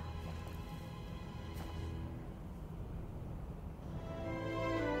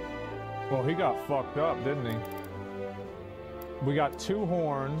 Well, he got fucked up, didn't he? We got 2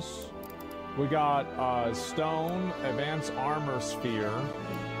 horns. We got stone, advanced armor sphere,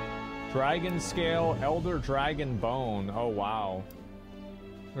 dragon scale, elder dragon bone. Oh wow.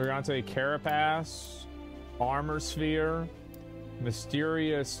 We're gonna say carapace, armor sphere,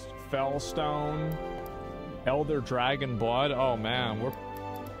 mysterious fellstone, elder dragon blood. Oh man,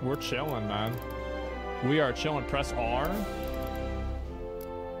 we're chilling, man. We are chilling. Press R.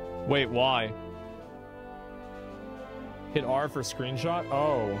 Wait, why? Hit R for screenshot?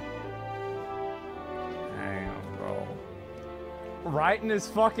 Oh. Damn, bro. Right in his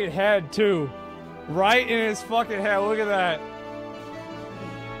fucking head, too. Right in his fucking head. Look at that.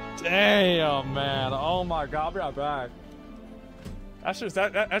 Damn, man. Oh my god, I'll be right back. That's just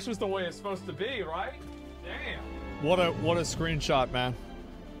that's just the way it's supposed to be, right? Damn. What a screenshot, man.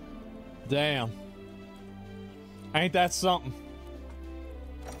 Damn. Ain't that something?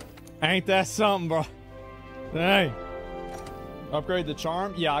 Ain't that something, bro? Hey. Upgrade the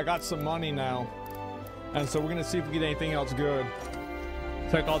charm? Yeah, I got some money now. And so we're gonna see if we get anything else good.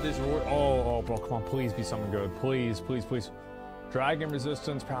 Take all these rewards. Oh, bro, come on, please be something good. Please, please, please. Dragon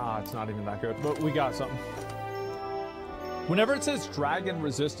resistance. Ah, it's not even that good, but we got something. Whenever it says dragon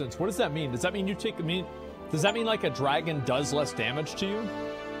resistance, what does that mean? Does that mean you take, does that mean like a dragon does less damage to you?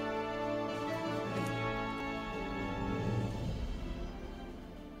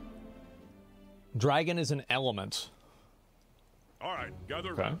 Dragon is an element. All right,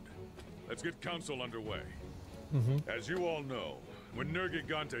 gather Okay. round. Let's get council underway. As you all know, when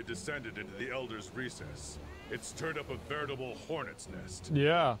Nergigante descended into the Elder's recess, it stirred up a veritable hornet's nest.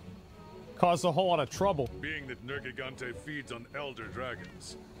 Yeah. Caused a whole lot of trouble. Being that Nergigante feeds on Elder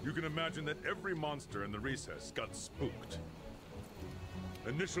Dragons, you can imagine that every monster in the recess got spooked.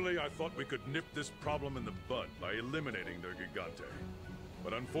 Initially, I thought we could nip this problem in the bud by eliminating Nergigante.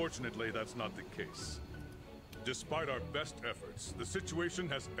 But unfortunately, that's not the case. Despite our best efforts, the situation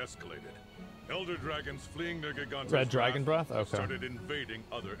has escalated. Elder Dragons fleeing Nergigante's Red Dragon Breath? Okay. started invading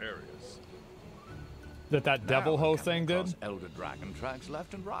other areas. That devil Now I hoe come thing across did? Elder dragon tracks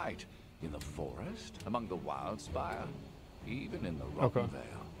left and right. In the forest, among the wild spire, even in the Rotten Okay.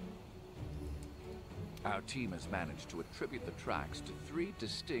 Vale. Our team has managed to attribute the tracks to 3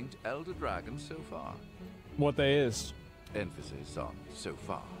 distinct Elder Dragons so far. What they is. Emphasis on so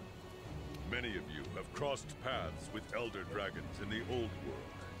far. Many of you have crossed paths with Elder Dragons in the old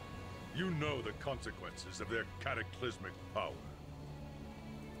world. You know the consequences of their cataclysmic power.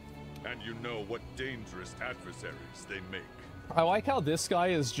 And you know what dangerous adversaries they make. I like how this guy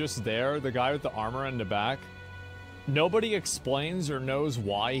is just there, the guy with the armor in the back. Nobody explains or knows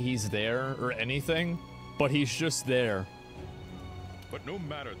why he's there or anything, but he's just there. But no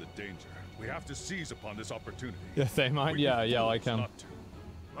matter the danger, we have to seize upon this opportunity. Yeah, they might. We'd be Yeah, fools like him. not to.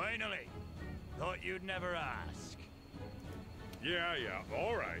 Finally! Thought you'd never ask. Yeah,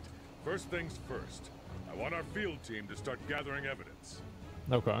 all right. First things first. I want our field team to start gathering evidence.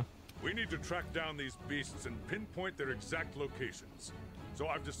 Okay. We need to track down these beasts and pinpoint their exact locations. So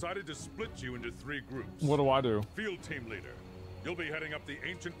I've decided to split you into 3 groups. What do I do? Field team leader, you'll be heading up the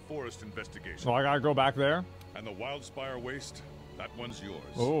ancient forest investigation. So I gotta go back there? And the Wildspire Waste, that one's yours.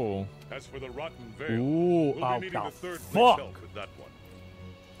 Oh. As for the Rotten Vale, Ooh, we'll oh, be needing the the 3rd fuck. help with that one.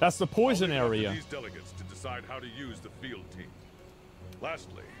 That's the poison I'll leave it area. up to these delegates to decide how to use the field team.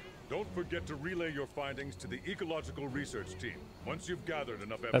 Lastly, don't forget to relay your findings to the ecological research team once you've gathered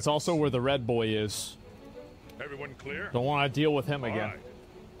enough evidence. That's also where the red boy is. Everyone clear? Don't want to deal with him again. All right.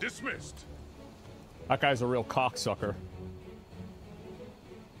 Dismissed. That guy's a real cocksucker.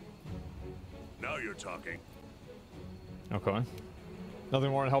 Now you're talking. Okay.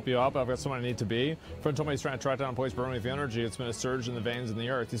 Nothing more to help you out, but I've got someone I need to be. Friend told me he's trying to track down a place burning with energy. It's been a surge in the veins in the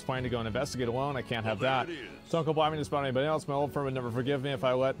earth. He's planning to go and investigate alone. I can't have that. Don't go blaming this about anybody else. My old friend would never forgive me if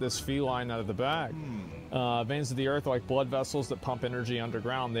I let this feline out of the bag. Veins of the earth are like blood vessels that pump energy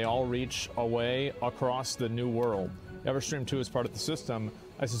underground. They all reach away across the new world. Everstream 2 is part of the system.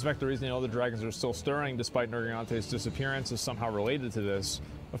 I suspect the reason the elder dragons are still stirring, despite Nergante's disappearance, is somehow related to this.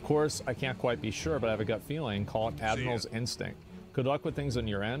 Of course, I can't quite be sure, but I have a gut feeling. Call it Admiral's instinct. Good luck with things on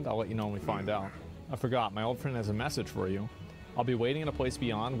your end. I'll let you know when we find out. I forgot. My old friend has a message for you. I'll be waiting in a place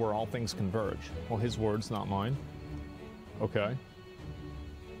beyond where all things converge. Well, his words, not mine. Okay.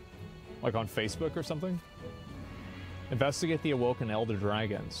 Like on Facebook or something? Investigate the awoken elder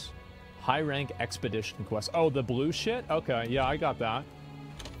dragons. High rank expedition quest. Oh, the blue shit? Okay, yeah, I got that.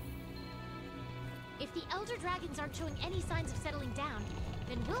 If the elder dragons aren't showing any signs of settling down,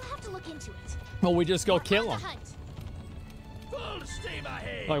 then we'll have to look into it. Well, we just go We're kill on the them. hunt. Full steam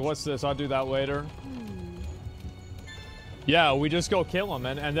ahead. Like, what's this? I'll do that later. Yeah, we just go kill them,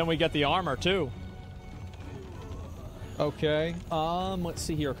 and then we get the armor, too. Okay, let's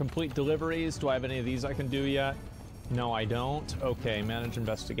see here. Complete deliveries. Do I have any of these I can do yet? No, I don't. Okay, manage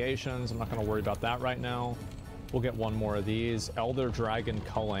investigations. I'm not going to worry about that right now. We'll get one more of these. Elder Dragon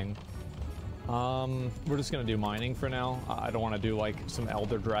Culling. We're just going to do mining for now. I don't want to do, like, some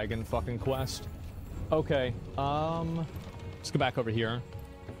Elder Dragon fucking quest. Okay, let's go back over here.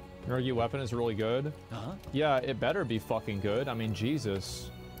 Energy weapon is really good. Yeah, it better be fucking good. I mean, Jesus.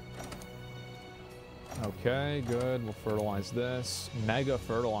 Okay, good. We'll fertilize this. Mega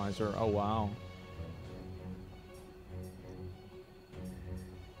fertilizer. Oh, wow.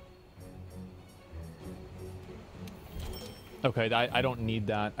 Okay, I don't need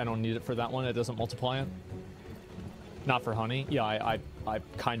that. I don't need it for that one. It doesn't multiply it. Not for honey. Yeah, I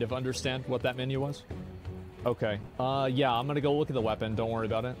kind of understand what that menu was. Okay. Yeah, I'm gonna go look at the weapon. Don't worry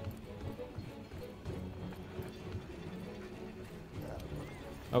about it.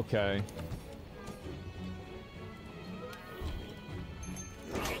 Okay.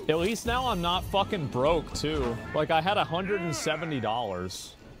 At least now I'm not fucking broke, too. Like, I had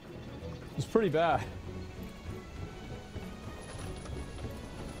 $170. It's pretty bad.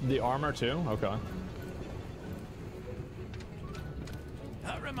 The armor, too? Okay.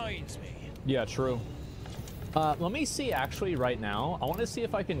 That reminds me. Yeah, true. Let me see, actually, right now. I want to see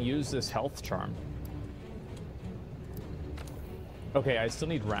if I can use this health charm. Okay, I still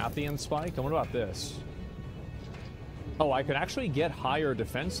need Rathian Spike. And what about this? Oh, I could actually get higher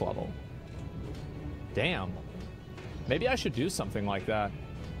defense level. Damn. Maybe I should do something like that.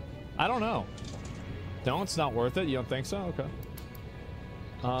 I don't know. No, it's not worth it? You don't think so? Okay.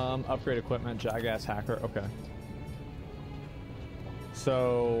 Upgrade equipment, Jackass Hacker. Okay.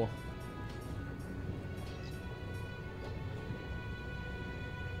 So...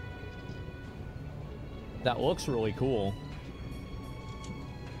 that looks really cool.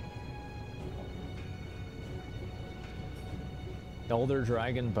 Elder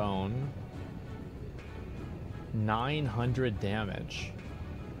Dragon Bone. 900 damage.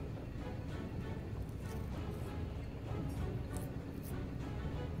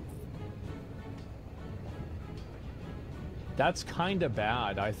 That's kind of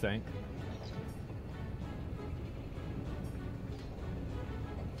bad, I think.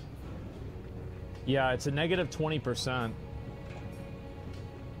 Yeah, it's a negative 20%.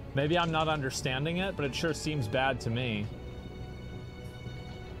 Maybe I'm not understanding it, but it sure seems bad to me.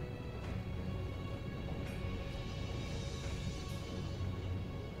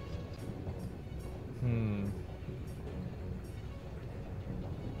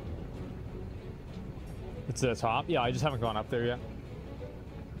 It's the top? Yeah, I just haven't gone up there yet.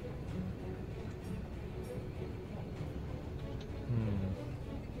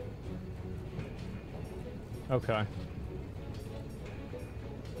 Okay.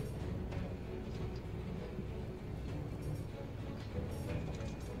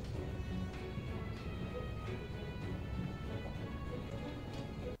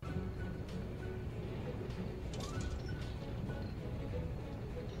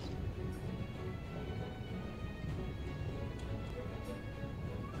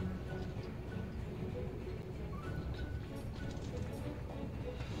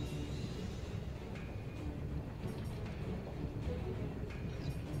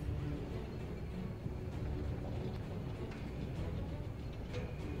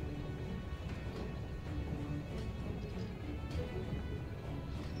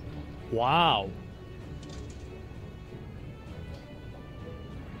 Wow.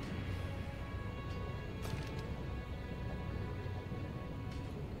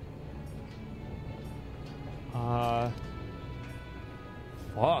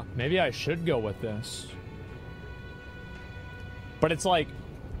 Fuck, maybe I should go with this. But it's like,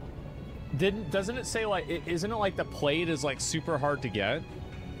 doesn't it say like, isn't it like the plate is like super hard to get?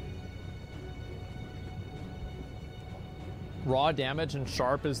 Raw damage and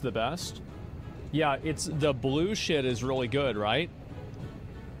sharp is the best? Yeah, it's the blue shit is really good, right?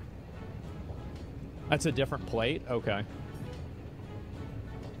 That's a different plate? Okay.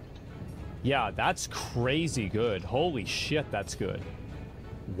 Yeah, that's crazy good. Holy shit, that's good.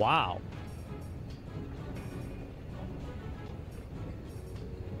 Wow.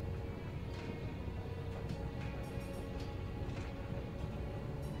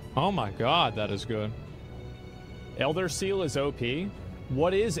 Oh my god, that is good. Elder Seal is OP.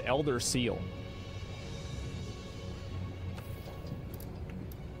 What is Elder Seal?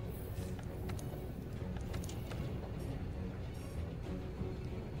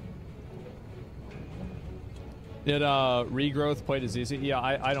 Did regrowth plate is easy? Yeah,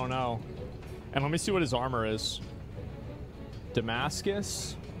 I don't know. And let me see what his armor is.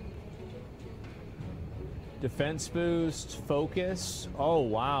 Damascus. Defense boost, focus. Oh,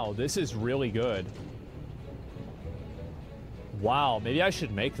 wow. This is really good. Wow, maybe I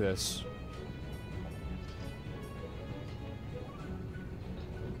should make this.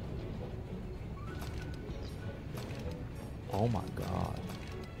 Oh my god.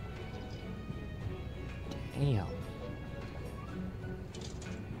 Damn.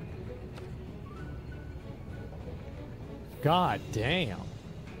 God damn.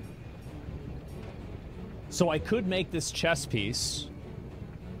 So I could make this chess piece.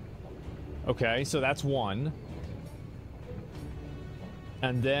 Okay, so that's one.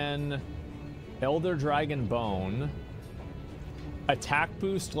 And then Elder Dragon Bone. Attack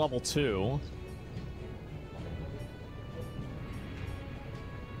boost level 2.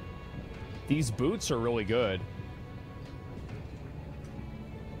 These boots are really good.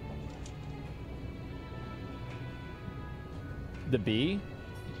 The bee?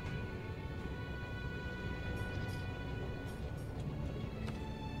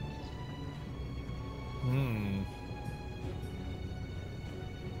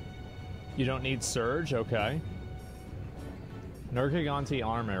 You don't need Surge? Okay. Nergigante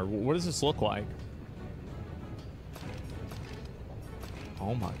armor. What does this look like?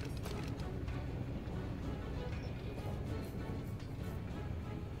 Oh my.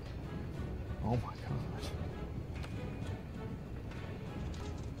 Oh my god.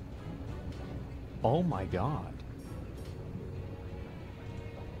 Oh my god.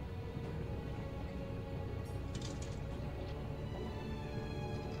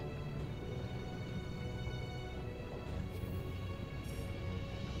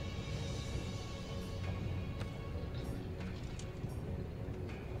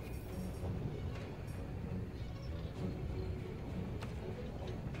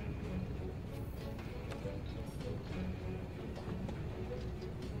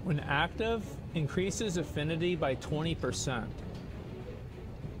 When active, increases affinity by 20%.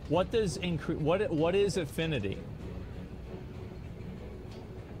 What does what is affinity?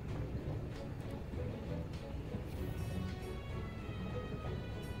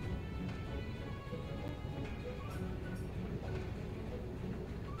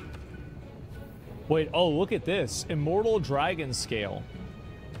 Wait, oh, look at this. Immortal Dragon Scale.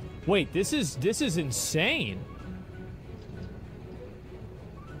 Wait, this is insane.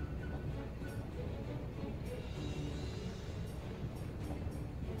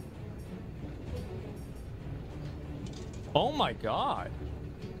 Oh my god.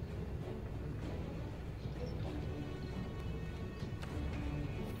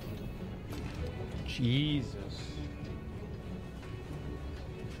 Jesus.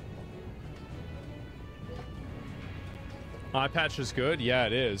 Eye patch is good? Yeah,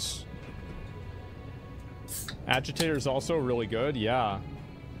 it is. Agitator is also really good? Yeah.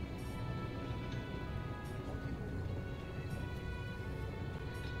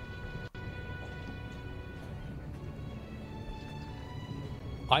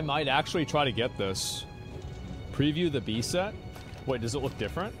 I might actually try to get this. Preview the B set? Wait, does it look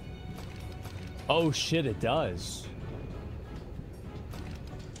different? Oh shit, it does.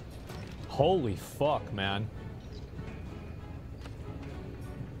 Holy fuck, man.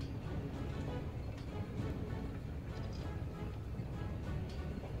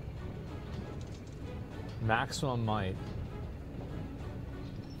 Maximum might.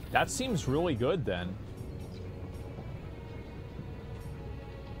 That seems really good then.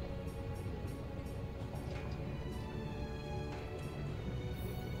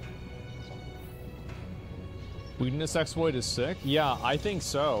 Weakness exploit is sick? Yeah, I think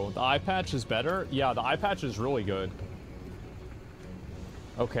so. The eye patch is better? Yeah, the eye patch is really good.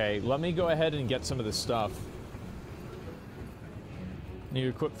 Okay, let me go ahead and get some of this stuff. You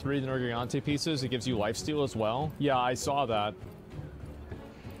equip 3 Nergigante pieces, it gives you lifesteal as well. Yeah, I saw that.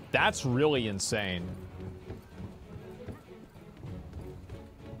 That's really insane.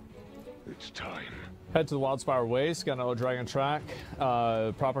 It's time. Head to the Wildspire Waste, got another dragon track.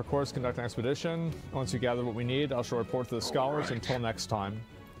 Proper course, conduct an expedition. Once you gather what we need, I shall report to the scholars. Right. Until next time.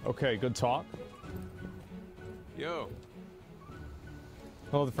 Okay, good talk. Yo.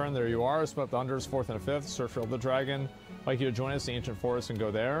 Hello, the friend, there you are. Split the unders, 4th and a 5th. Search for the dragon. Like you to join us in the ancient forest and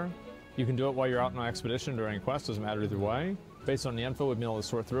go there. You can do it while you're out on an expedition during a quest, doesn't matter either way. Based on the info, we've been able to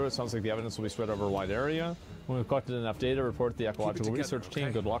sort through it. Sounds like the evidence will be spread over a wide area. When we've collected enough data, report to the ecological together, research team.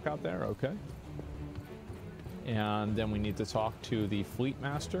 okay? Good luck out there, okay. And then we need to talk to the fleet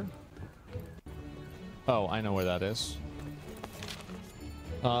master. Oh, I know where that is.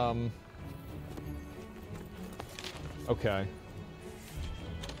 Okay.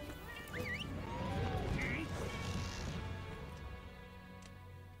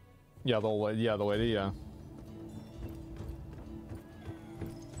 Yeah, the lady, yeah.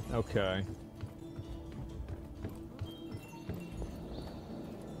 Okay.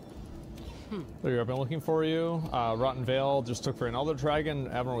 There you go, I've been looking for you. Rotten Vale just took for an Elder Dragon.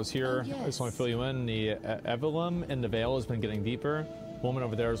 Admiral was here. Oh, yes. I just want to fill you in. The Evelyn in the Vale has been getting deeper. Woman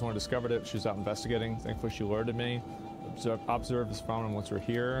over there is the one who discovered it. She was out investigating. Thankfully, she alerted me. Observe this phenomenon once we're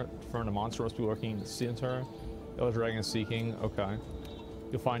here. Confirm the monster must be lurking to see her. The Elder Dragon is seeking. Okay.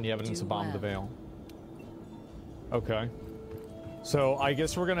 You'll find the evidence of Bomb of the Vale. Okay. So, I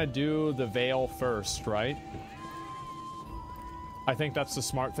guess we're gonna do the Vale first, right? I think that's the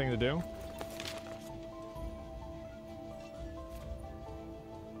smart thing to do.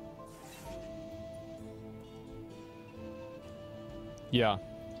 Yeah.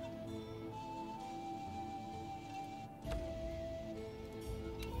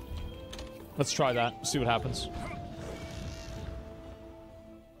 Let's try that. See what happens.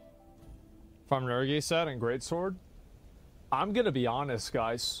 Farm Nergi set and Greatsword. I'm gonna be honest,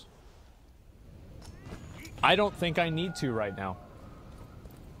 guys. I don't think I need to right now.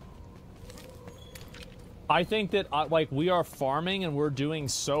 I think that, like, we are farming and we're doing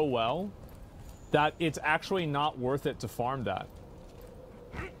so well that it's actually not worth it to farm that.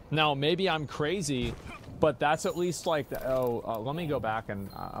 Now, maybe I'm crazy, but that's at least like, let me go back and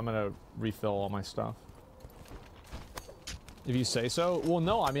I'm gonna refill all my stuff. If you say so. Well,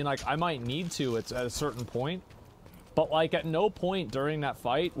 no, I mean, like, I might need to at a certain point, but like at no point during that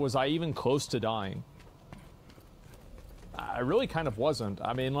fight was I even close to dying. I really kind of wasn't.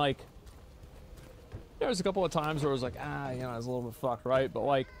 I mean, like, there was a couple of times where I was like, you know, I was a little bit fucked, right? But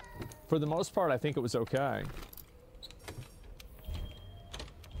like, for the most part, I think it was okay.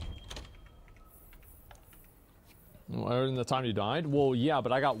 Other than the time you died? Well, yeah,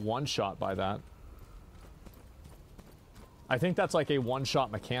 but I got one shot by that. I think that's like a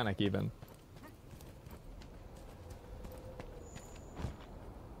one-shot mechanic, even.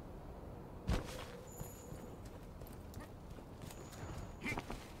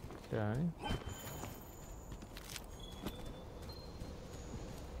 Okay.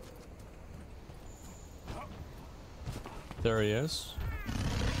 There he is.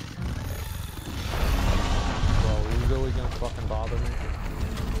 Really gonna fucking bother me?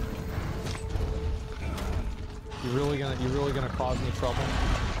 You really gonna cause me trouble?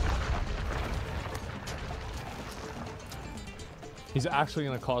 He's actually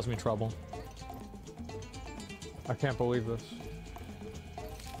gonna cause me trouble. I can't believe this.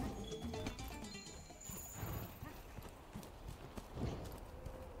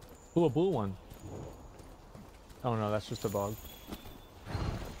 Ooh, a blue one. Oh no, that's just a bug.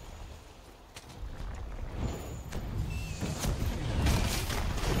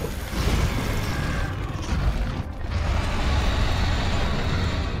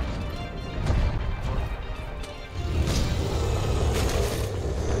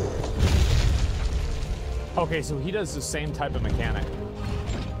 Okay, so he does the same type of mechanic.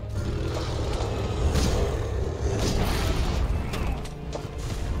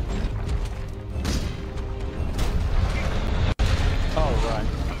 Oh, right.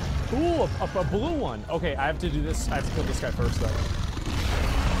 Ooh, a blue one. Okay, I have to do this. I have to kill this guy first, though.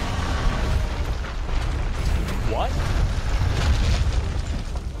 What?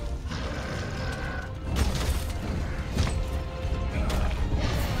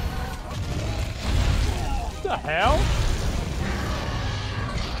 The hell?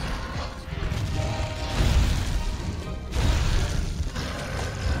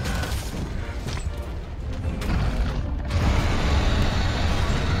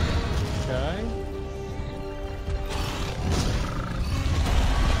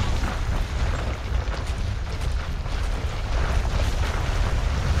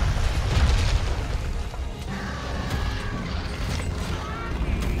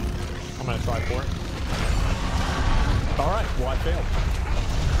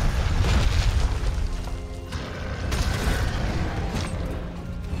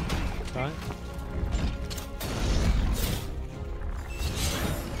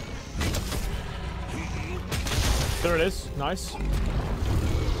 is. Nice.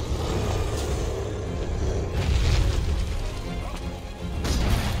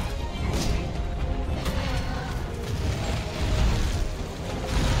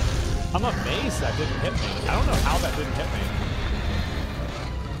 I'm amazed that didn't hit me. I don't know how that didn't hit me.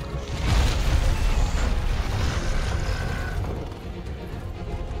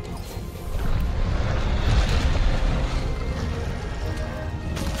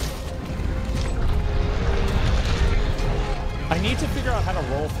 I need to figure out how to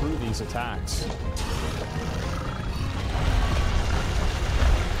roll through these attacks.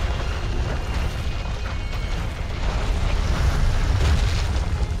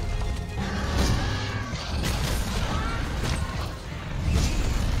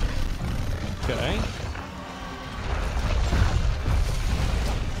 Okay.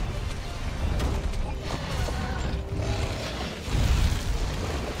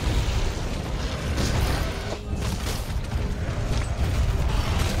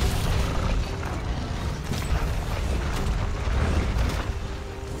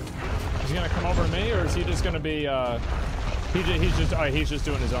 Is he gonna come over to me, or is he just gonna be? He's just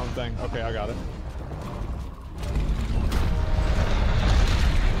doing his own thing. Okay, I got it.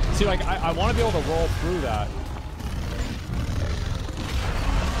 See, like, I want to be able to roll through that.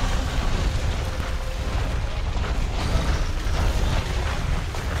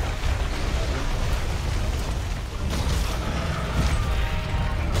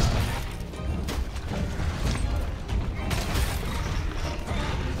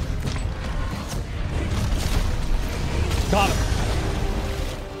 Got him.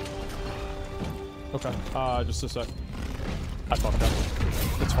 Okay, just a sec. I fucked up.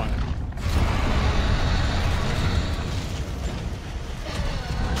 It's fine.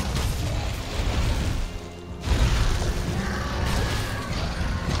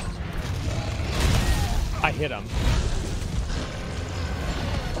 I hit him.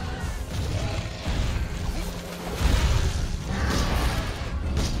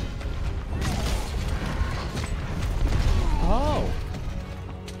 Oh.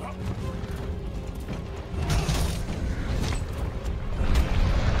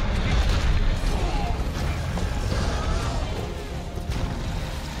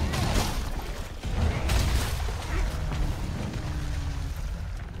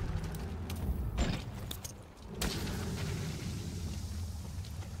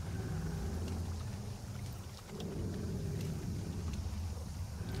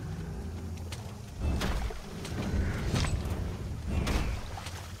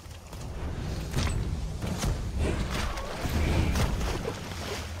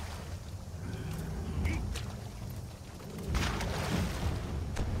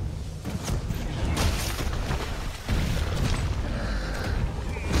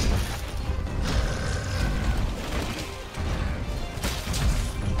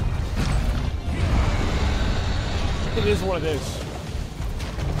 It is what it is.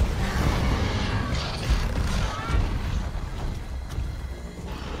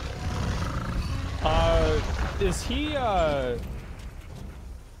 Is he, I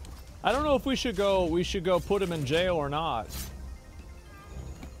don't know if we should go put him in jail or not.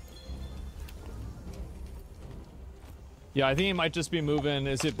 Yeah, I think he might just be moving.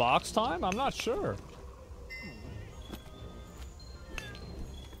 Is it box time? I'm not sure.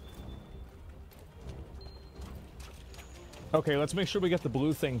 Okay, let's make sure we get the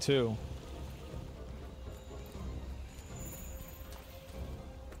blue thing too.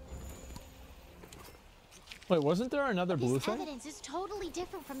 Wait, wasn't there another blue This thing? evidence is totally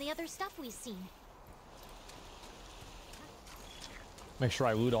different from the other stuff we've seen. Make sure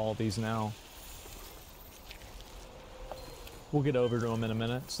I loot all of these now. We'll get over to them in a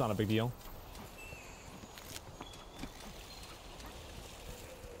minute. It's not a big deal.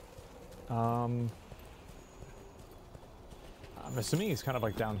 I'm assuming he's kind of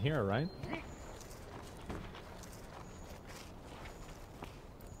like down here, right?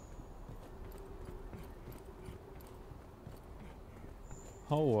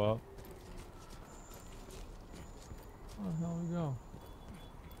 Hold up. Where the hell did we go?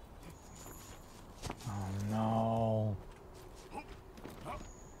 Oh no.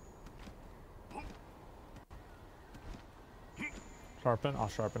 Sharpen? I'll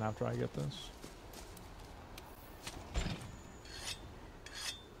sharpen after I get this.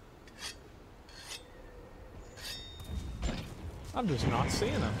 I'm just not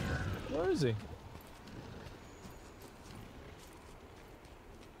seeing him. Where is he?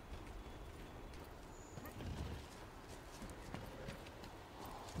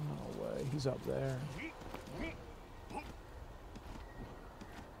 No way, he's up there.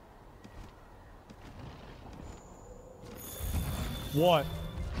 What?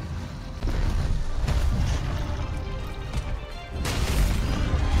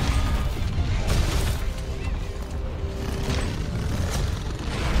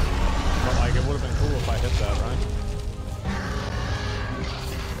 But like, it would have been cool if I hit that, right?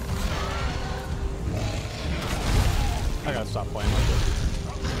 I gotta stop playing like this.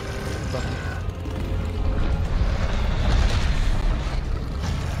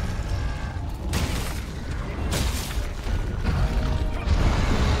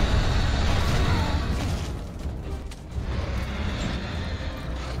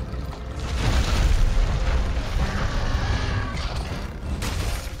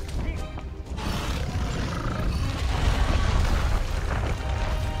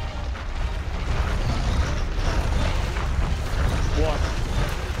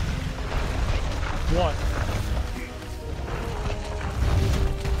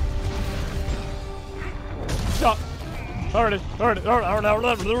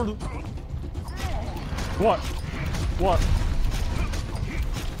 What? What?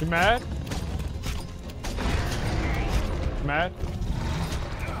 You mad? Mad?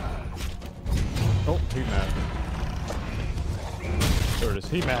 Oh, he's mad. There it is.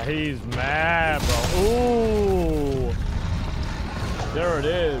 He's mad, bro. Ooh. There it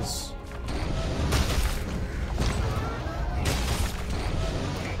is.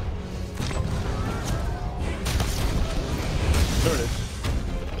 There it is.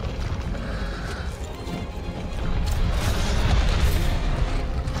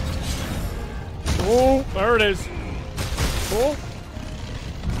 Oh, there it is. Oh.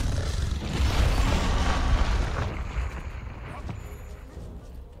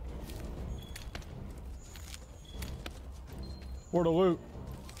 Where the loot?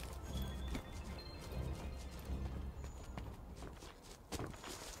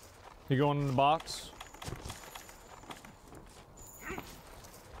 You going in the box?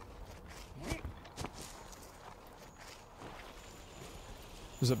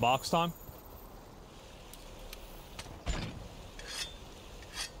 Is it box time?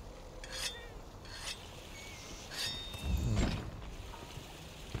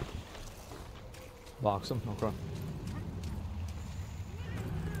 Box him, okay.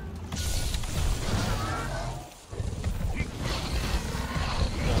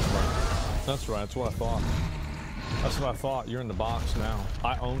 That's right, that's what I thought. That's what I thought. You're in the box now.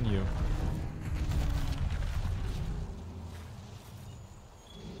 I own you.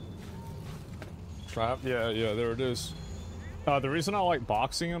 Trap? Yeah, there it is. The reason I like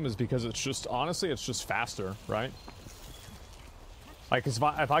boxing them is because it's just, honestly, it's just faster, right? Like,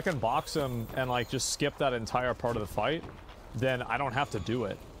 if I can box him and, like, just skip that entire part of the fight, then I don't have to do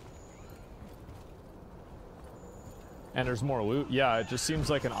it. And there's more loot. Yeah, it just seems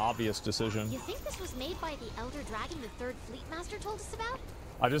like an obvious decision. You think this was made by the Elder Dragon the Third Fleet Master told us about?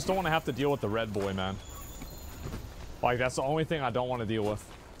 I just don't want to have to deal with the red boy, man. Like, that's the only thing I don't want to deal with.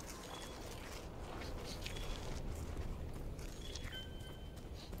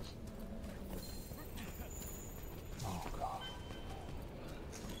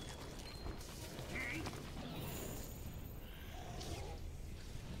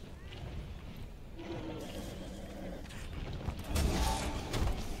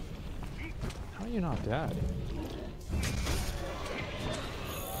 You're not dead.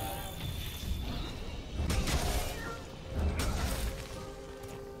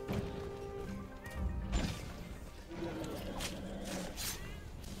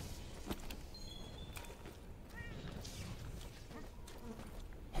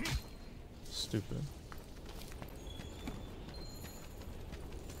 Stupid.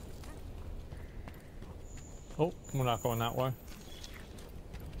 Oh, we're not going that way.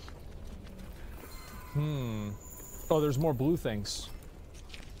 Oh, there's more blue things.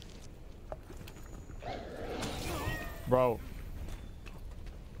 Bro.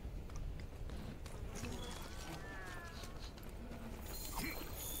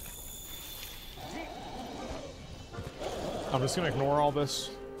 I'm just gonna ignore all this.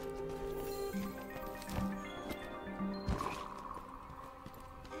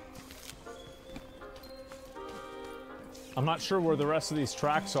 I'm not sure where the rest of these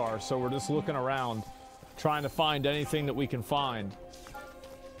tracks are, so we're just looking around, trying to find anything that we can find.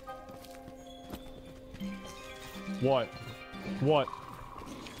 What? What?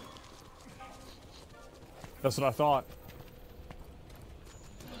 That's what I thought.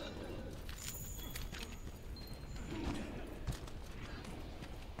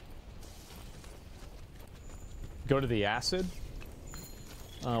 Go to the acid?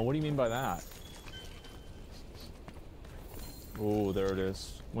 What do you mean by that? Oh, there it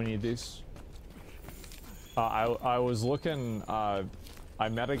is. We need these. I was looking, I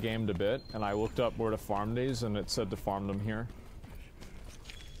metagamed a bit, and I looked up where to farm these, and it said to farm them here.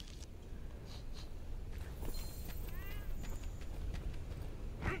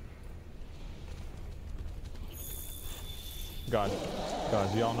 God,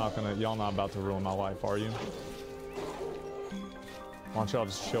 guys, y'all not about to ruin my life, are you? Why don't y'all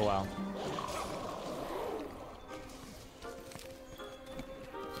just chill out?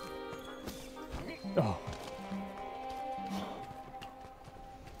 Oh.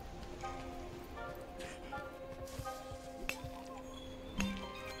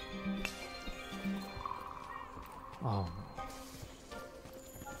 Oh.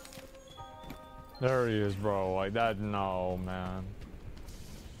 There he is, bro. Like that, no, man.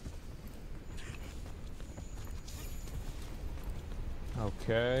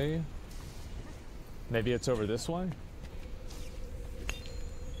 Okay. Maybe it's over this way?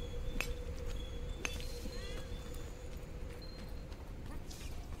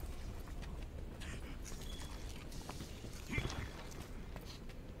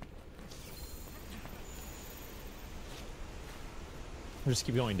 Just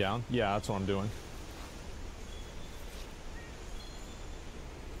keep going down? Yeah, that's what I'm doing.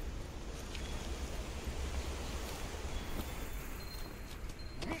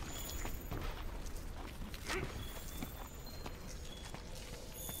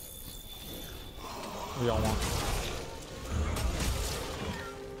 What do y'all want?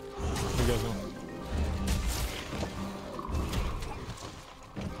 What do you guys want?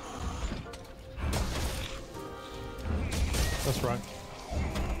 That's right.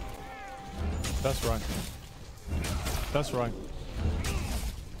 That's right. That's right.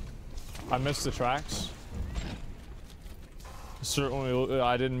 I missed the tracks. Certainly,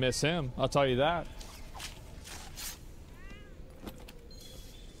 I didn't miss him. I'll tell you that.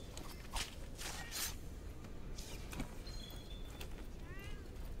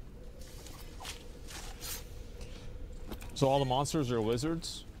 So all the monsters are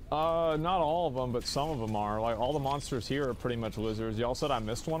lizards? Not all of them, but some of them are. Like, all the monsters here are pretty much lizards. Y'all said I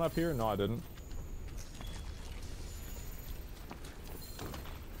missed one up here? No, I didn't.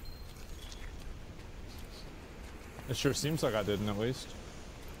 It sure seems like I didn't, at least.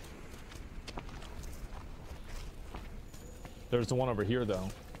 There's the one over here, though.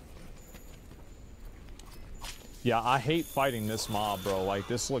 Yeah, I hate fighting this mob, bro. Like,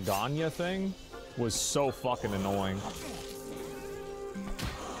 this Laganya thing was so fucking annoying.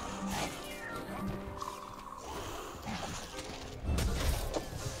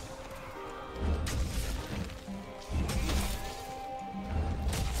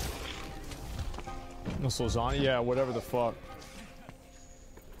 This lasagna? Yeah, whatever the fuck.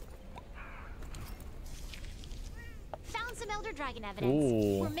 Found some Elder Dragon evidence.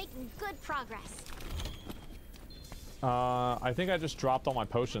 Ooh. We're making good progress. I think I just dropped all my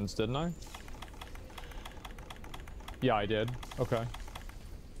potions, didn't I? Yeah, I did. Okay.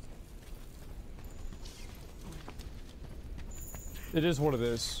 It is what it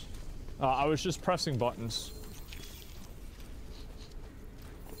is. I was just pressing buttons.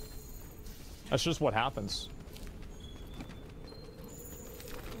 That's just what happens.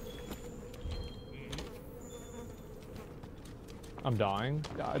 I'm dying.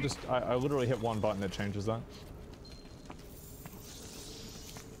 Yeah, I literally hit one button that changes that.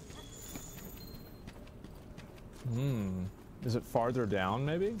 Is it farther down,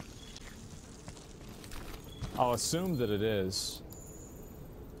 maybe? I'll assume that it is.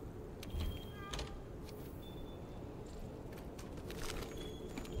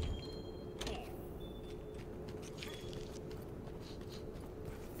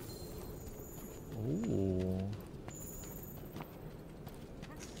 Ooh.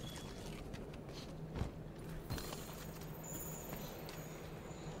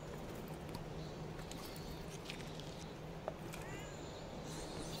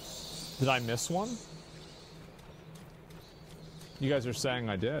 Did I miss one? You guys are saying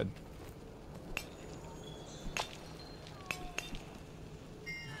I did.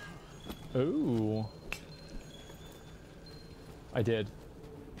 Ooh. I did.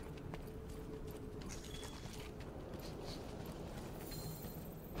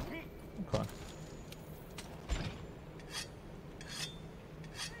 Okay.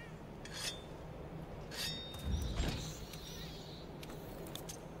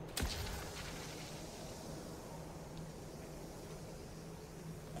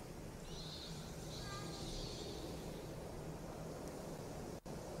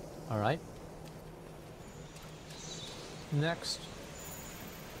 All right. Next.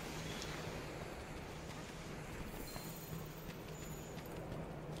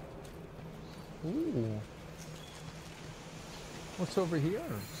 Ooh. What's over here?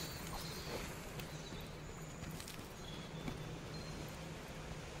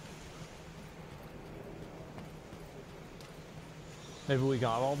 Maybe we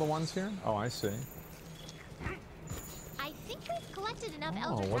got all the ones here? Oh, I see. I think we've collected enough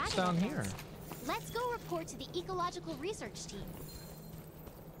Oh, Elder what's Dragon down here? evidence. Let's go report to the ecological research team.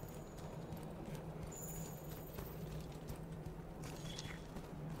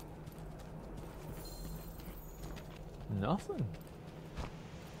 Nothing.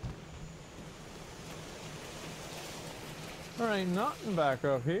 There ain't nothing back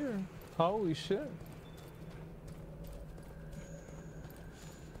up here. Holy shit.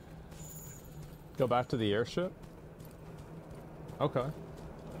 Go back to the airship? Okay.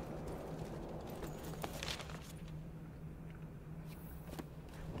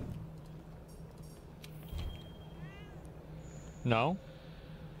 No?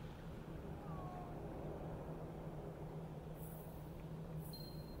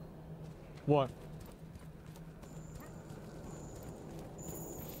 What?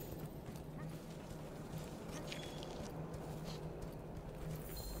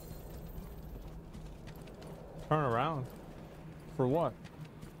 Turn around. For what?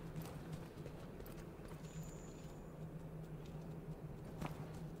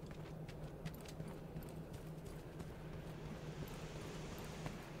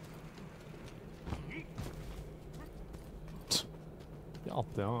 Y'all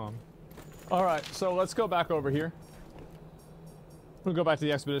dumb. All right, so let's go back over here. We'll go back to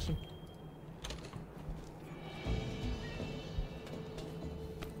the expedition.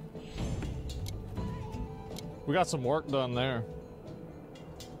 We got some work done there.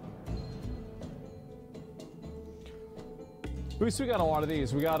 At least we got a lot of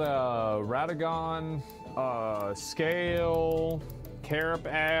these. We got a Radagon, Scale,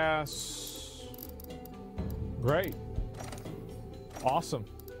 Carapace. Great. Awesome.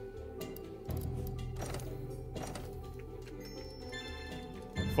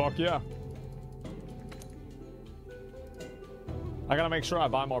 Fuck yeah. I gotta make sure I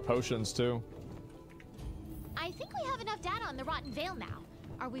buy more potions too. I think we have enough data on the Rotten Vale now.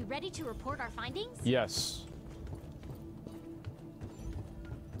 Are we ready to report our findings? Yes.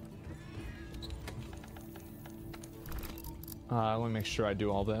 Let me make sure I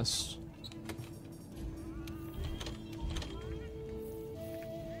do all this.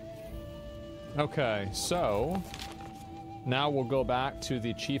 Okay, so now we'll go back to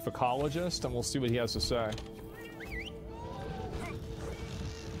the chief ecologist and we'll see what he has to say.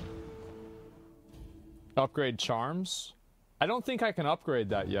 Upgrade charms? I don't think I can upgrade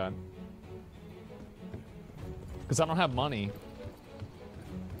that yet. Because I don't have money.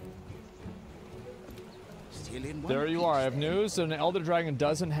 There you are. I have news that an Elder Dragon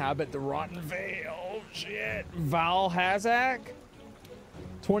does inhabit the Rotten Vale. Oh, shit. Valhazak?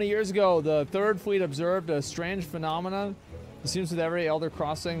 20 years ago, the Third Fleet observed a strange phenomenon. It seems with every Elder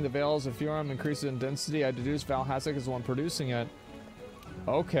crossing, the Vales of Furum increases in density. I deduce Valhazak is the one producing it.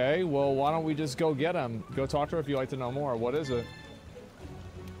 Okay, well, why don't we just go get him? Go talk to her if you'd like to know more. What is it?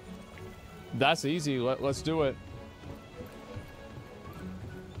 That's easy. Let's do it.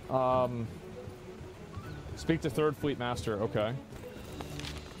 Speak to Third Fleet Master. Okay.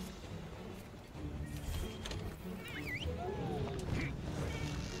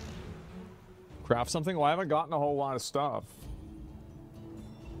 Craft something? Well, I haven't gotten a whole lot of stuff.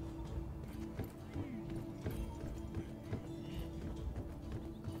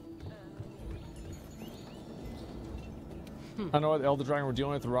 I know what Elder Dragon we're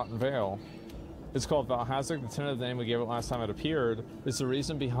dealing with the Rotten Vale. It's called Valhazak, the tentative name we gave it last time it appeared. It's the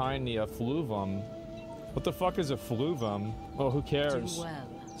reason behind the fluvum. What the fuck is a fluvum? Well, who cares? Do well.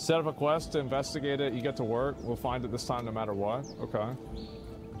 Set up a quest to investigate it. You get to work. We'll find it this time no matter what. Okay.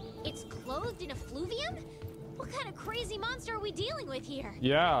 It's clothed in effluvium? What kind of crazy monster are we dealing with here?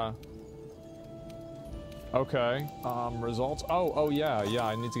 Yeah. Okay. Results. Oh, yeah.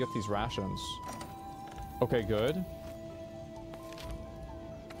 I need to get these rations. Okay, good.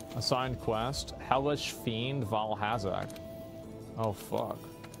 Assigned quest. Hellish Fiend Valhazak. Oh, fuck.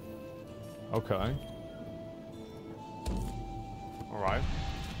 Okay. Alright.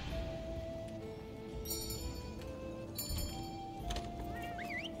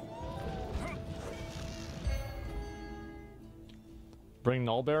 Bring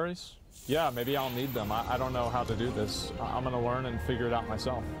nullberries? Yeah, maybe I'll need them. I don't know how to do this. I'm gonna learn and figure it out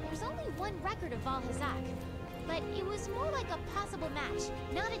myself. There's only one record of Valhazak, but it was more like a possible match,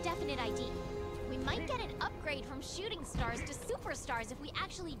 not a definite ID. We might get an upgrade from shooting stars to superstars if we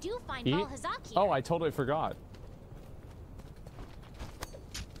actually do find Valhazak here. Oh, I totally forgot.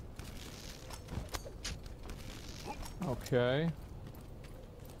 Okay.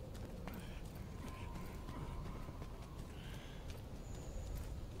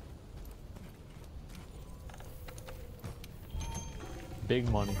 big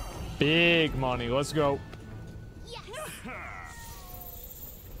money. Big money. Let's go. Yes.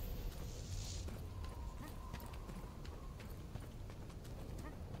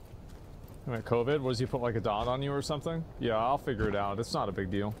 Wait, COVID? Was he put like a dot on you or something? Yeah, I'll figure it out. It's not a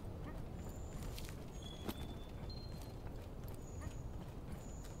big deal.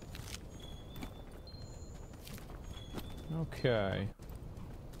 Okay.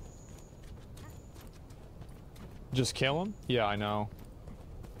 Just kill him? Yeah, I know.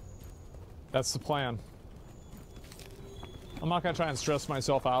 That's the plan. I'm not gonna try and stress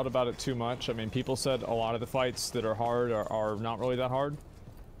myself out about it too much. I mean, people said a lot of the fights that are hard are not really that hard.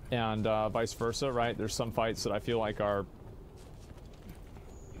 And vice versa, right? There's some fights that I feel like are...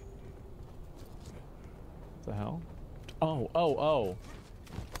 What the hell? Oh.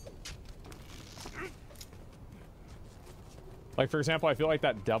 Like, for example, I feel like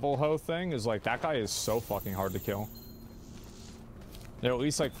that devil hoe thing is like, that guy is so fucking hard to kill. You know, at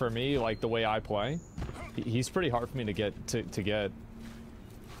least like for me, like the way I play, he's pretty hard for me to get to get.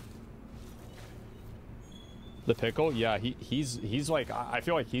 The pickle, yeah, he's like, I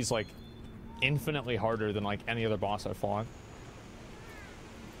feel like he's like infinitely harder than like any other boss I fought.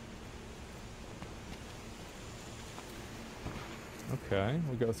 Okay,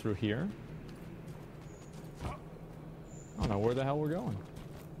 we go through here. I don't know where the hell we're going.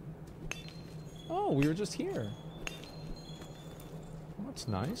 Oh, we were just here. Well, that's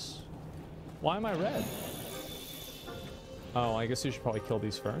nice. Why am I red? Oh, I guess you should probably kill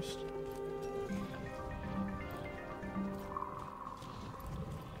these first.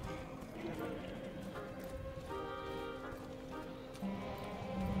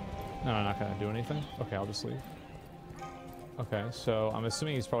 No, I'm not gonna do anything. Okay, I'll just leave. Okay, so I'm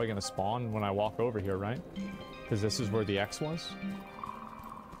assuming he's probably gonna spawn when I walk over here, right? Because this is where the X was.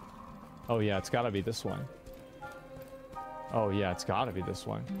 Oh yeah, it's gotta be this way. Oh yeah, it's gotta be this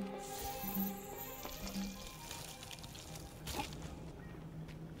way.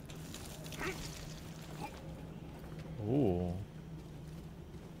 Ooh.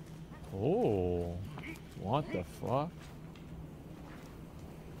 Ooh. What the fuck?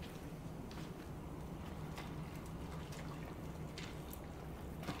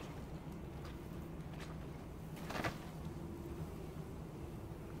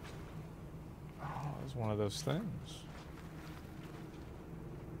 One of those things.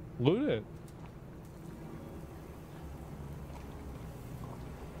 Loot it.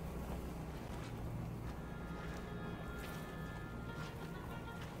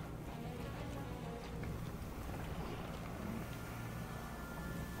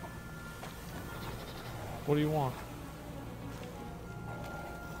 What do you want?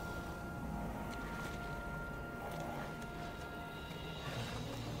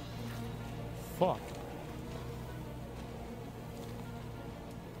 Fuck.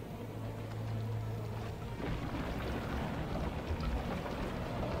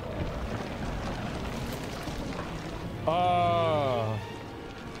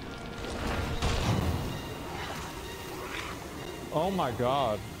 Oh my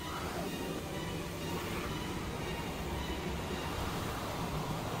god.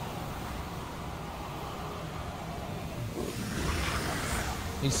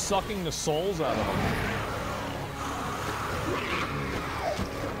 He's sucking the souls out of him.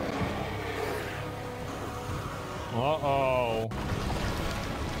 Uh-oh.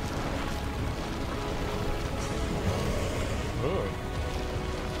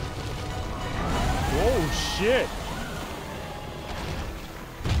 Oh, shit.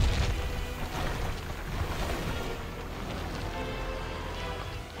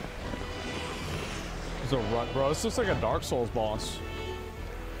 It's a run, bro. This looks like a Dark Souls boss.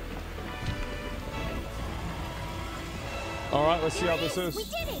 All right, let's see how this is. We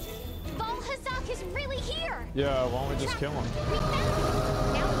did it! Valhazak is really here! Yeah, why don't we just kill him? We found him!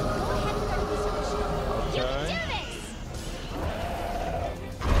 Now go ahead with our research. You Okay. can do this!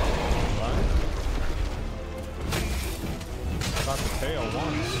 Got the tail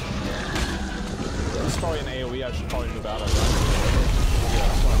once. This is probably an AoE. I should probably move out of that. Yeah,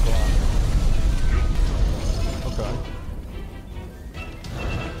 that's what I thought. Okay.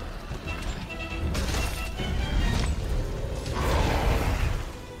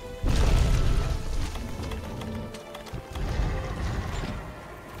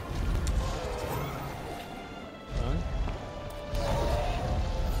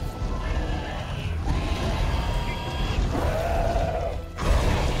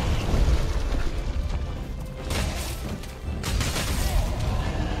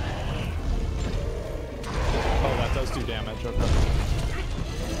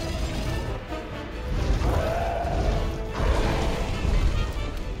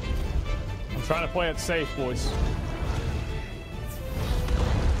 Trying to play it safe, boys.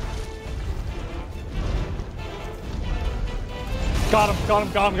 Got him, got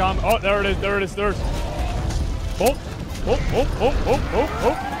him, got him, got him. Oh, there it is, there it is, there it is. Oh, oh, oh, oh, oh, oh,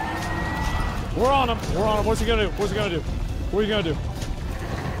 oh. We're on him, we're on him. What's he gonna do? What's he gonna do? What are you gonna do?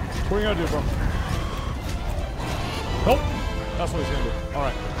 What are you gonna do, bro? Nope. That's what he's gonna do. All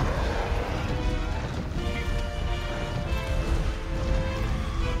right.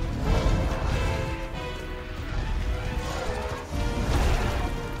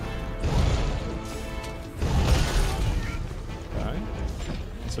 Okay.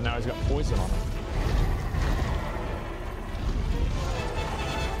 So now he's got poison on him.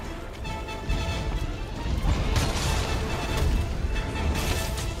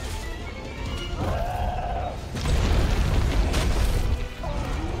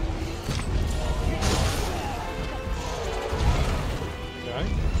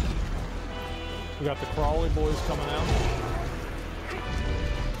 We got the Crawley boys coming out.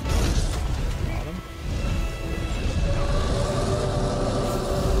 Got him.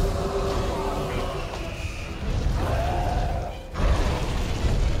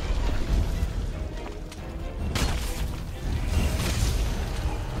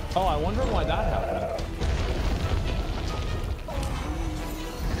 Oh, I wonder why that happened.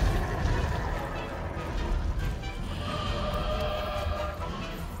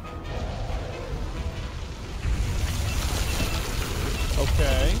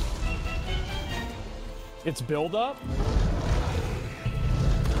 Okay. It's build up?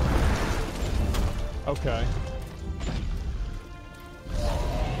 Okay.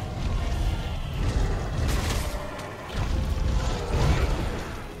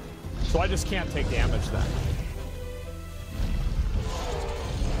 So I just can't take damage then.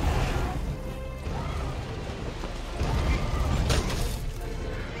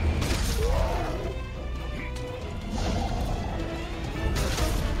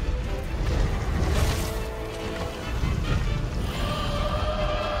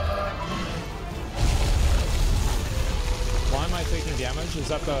 Is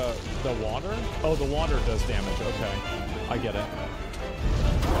that the water? Oh, the water does damage. Okay. I get it.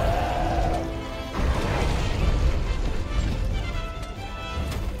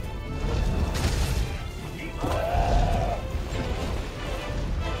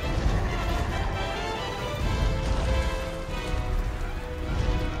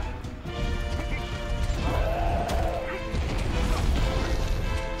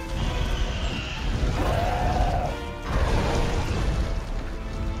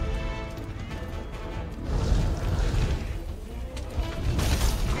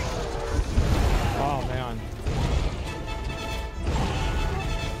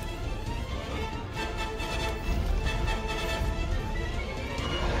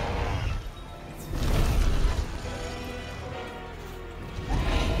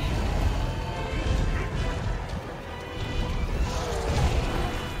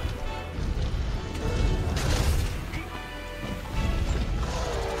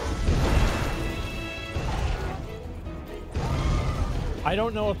 I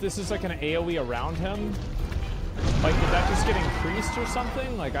don't know if this is like an AoE around him. Like, did that just get increased or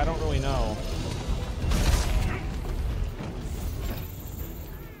something? Like, I don't really know.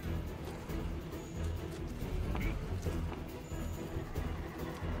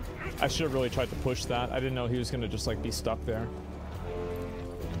 I should have really tried to push that. I didn't know he was gonna just like be stuck there.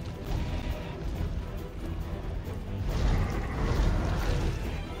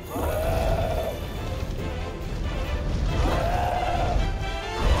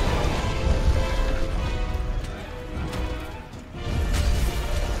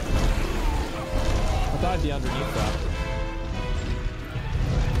 Be underneath that.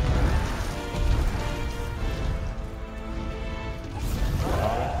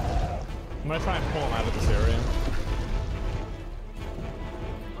 I'm gonna try and pull him out of this area.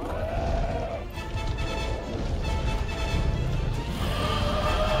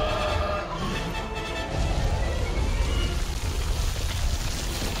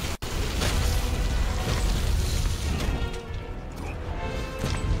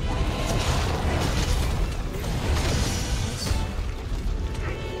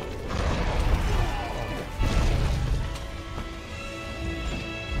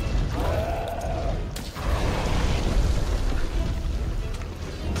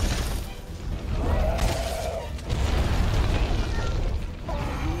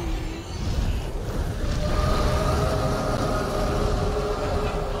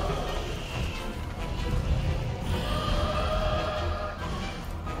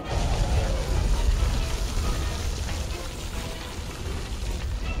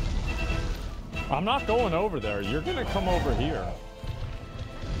 I'm not going over there. You're gonna come over here.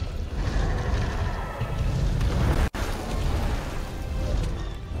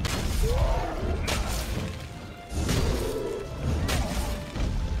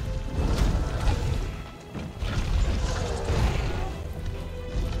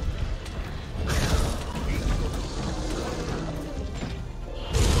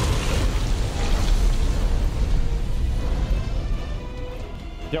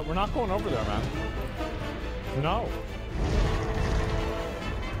 Yeah, we're not going over there, man. No.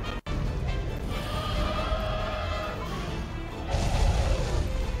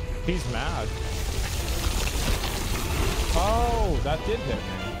 He's mad. Oh, that did hit me.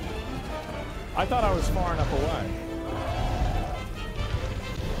 I thought I was far enough away.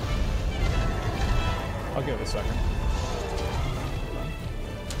 I'll give it a second.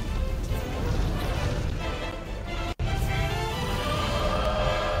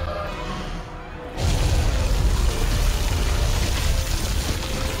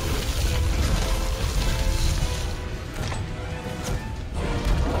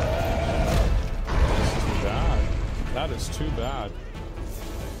 Too bad.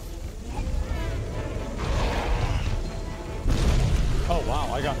 Oh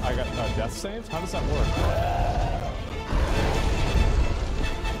wow, I got death saves? How does that work?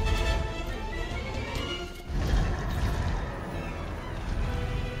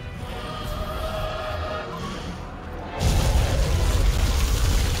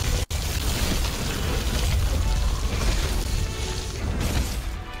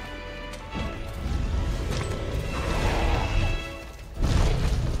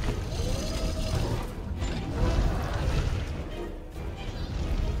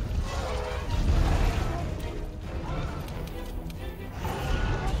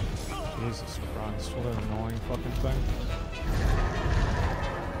 Jesus Christ, what an annoying fucking thing.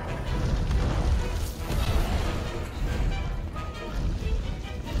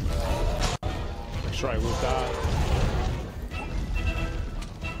 Make sure I loot that.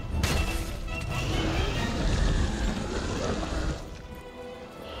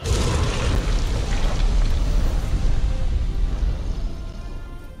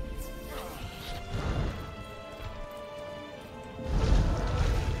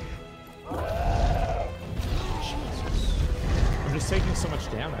 Taking so much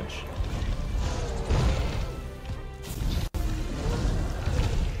damage.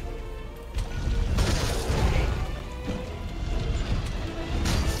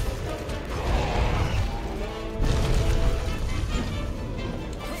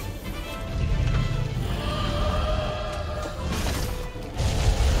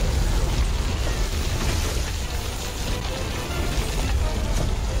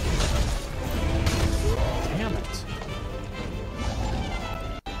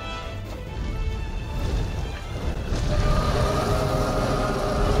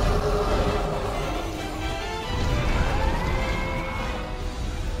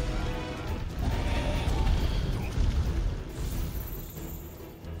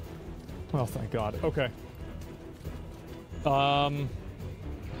 Oh, thank God. Okay.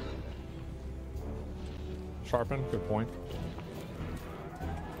 Sharpen, good point.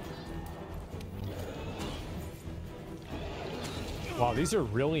 Wow, these are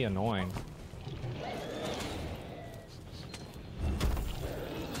really annoying.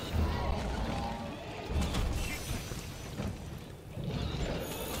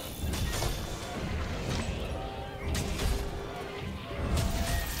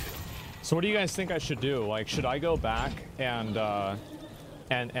 So what do you guys think I should do? Like, should I go back and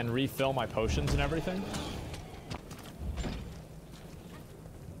refill my potions and everything?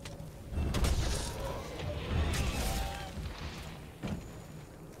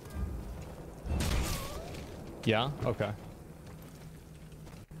 Yeah? Okay.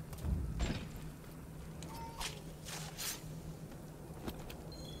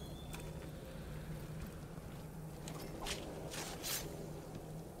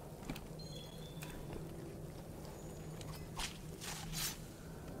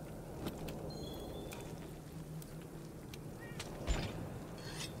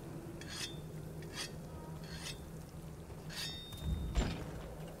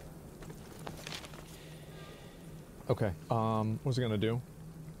 Okay, what was it gonna do?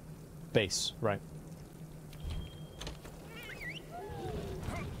 Base, right.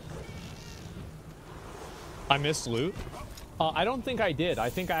 I missed loot? I don't think I did. I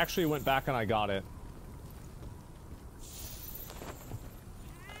think I actually went back and I got it.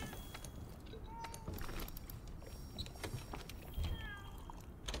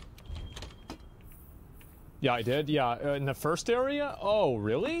 Yeah, I did. Yeah, in the first area? Oh,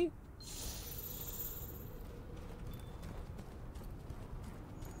 really?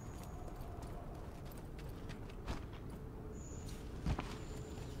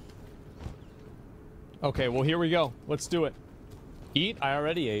 Okay, well, here we go. Let's do it. Eat? I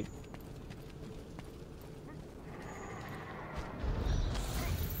already ate.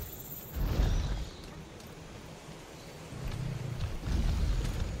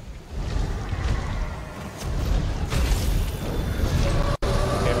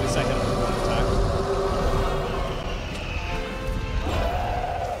 Okay, at least I hit him with one attack.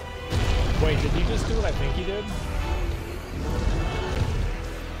 Wait, did he just do what I think he did?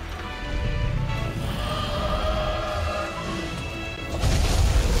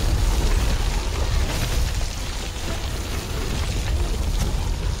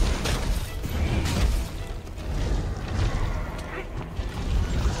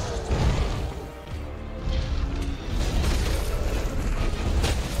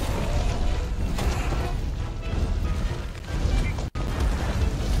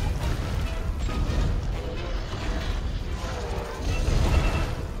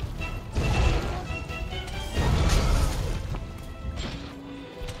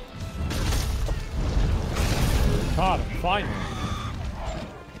 Fine.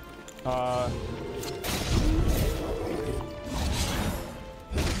 Okay.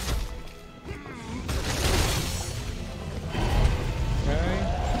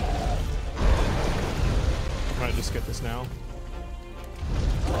 I'm gonna just get this now.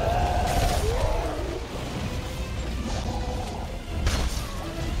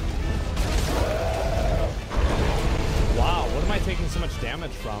 Wow, what am I taking so much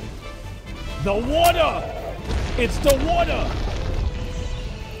damage from? The water! It's the water!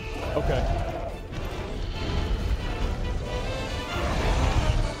 Okay.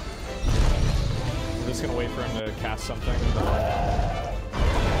 I'm just gonna wait for him to cast something.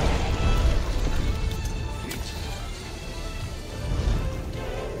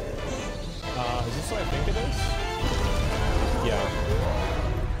 Is this what I think it is? Yeah.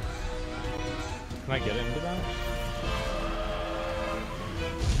 Can I get into that?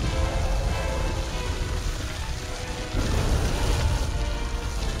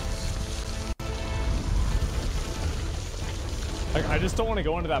 I just don't want to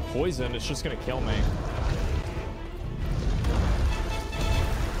go into that poison. It's just going to kill me.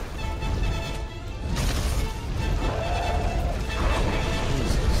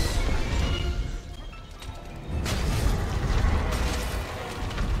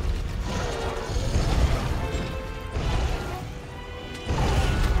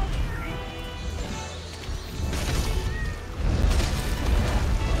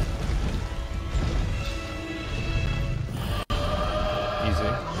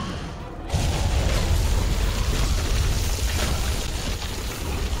 Jesus.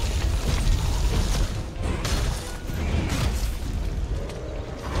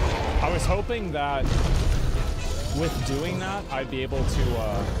 Hoping that with doing that, I'd be able to, I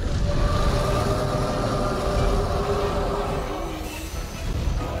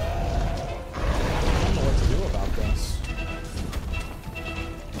don't know what to do about this.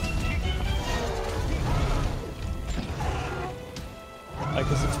 Like,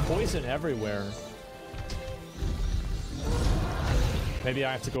 'cause it's poison everywhere. Maybe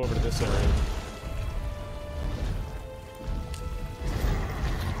I have to go over to this area.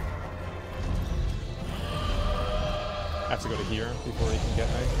 I have to go to here before he can get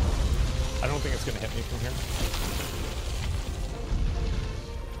me. I don't think it's going to hit me from here.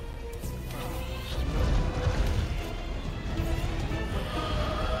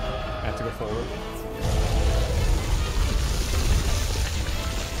 I have to go forward.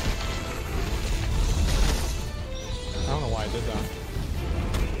 I don't know why I did that.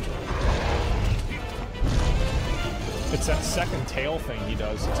 It's that second tail thing he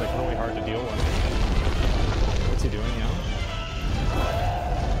does. It's like really hard to deal with. What's he doing now?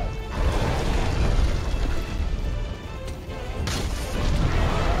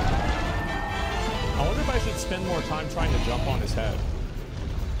 I wonder if I should spend more time trying to jump on his head.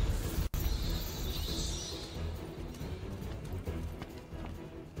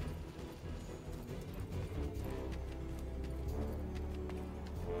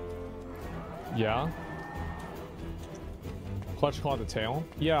 Yeah. Clutch claw the tail?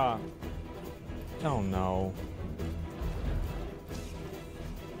 Yeah. Oh no.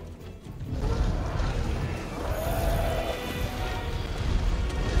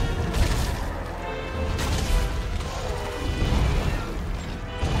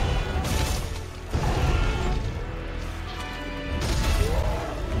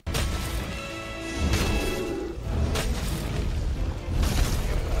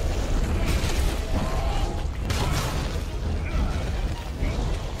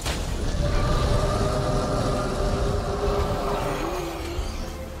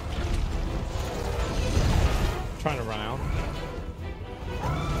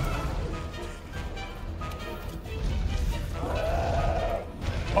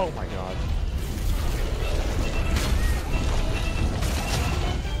 Oh my god.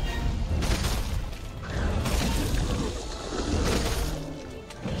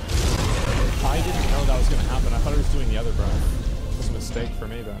 I didn't know that was gonna happen. I thought he was doing the other breath. It was a mistake for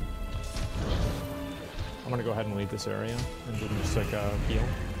me then. I'm gonna go ahead and leave this area and do just like a heal.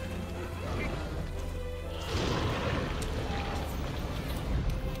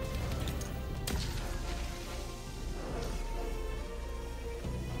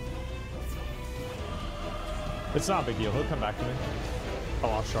 It's not a big deal. He'll come back to me.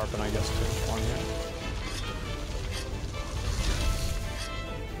 I'll sharpen, I guess, too, on here.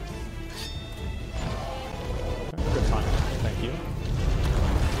 Okay, good time. Thank you.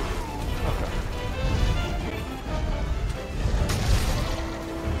 Okay.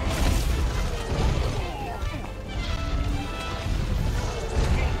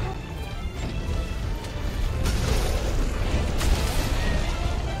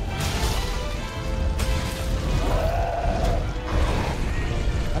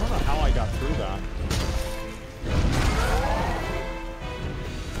 I don't know how I got through that.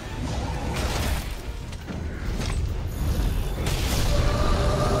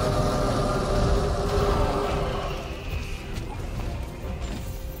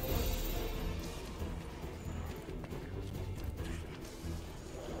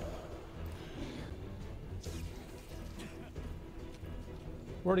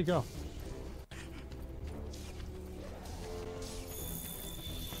 Where'd he go?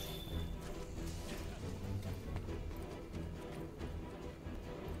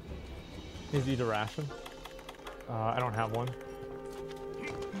 Need to eat a ration? I don't have one.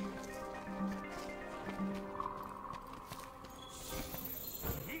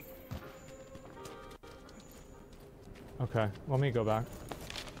 Okay, let me go back.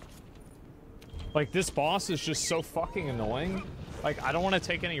 Like, this boss is just so fucking annoying. Like, I don't want to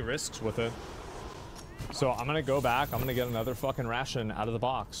take any risks with it. So I'm gonna go back, I'm gonna get another fucking ration out of the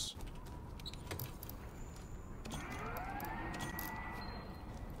box.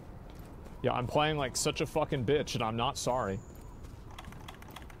 Yeah, I'm playing like such a fucking bitch, and I'm not sorry.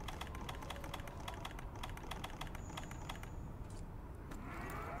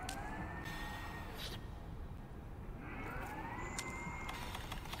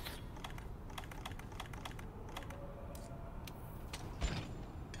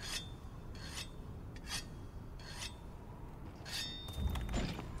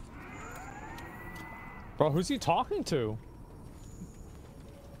 Bro, who's he talking to?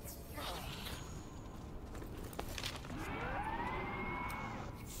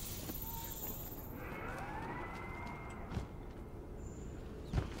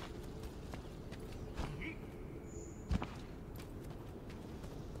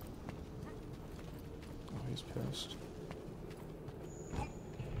 Oh, he's pissed.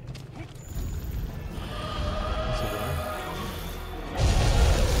 What's he doing?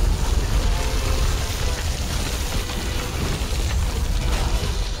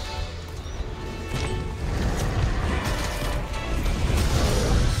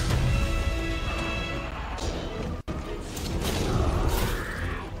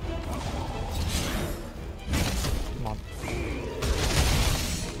 Come on.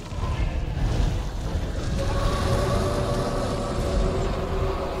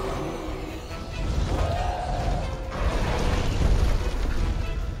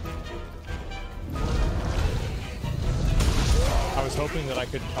 I was hoping that I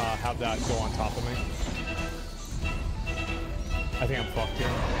could have that go on top of me. I think I'm fucked here.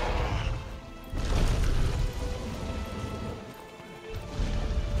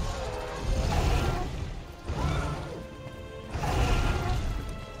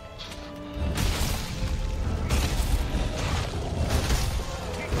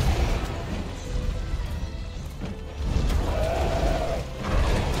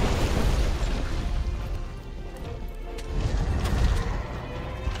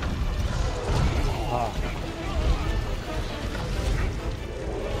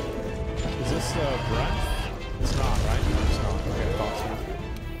 Is this breath? It's not, right? No, it's not. Okay, I thought so.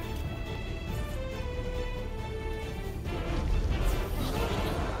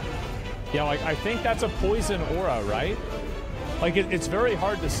 Yeah, like, I think that's a poison aura, right? Like, it's very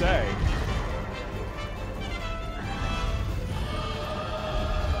hard to say.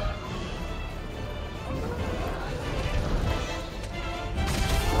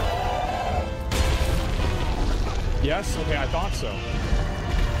 Yes? Okay, I thought so.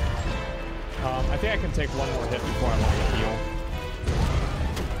 I think I can take one more hit before I want to heal.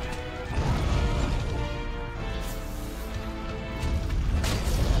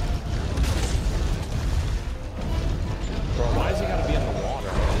 Bro, why has he got to be in the water?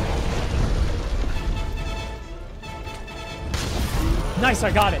 Nice,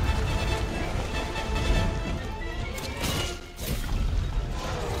 I got it.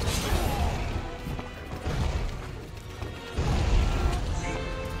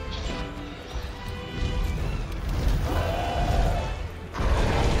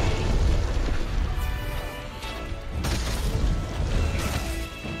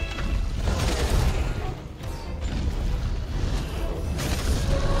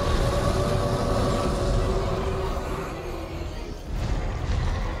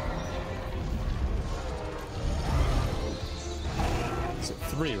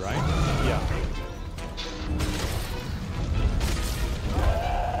 Three, right? Yeah.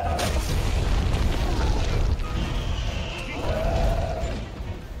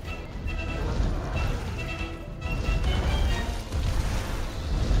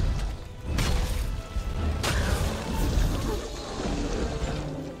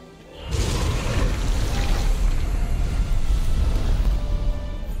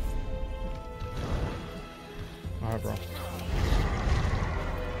 All right, bro.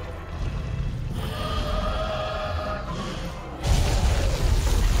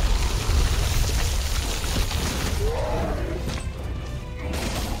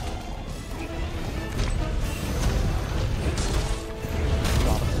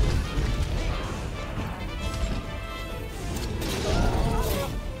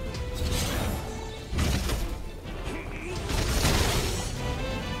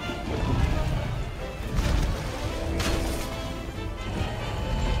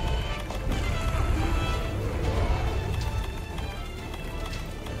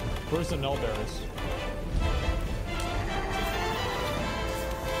 Where's the null berries?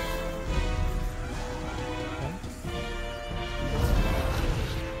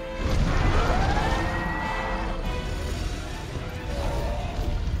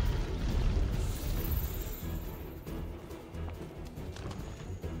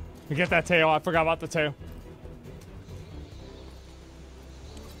 You get that tail. I forgot about the tail.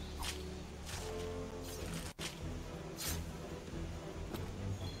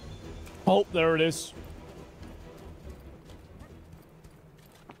 Oh, there it is.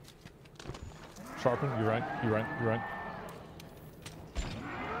 Sharpen, you're right, you're right, you're right.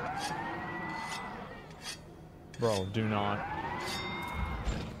 Bro, do not.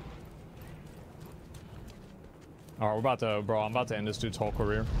 Alright, we're about to, bro, I'm about to end this dude's whole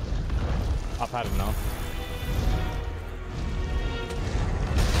career. I've had enough.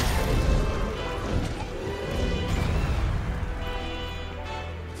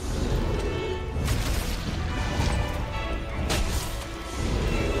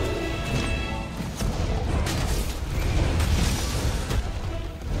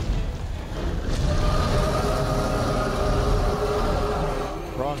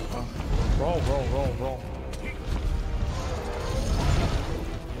 Roll.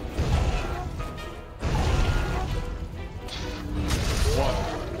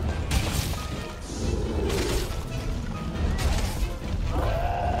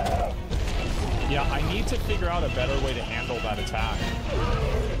 Yeah, I need to figure out a better way to handle that attack.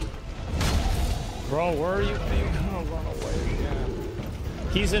 Bro, where are you? You're gonna run away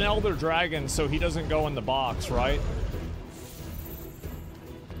again. He's an Elder Dragon, so he doesn't go in the box, right?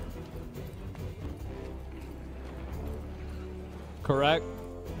 Correct?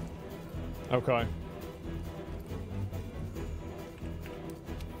 Okay.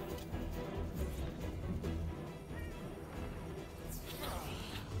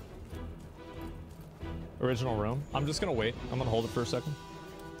 Original room. I'm just gonna wait. I'm gonna hold it for a second.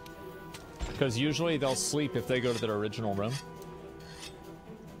 Because usually they'll sleep if they go to their original room.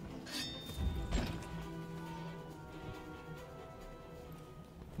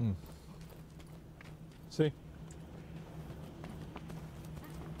 See?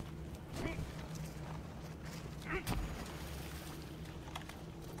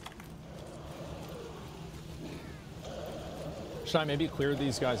 Should I maybe clear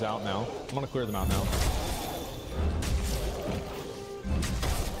these guys out now? I'm gonna clear them out now.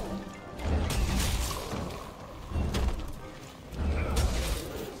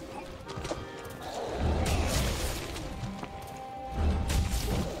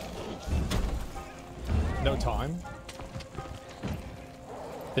 No time?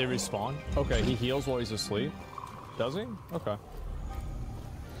 They respawn? Okay, he heals while he's asleep. Does he? Okay.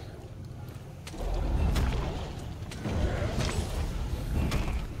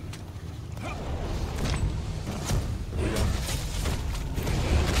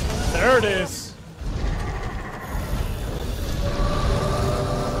 There it is.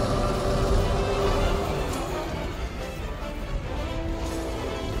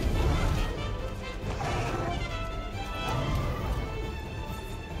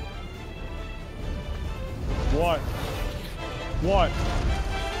 What? What?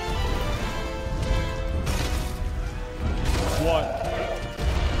 What?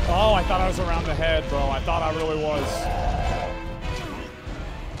 Oh, I thought I was around the head, bro. I thought I really was.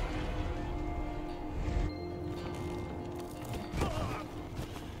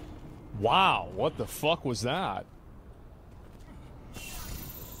 Wow, what the fuck was that?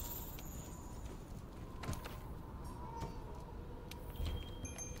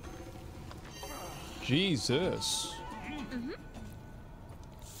 Jesus.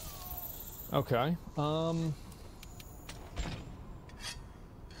 Okay.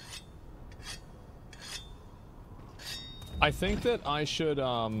 I think that I should,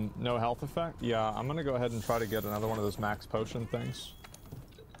 no health effect. Yeah, I'm gonna go ahead and try to get another one of those max potion things.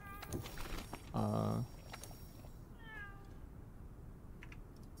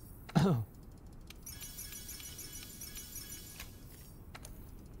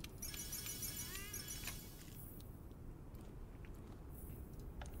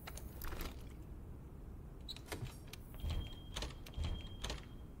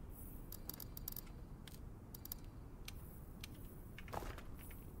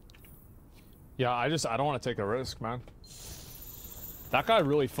 Yeah, I don't want to take a risk, man. That guy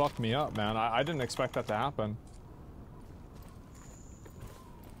really fucked me up, man. I didn't expect that to happen.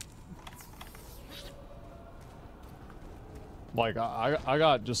 Like, I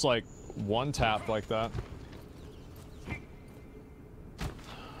got just, like, one tap like that.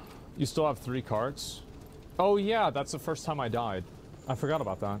 You still have 3 carts? Oh, yeah, that's the first time I died. I forgot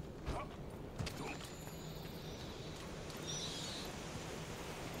about that.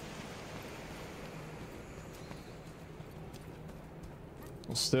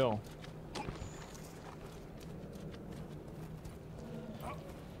 Well, still.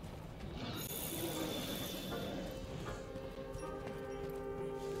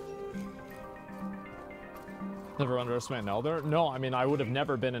 Never underestimate an elder? No, I mean, I would have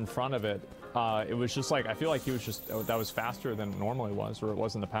never been in front of it. It was just like, I feel like he was just, that was faster than it normally was, or it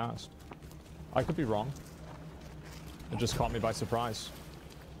was in the past. I could be wrong. It just caught me by surprise.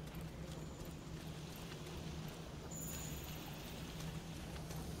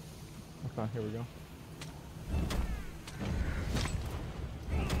 Okay, here we go.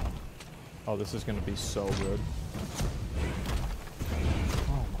 Oh, this is gonna be so good.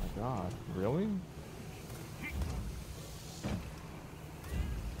 Oh my god, really?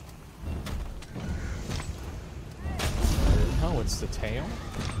 Oh, it's the tail?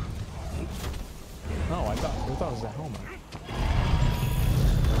 Oh, I thought it was the helmet.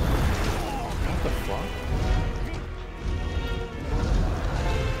 What the fuck?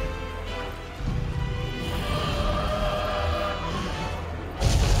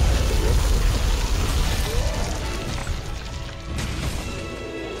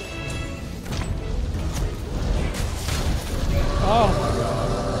 Oh my god.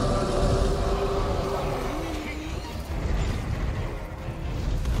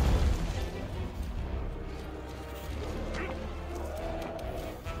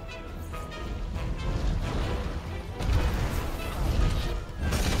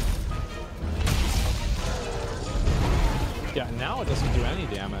 Yeah, now it doesn't do any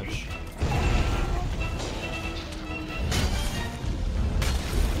damage.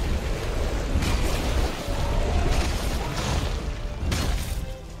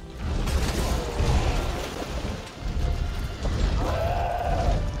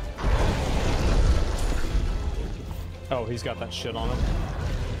 Oh, he's got that shit on him.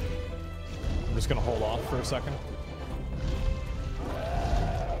 I'm just gonna hold off for a second.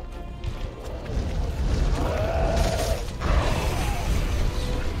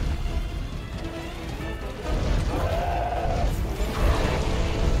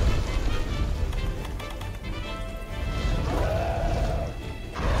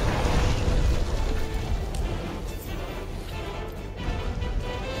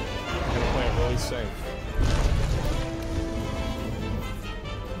 I'm gonna play it really safe.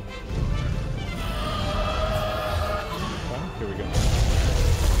 Here we go.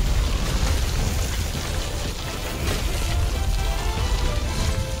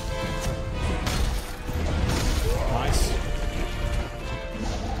 Nice.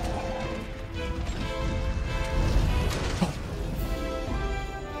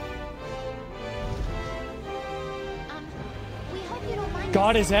 We hope you don't mind.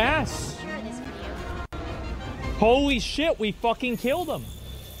 Got his ass. Sure this for you. Holy shit, we fucking killed him.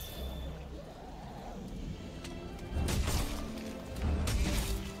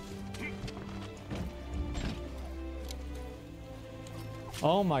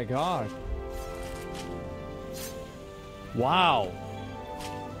 Oh my god. Wow.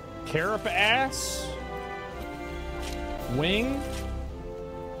 Carrot ass? Wing.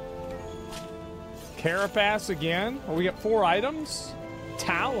 Carapace again. Oh, we got 4 items.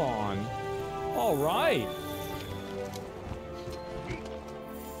 Talon. All right.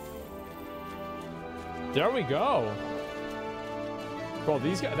 There we go. Bro,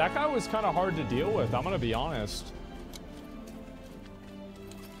 these guys, that guy was kind of hard to deal with. I'm gonna be honest.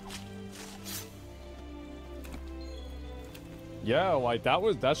 Yeah, like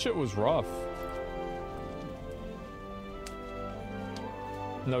that shit was rough.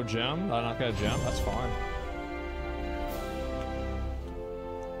 No gem? I'm not gonna gem? That's fine.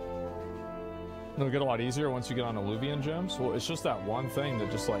 It'll get a lot easier once you get on Illuvian gems. Well, it's just that one thing that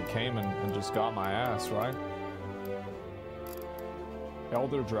just like came and just got my ass, right?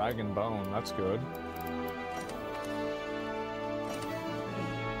 Elder Dragon Bone, that's good.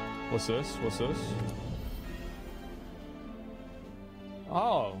 What's this? What's this?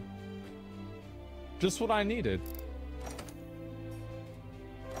 Oh. Just what I needed.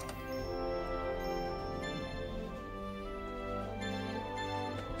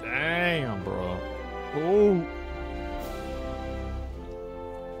 Damn, bro. Ooh.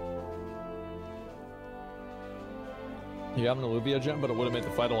 You have an Alluvia gem, but it would have made the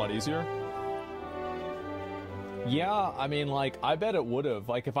fight a lot easier. Yeah, I mean, like, I bet it would have.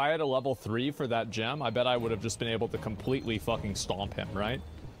 Like, if I had a level 3 for that gem, I bet I would have just been able to completely fucking stomp him, right?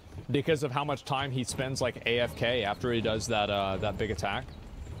 Because of how much time he spends, like, AFK after he does that, that big attack.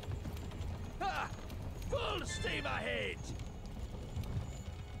 Ha! Full steam ahead!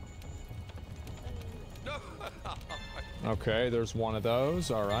 Okay, there's one of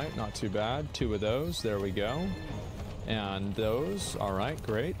those. All right, not too bad. 2 of those. There we go. And those. All right,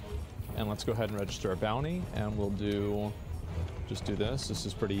 great. And let's go ahead and register our bounty. And we'll just do this. This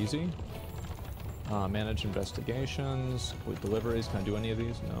is pretty easy. Manage investigations. Complete deliveries. Can I do any of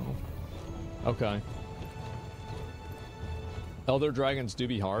these? No. Okay. Elder Dragons do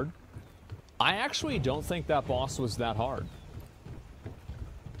be hard. I actually don't think that boss was that hard.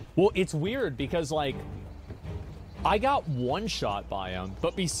 Well, it's weird because, like, I got one shot by him,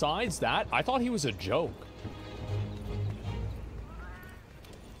 but besides that, I thought he was a joke.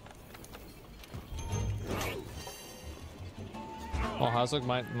 Well, Hazlitt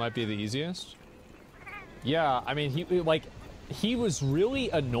might be the easiest. Yeah, I mean, he was really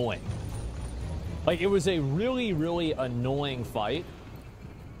annoying. Like, it was a really, really annoying fight,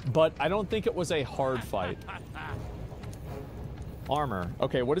 but I don't think it was a hard fight. Armor.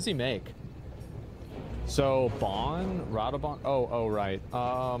 Okay, what does he make? So, Bon, Radabon. Oh, right.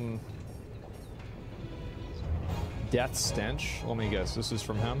 Death Stench. Let me guess. This is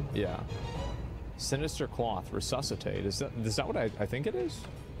from him? Yeah. Sinister Cloth. Resuscitate. Is that what I think it is?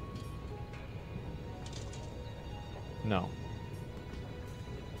 No.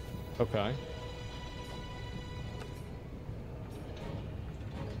 Okay.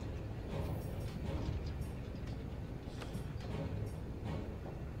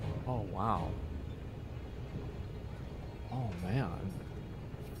 Oh, wow. Oh, man.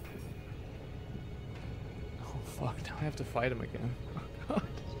 Oh, fuck. Now I have to fight him again.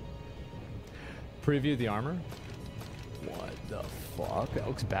 Preview the armor. What the fuck? That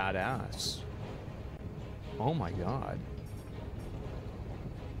looks badass. Oh, my God.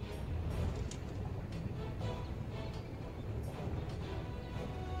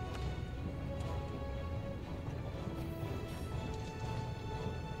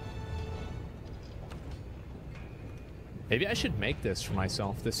 Maybe I should make this for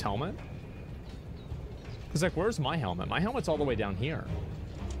myself, this helmet. Because, like, where's my helmet? My helmet's all the way down here.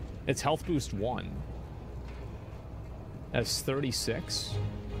 It's health boost 1. That's 36.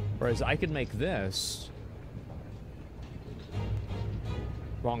 Whereas I could make this.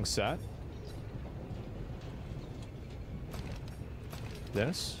 Wrong set.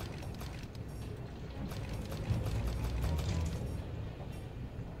 This.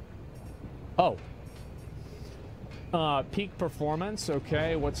 Oh. Peak performance.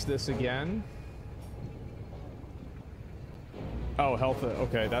 Okay, what's this again? Oh, health.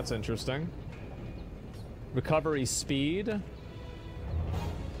 Okay, that's interesting. Recovery speed.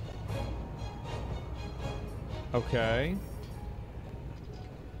 Okay.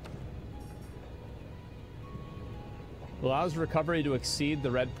 Allows recovery to exceed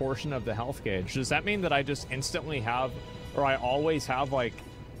the red portion of the health gauge. Does that mean that I just instantly have, or I always have, like,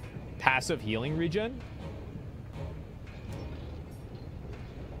 passive healing regen?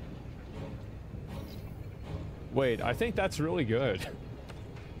 Wait, I think that's really good.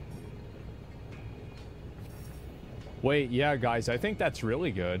 Wait, yeah, guys, I think that's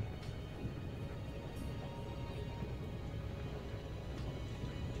really good.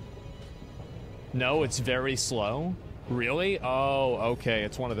 No, it's very slow. Really? Oh, okay.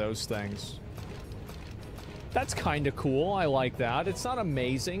 It's one of those things. That's kind of cool. I like that. It's not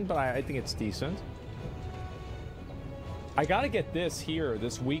amazing, but I think it's decent. I gotta get this here.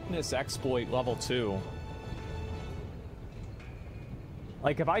 This weakness exploit level 2.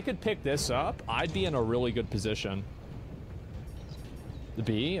 Like, if I could pick this up, I'd be in a really good position. The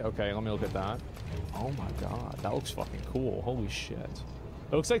B? Okay, let me look at that. Oh my god, that looks fucking cool. Holy shit.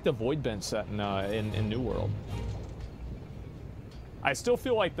 It looks like the Void Bent set in New World. I still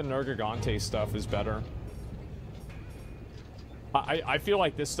feel like the Nergigante stuff is better. I feel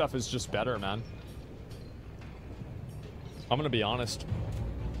like this stuff is just better, man. I'm gonna be honest.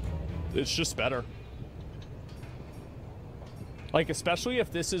 It's just better. Like, especially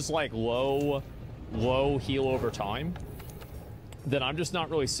if this is like low heal over time, then I'm just not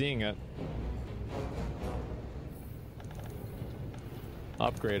really seeing it.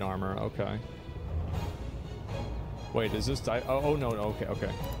 Upgrade armor, okay. Wait, is this die? Oh, no, okay,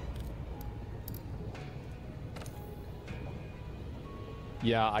 okay.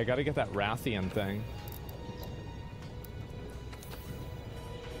 Yeah, I gotta get that Rathian thing.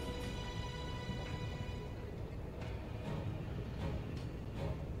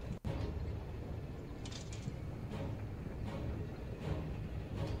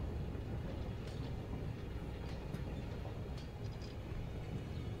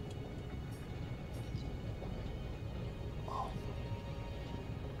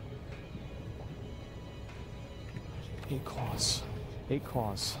 Eight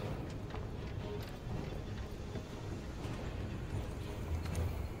claws.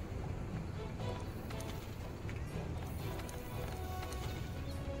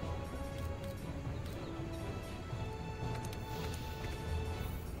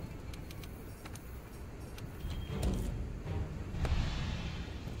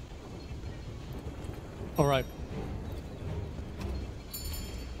 All right.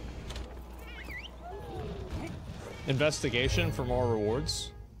 Investigation for more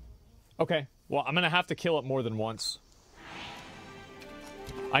rewards. Okay, well, I'm gonna have to kill it more than once.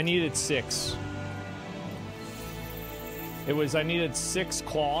 I needed 6. I needed 6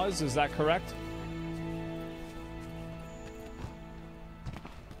 claws, is that correct?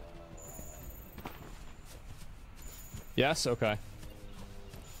 Yes, okay.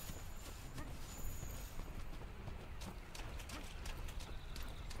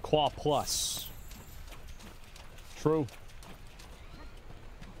 Claw plus. True.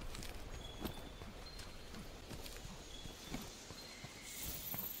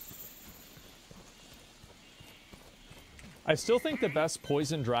 I still think the best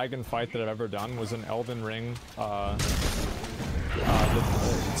poison dragon fight that I've ever done was an Elden Ring. Sorry,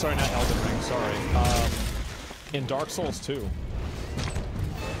 not Elden Ring. Sorry. In Dark Souls 2.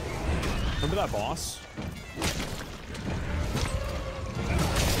 Remember that boss?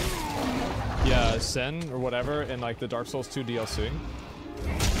 Yeah, Sen or whatever in like the Dark Souls 2 DLC.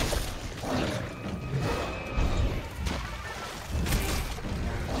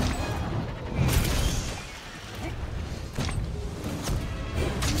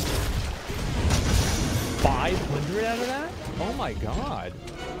 Out of that? Oh my god.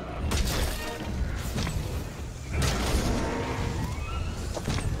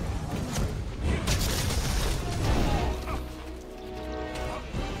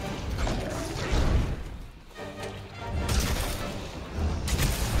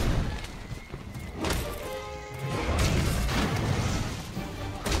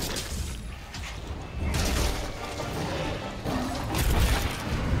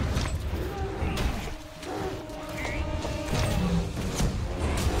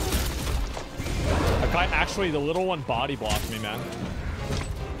 Actually, the little one body blocked me, man.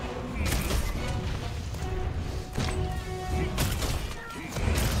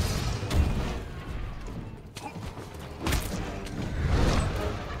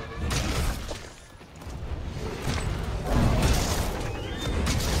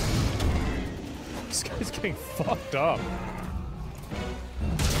 This guy's getting fucked up.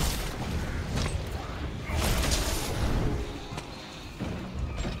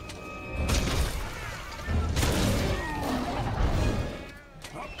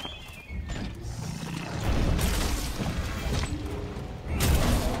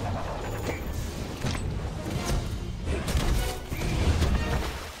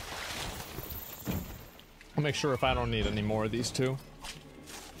 Make sure if I don't need any more of these two.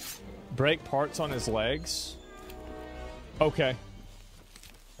 Break parts on his legs. Okay.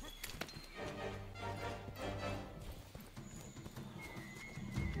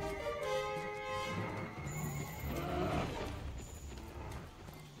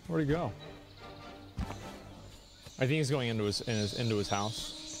 Where'd he go? I think he's going into his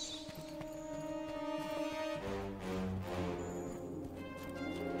house.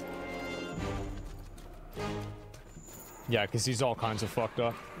 Yeah, because he's all kinds of fucked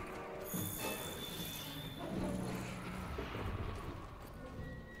up.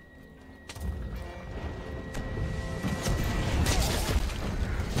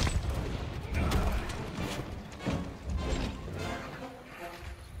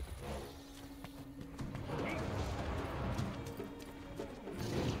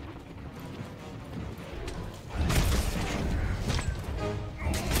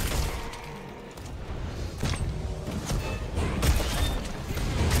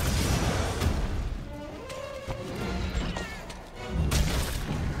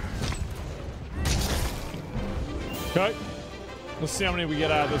 Okay. Let's see how many we get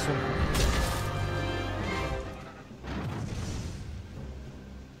out of this one.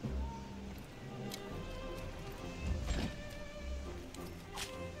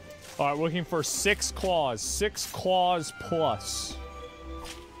 All right, we're looking for 6 claws. 6 claws plus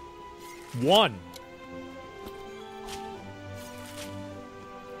 1.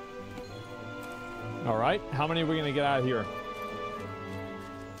 All right, how many are we gonna get out of here?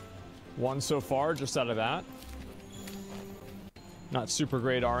 1 so far, just out of that. Not super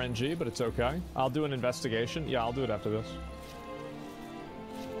great RNG, but it's okay. I'll do an investigation. Yeah, I'll do it after this.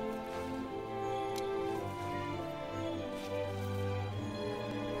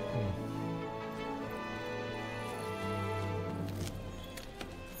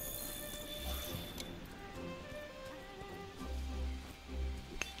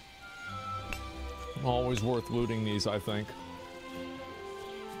 Always worth looting these, I think.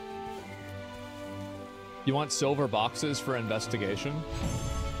 You want silver boxes for investigation?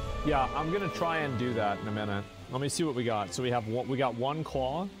 Yeah, I'm gonna try and do that in a minute. Let me see what we got. So we got 1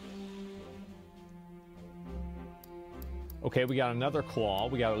 claw. Okay, we got another claw.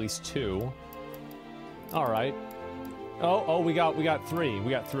 We got at least 2. All right. Oh, we got 3. We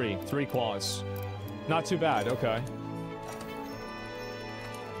got 3. 3 claws. Not too bad. Okay.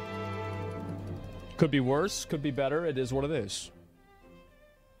 Could be worse. Could be better. It is what it is.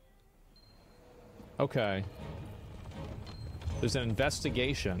 Okay. There's an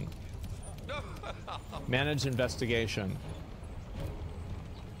investigation. Manage investigation.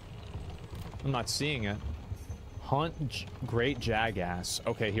 I'm not seeing it. Hunt great jackass.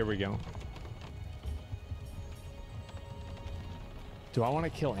 Okay, here we go. Do I want to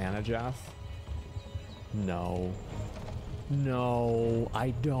kill Anajath? No. No,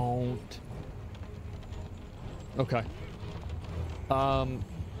 I don't. Okay.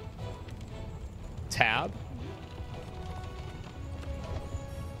 Tab.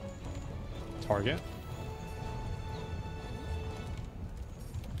 Target.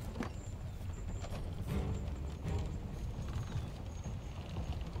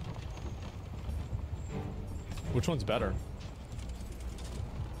 Which one's better?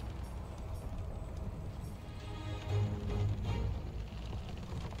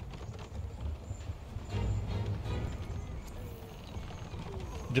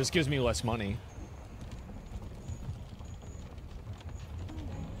 Just gives me less money.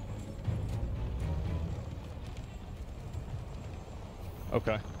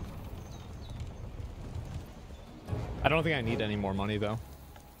 Okay. I don't think I need any more money, though.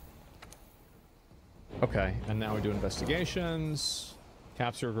 Okay, and now we do investigations.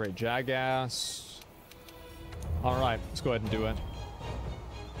 Capture a great jackass. Alright, let's go ahead and do it.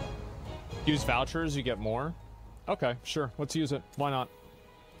 Use vouchers, you get more. Okay, sure, let's use it. Why not?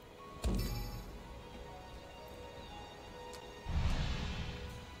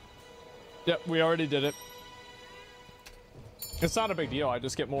 Yep, we already did it. It's not a big deal, I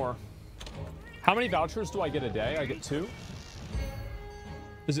just get more. How many vouchers do I get a day? I get 2?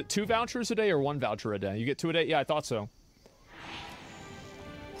 Is it 2 vouchers a day or 1 voucher a day? You get 2 a day? Yeah, I thought so.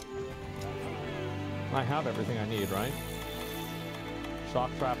 I have everything I need, right?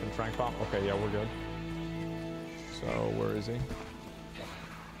 Shock trap and trank bomb. Okay, yeah, we're good. So, where is he?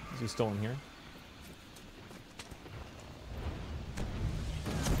 Is he still in here?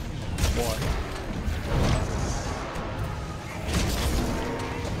 Boy.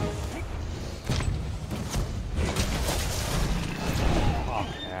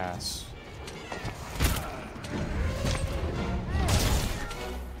 Ass.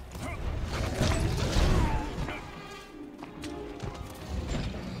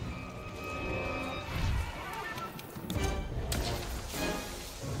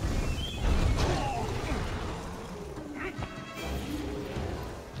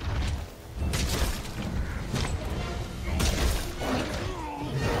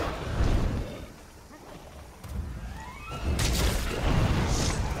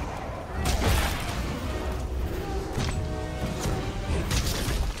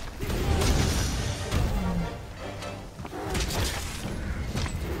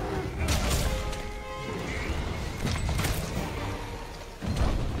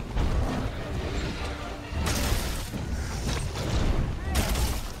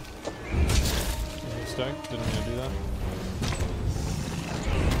 mistake. Didn't mean to do that.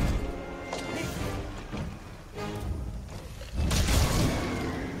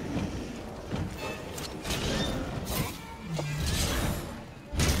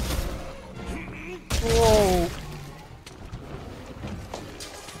 Whoa.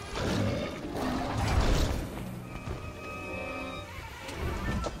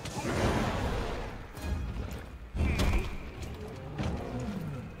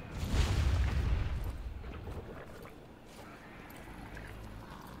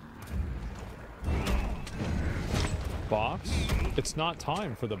 Box? It's not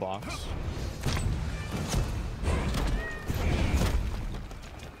time for the box.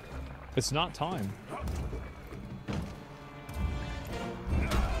 It's not time.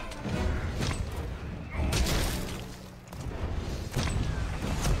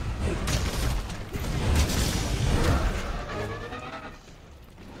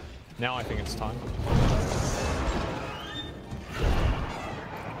 Now I think it's time.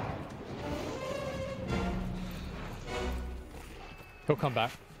 He'll come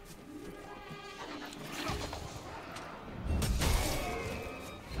back.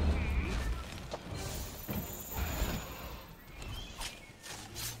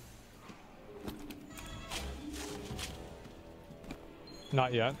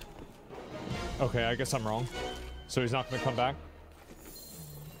 Not yet. Okay, I guess I'm wrong. So he's not going to come back?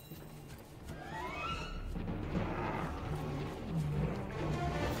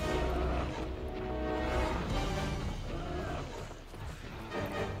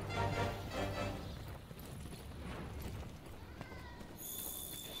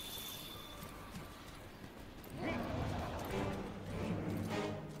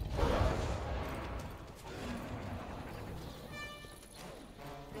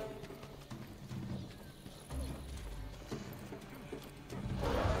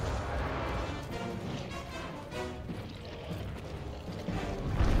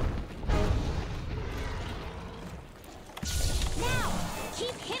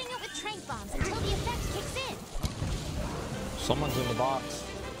 Someone's in the box.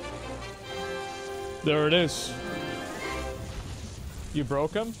 There it is. You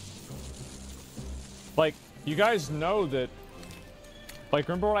broke him? Like, you guys know that... Like,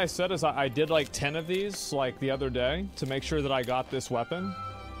 remember what I said is I did like 10 of these, like, the other day to make sure that I got this weapon?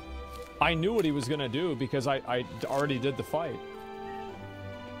 I knew what he was gonna do because I already did the fight.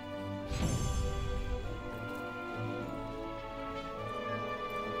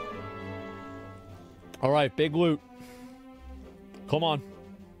 Alright, big loot. Come on.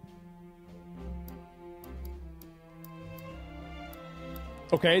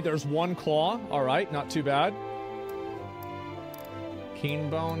 Okay, there's one claw. Alright, not too bad. Keen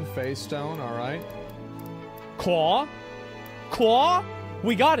bone, face stone, alright. Claw? Claw?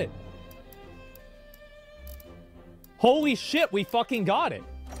 We got it! Holy shit, we fucking got it!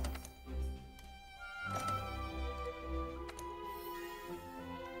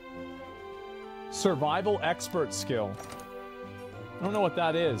 Survival expert skill. I don't know what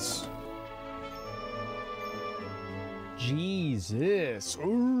that is. Jesus.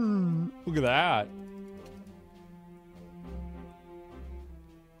 Ooh, look at that.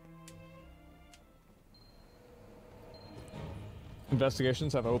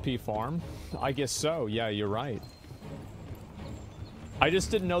 Investigations have OP farm? I guess so. Yeah, you're right. I just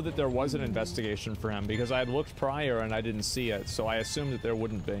didn't know that there was an investigation for him because I had looked prior and I didn't see it, so I assumed that there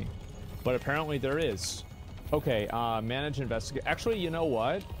wouldn't be. But apparently there is. Okay, manage investigate. Actually, you know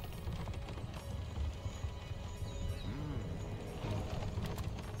what?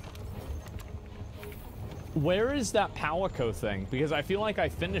 Where is that Palico thing? Because I feel like I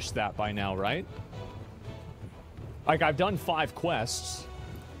finished that by now, right? Like, I've done 5 quests.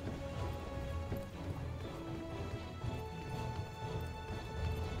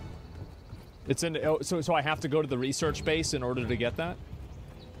 It's in... Oh, so I have to go to the research base in order to get that?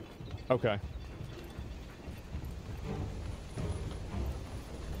 Okay.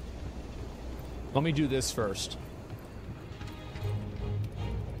 Let me do this first.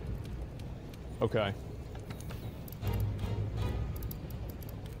 Okay.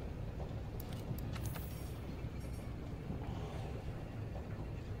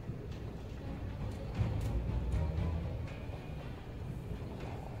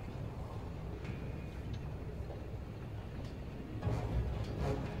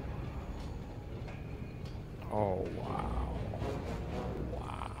 Oh, wow.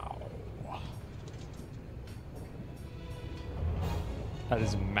 Wow. That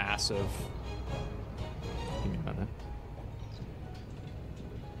is massive. Give me a minute.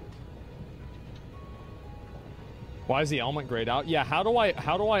 Why is the element grayed out? Yeah, how do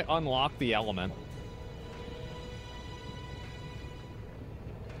I unlock the element?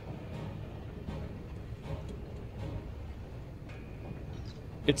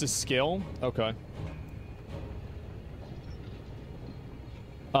 It's a skill? Okay.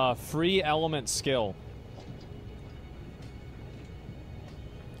 Free element skill.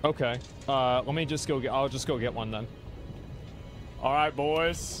 Okay. Let me just go get... I'll just go get one then. Alright,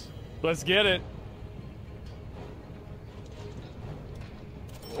 boys. Let's get it.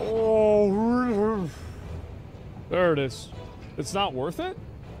 Oh, there it is. It's not worth it?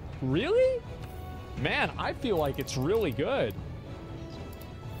 Really? Man, I feel like it's really good.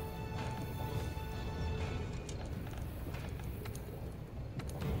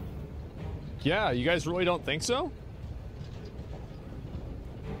 Yeah, you guys really don't think so?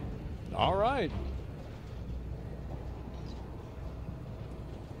 All right.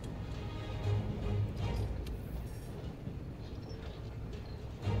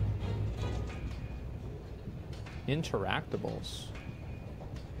 Interactables.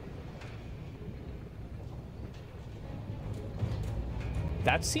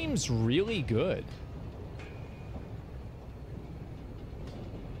 That seems really good.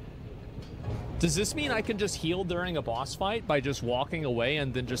 Does this mean I can just heal during a boss fight by just walking away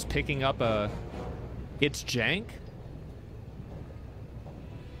and then just picking up a... It's jank?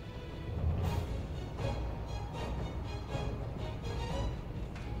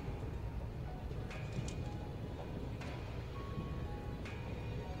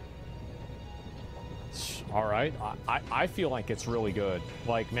 All right, I feel like it's really good.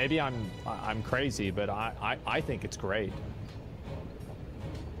 Like, maybe I'm crazy, but I think it's great.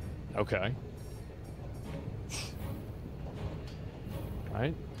 Okay.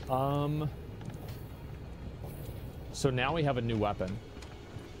 Right. So now we have a new weapon.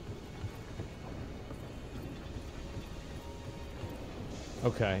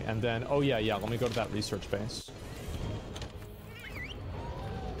 Okay, and then, oh yeah, let me go to that research base.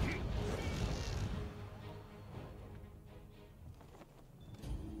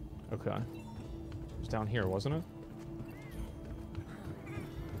 Okay. It was down here, wasn't it?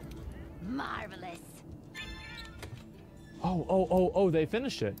 Marvelous. Oh, they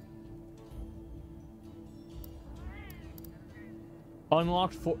finished it.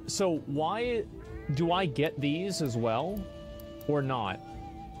 Unlocked for... So why do I get these as well? Or not?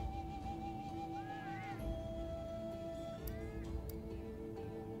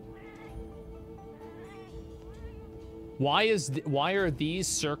 Why are these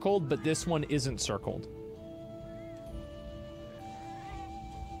circled, but this one isn't circled?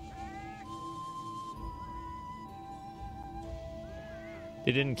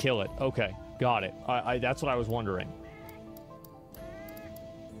 They didn't kill it. Okay, got it. That's what I was wondering.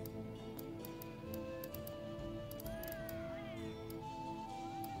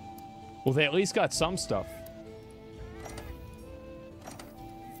 Well, they at least got some stuff.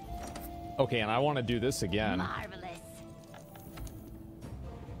 Okay, and I want to do this again. Marvelous.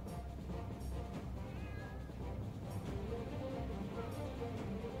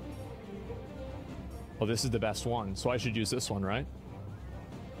 Well, this is the best one, so I should use this one, right?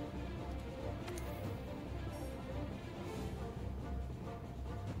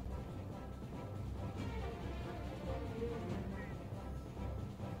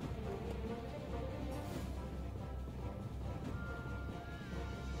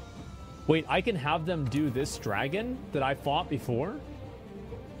 Wait, I can have them do this dragon that I fought before?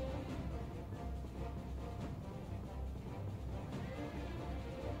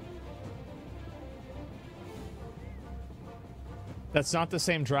 That's not the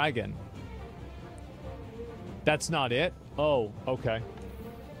same dragon. That's not it? Oh, okay.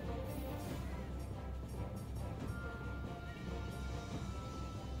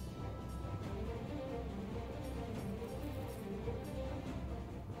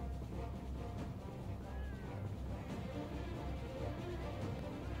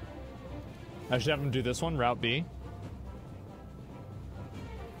 I should have him do this one, Route B.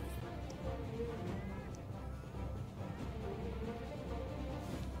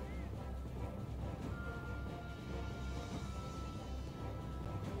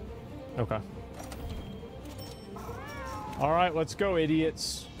 Okay. All right, let's go,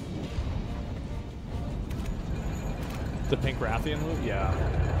 idiots. The pink Rathian loot? Yeah.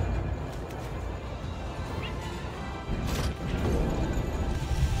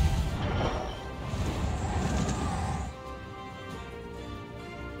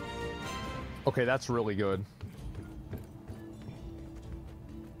 Okay, that's really good.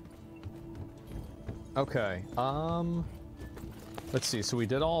 Okay, let's see. So we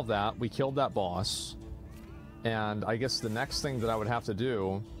did all of that. We killed that boss. And I guess the next thing that I would have to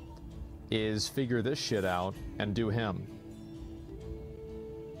do is figure this shit out and do him.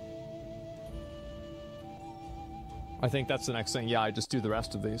 I think that's the next thing. Yeah, I just do the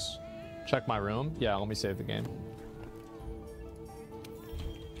rest of these. Check my room. Yeah, let me save the game.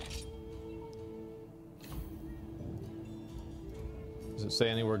 Does it say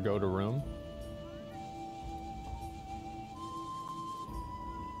anywhere go to room?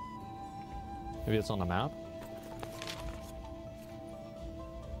 Maybe it's on the map?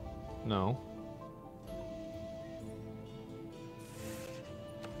 No.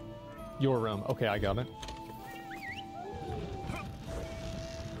 Your room. Okay, I got it.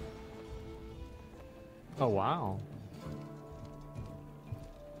 Oh, wow.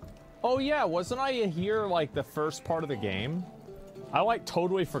 Oh, yeah, wasn't I here, like, the first part of the game? I, like,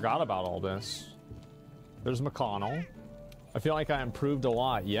 totally forgot about all this. There's McConnell. I feel like I improved a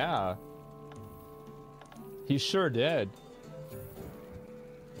lot. Yeah. He sure did.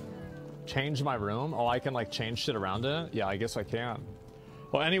 Change my room? Oh, I can, like, change shit around it? Yeah, I guess I can.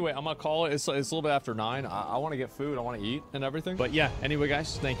 Well, anyway, I'm gonna call it. It's a little bit after 9. I want to get food. I want to eat and everything. But yeah, anyway,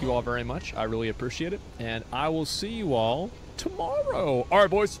 guys, thank you all very much. I really appreciate it. And I will see you all tomorrow. All right,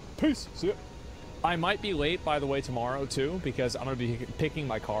 boys. Peace. See ya. I might be late, by the way, tomorrow, too, because I'm going to be picking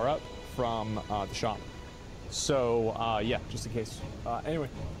my car up from the shop. So, yeah, just in case. Anyway,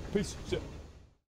 peace. See ya.